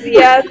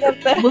enthusiasm.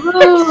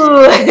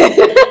 Woo!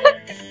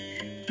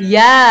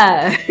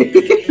 Yeah.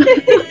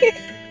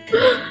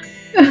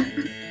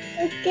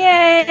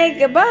 Okay,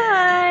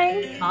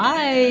 goodbye.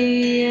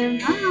 Bye.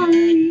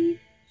 Bye.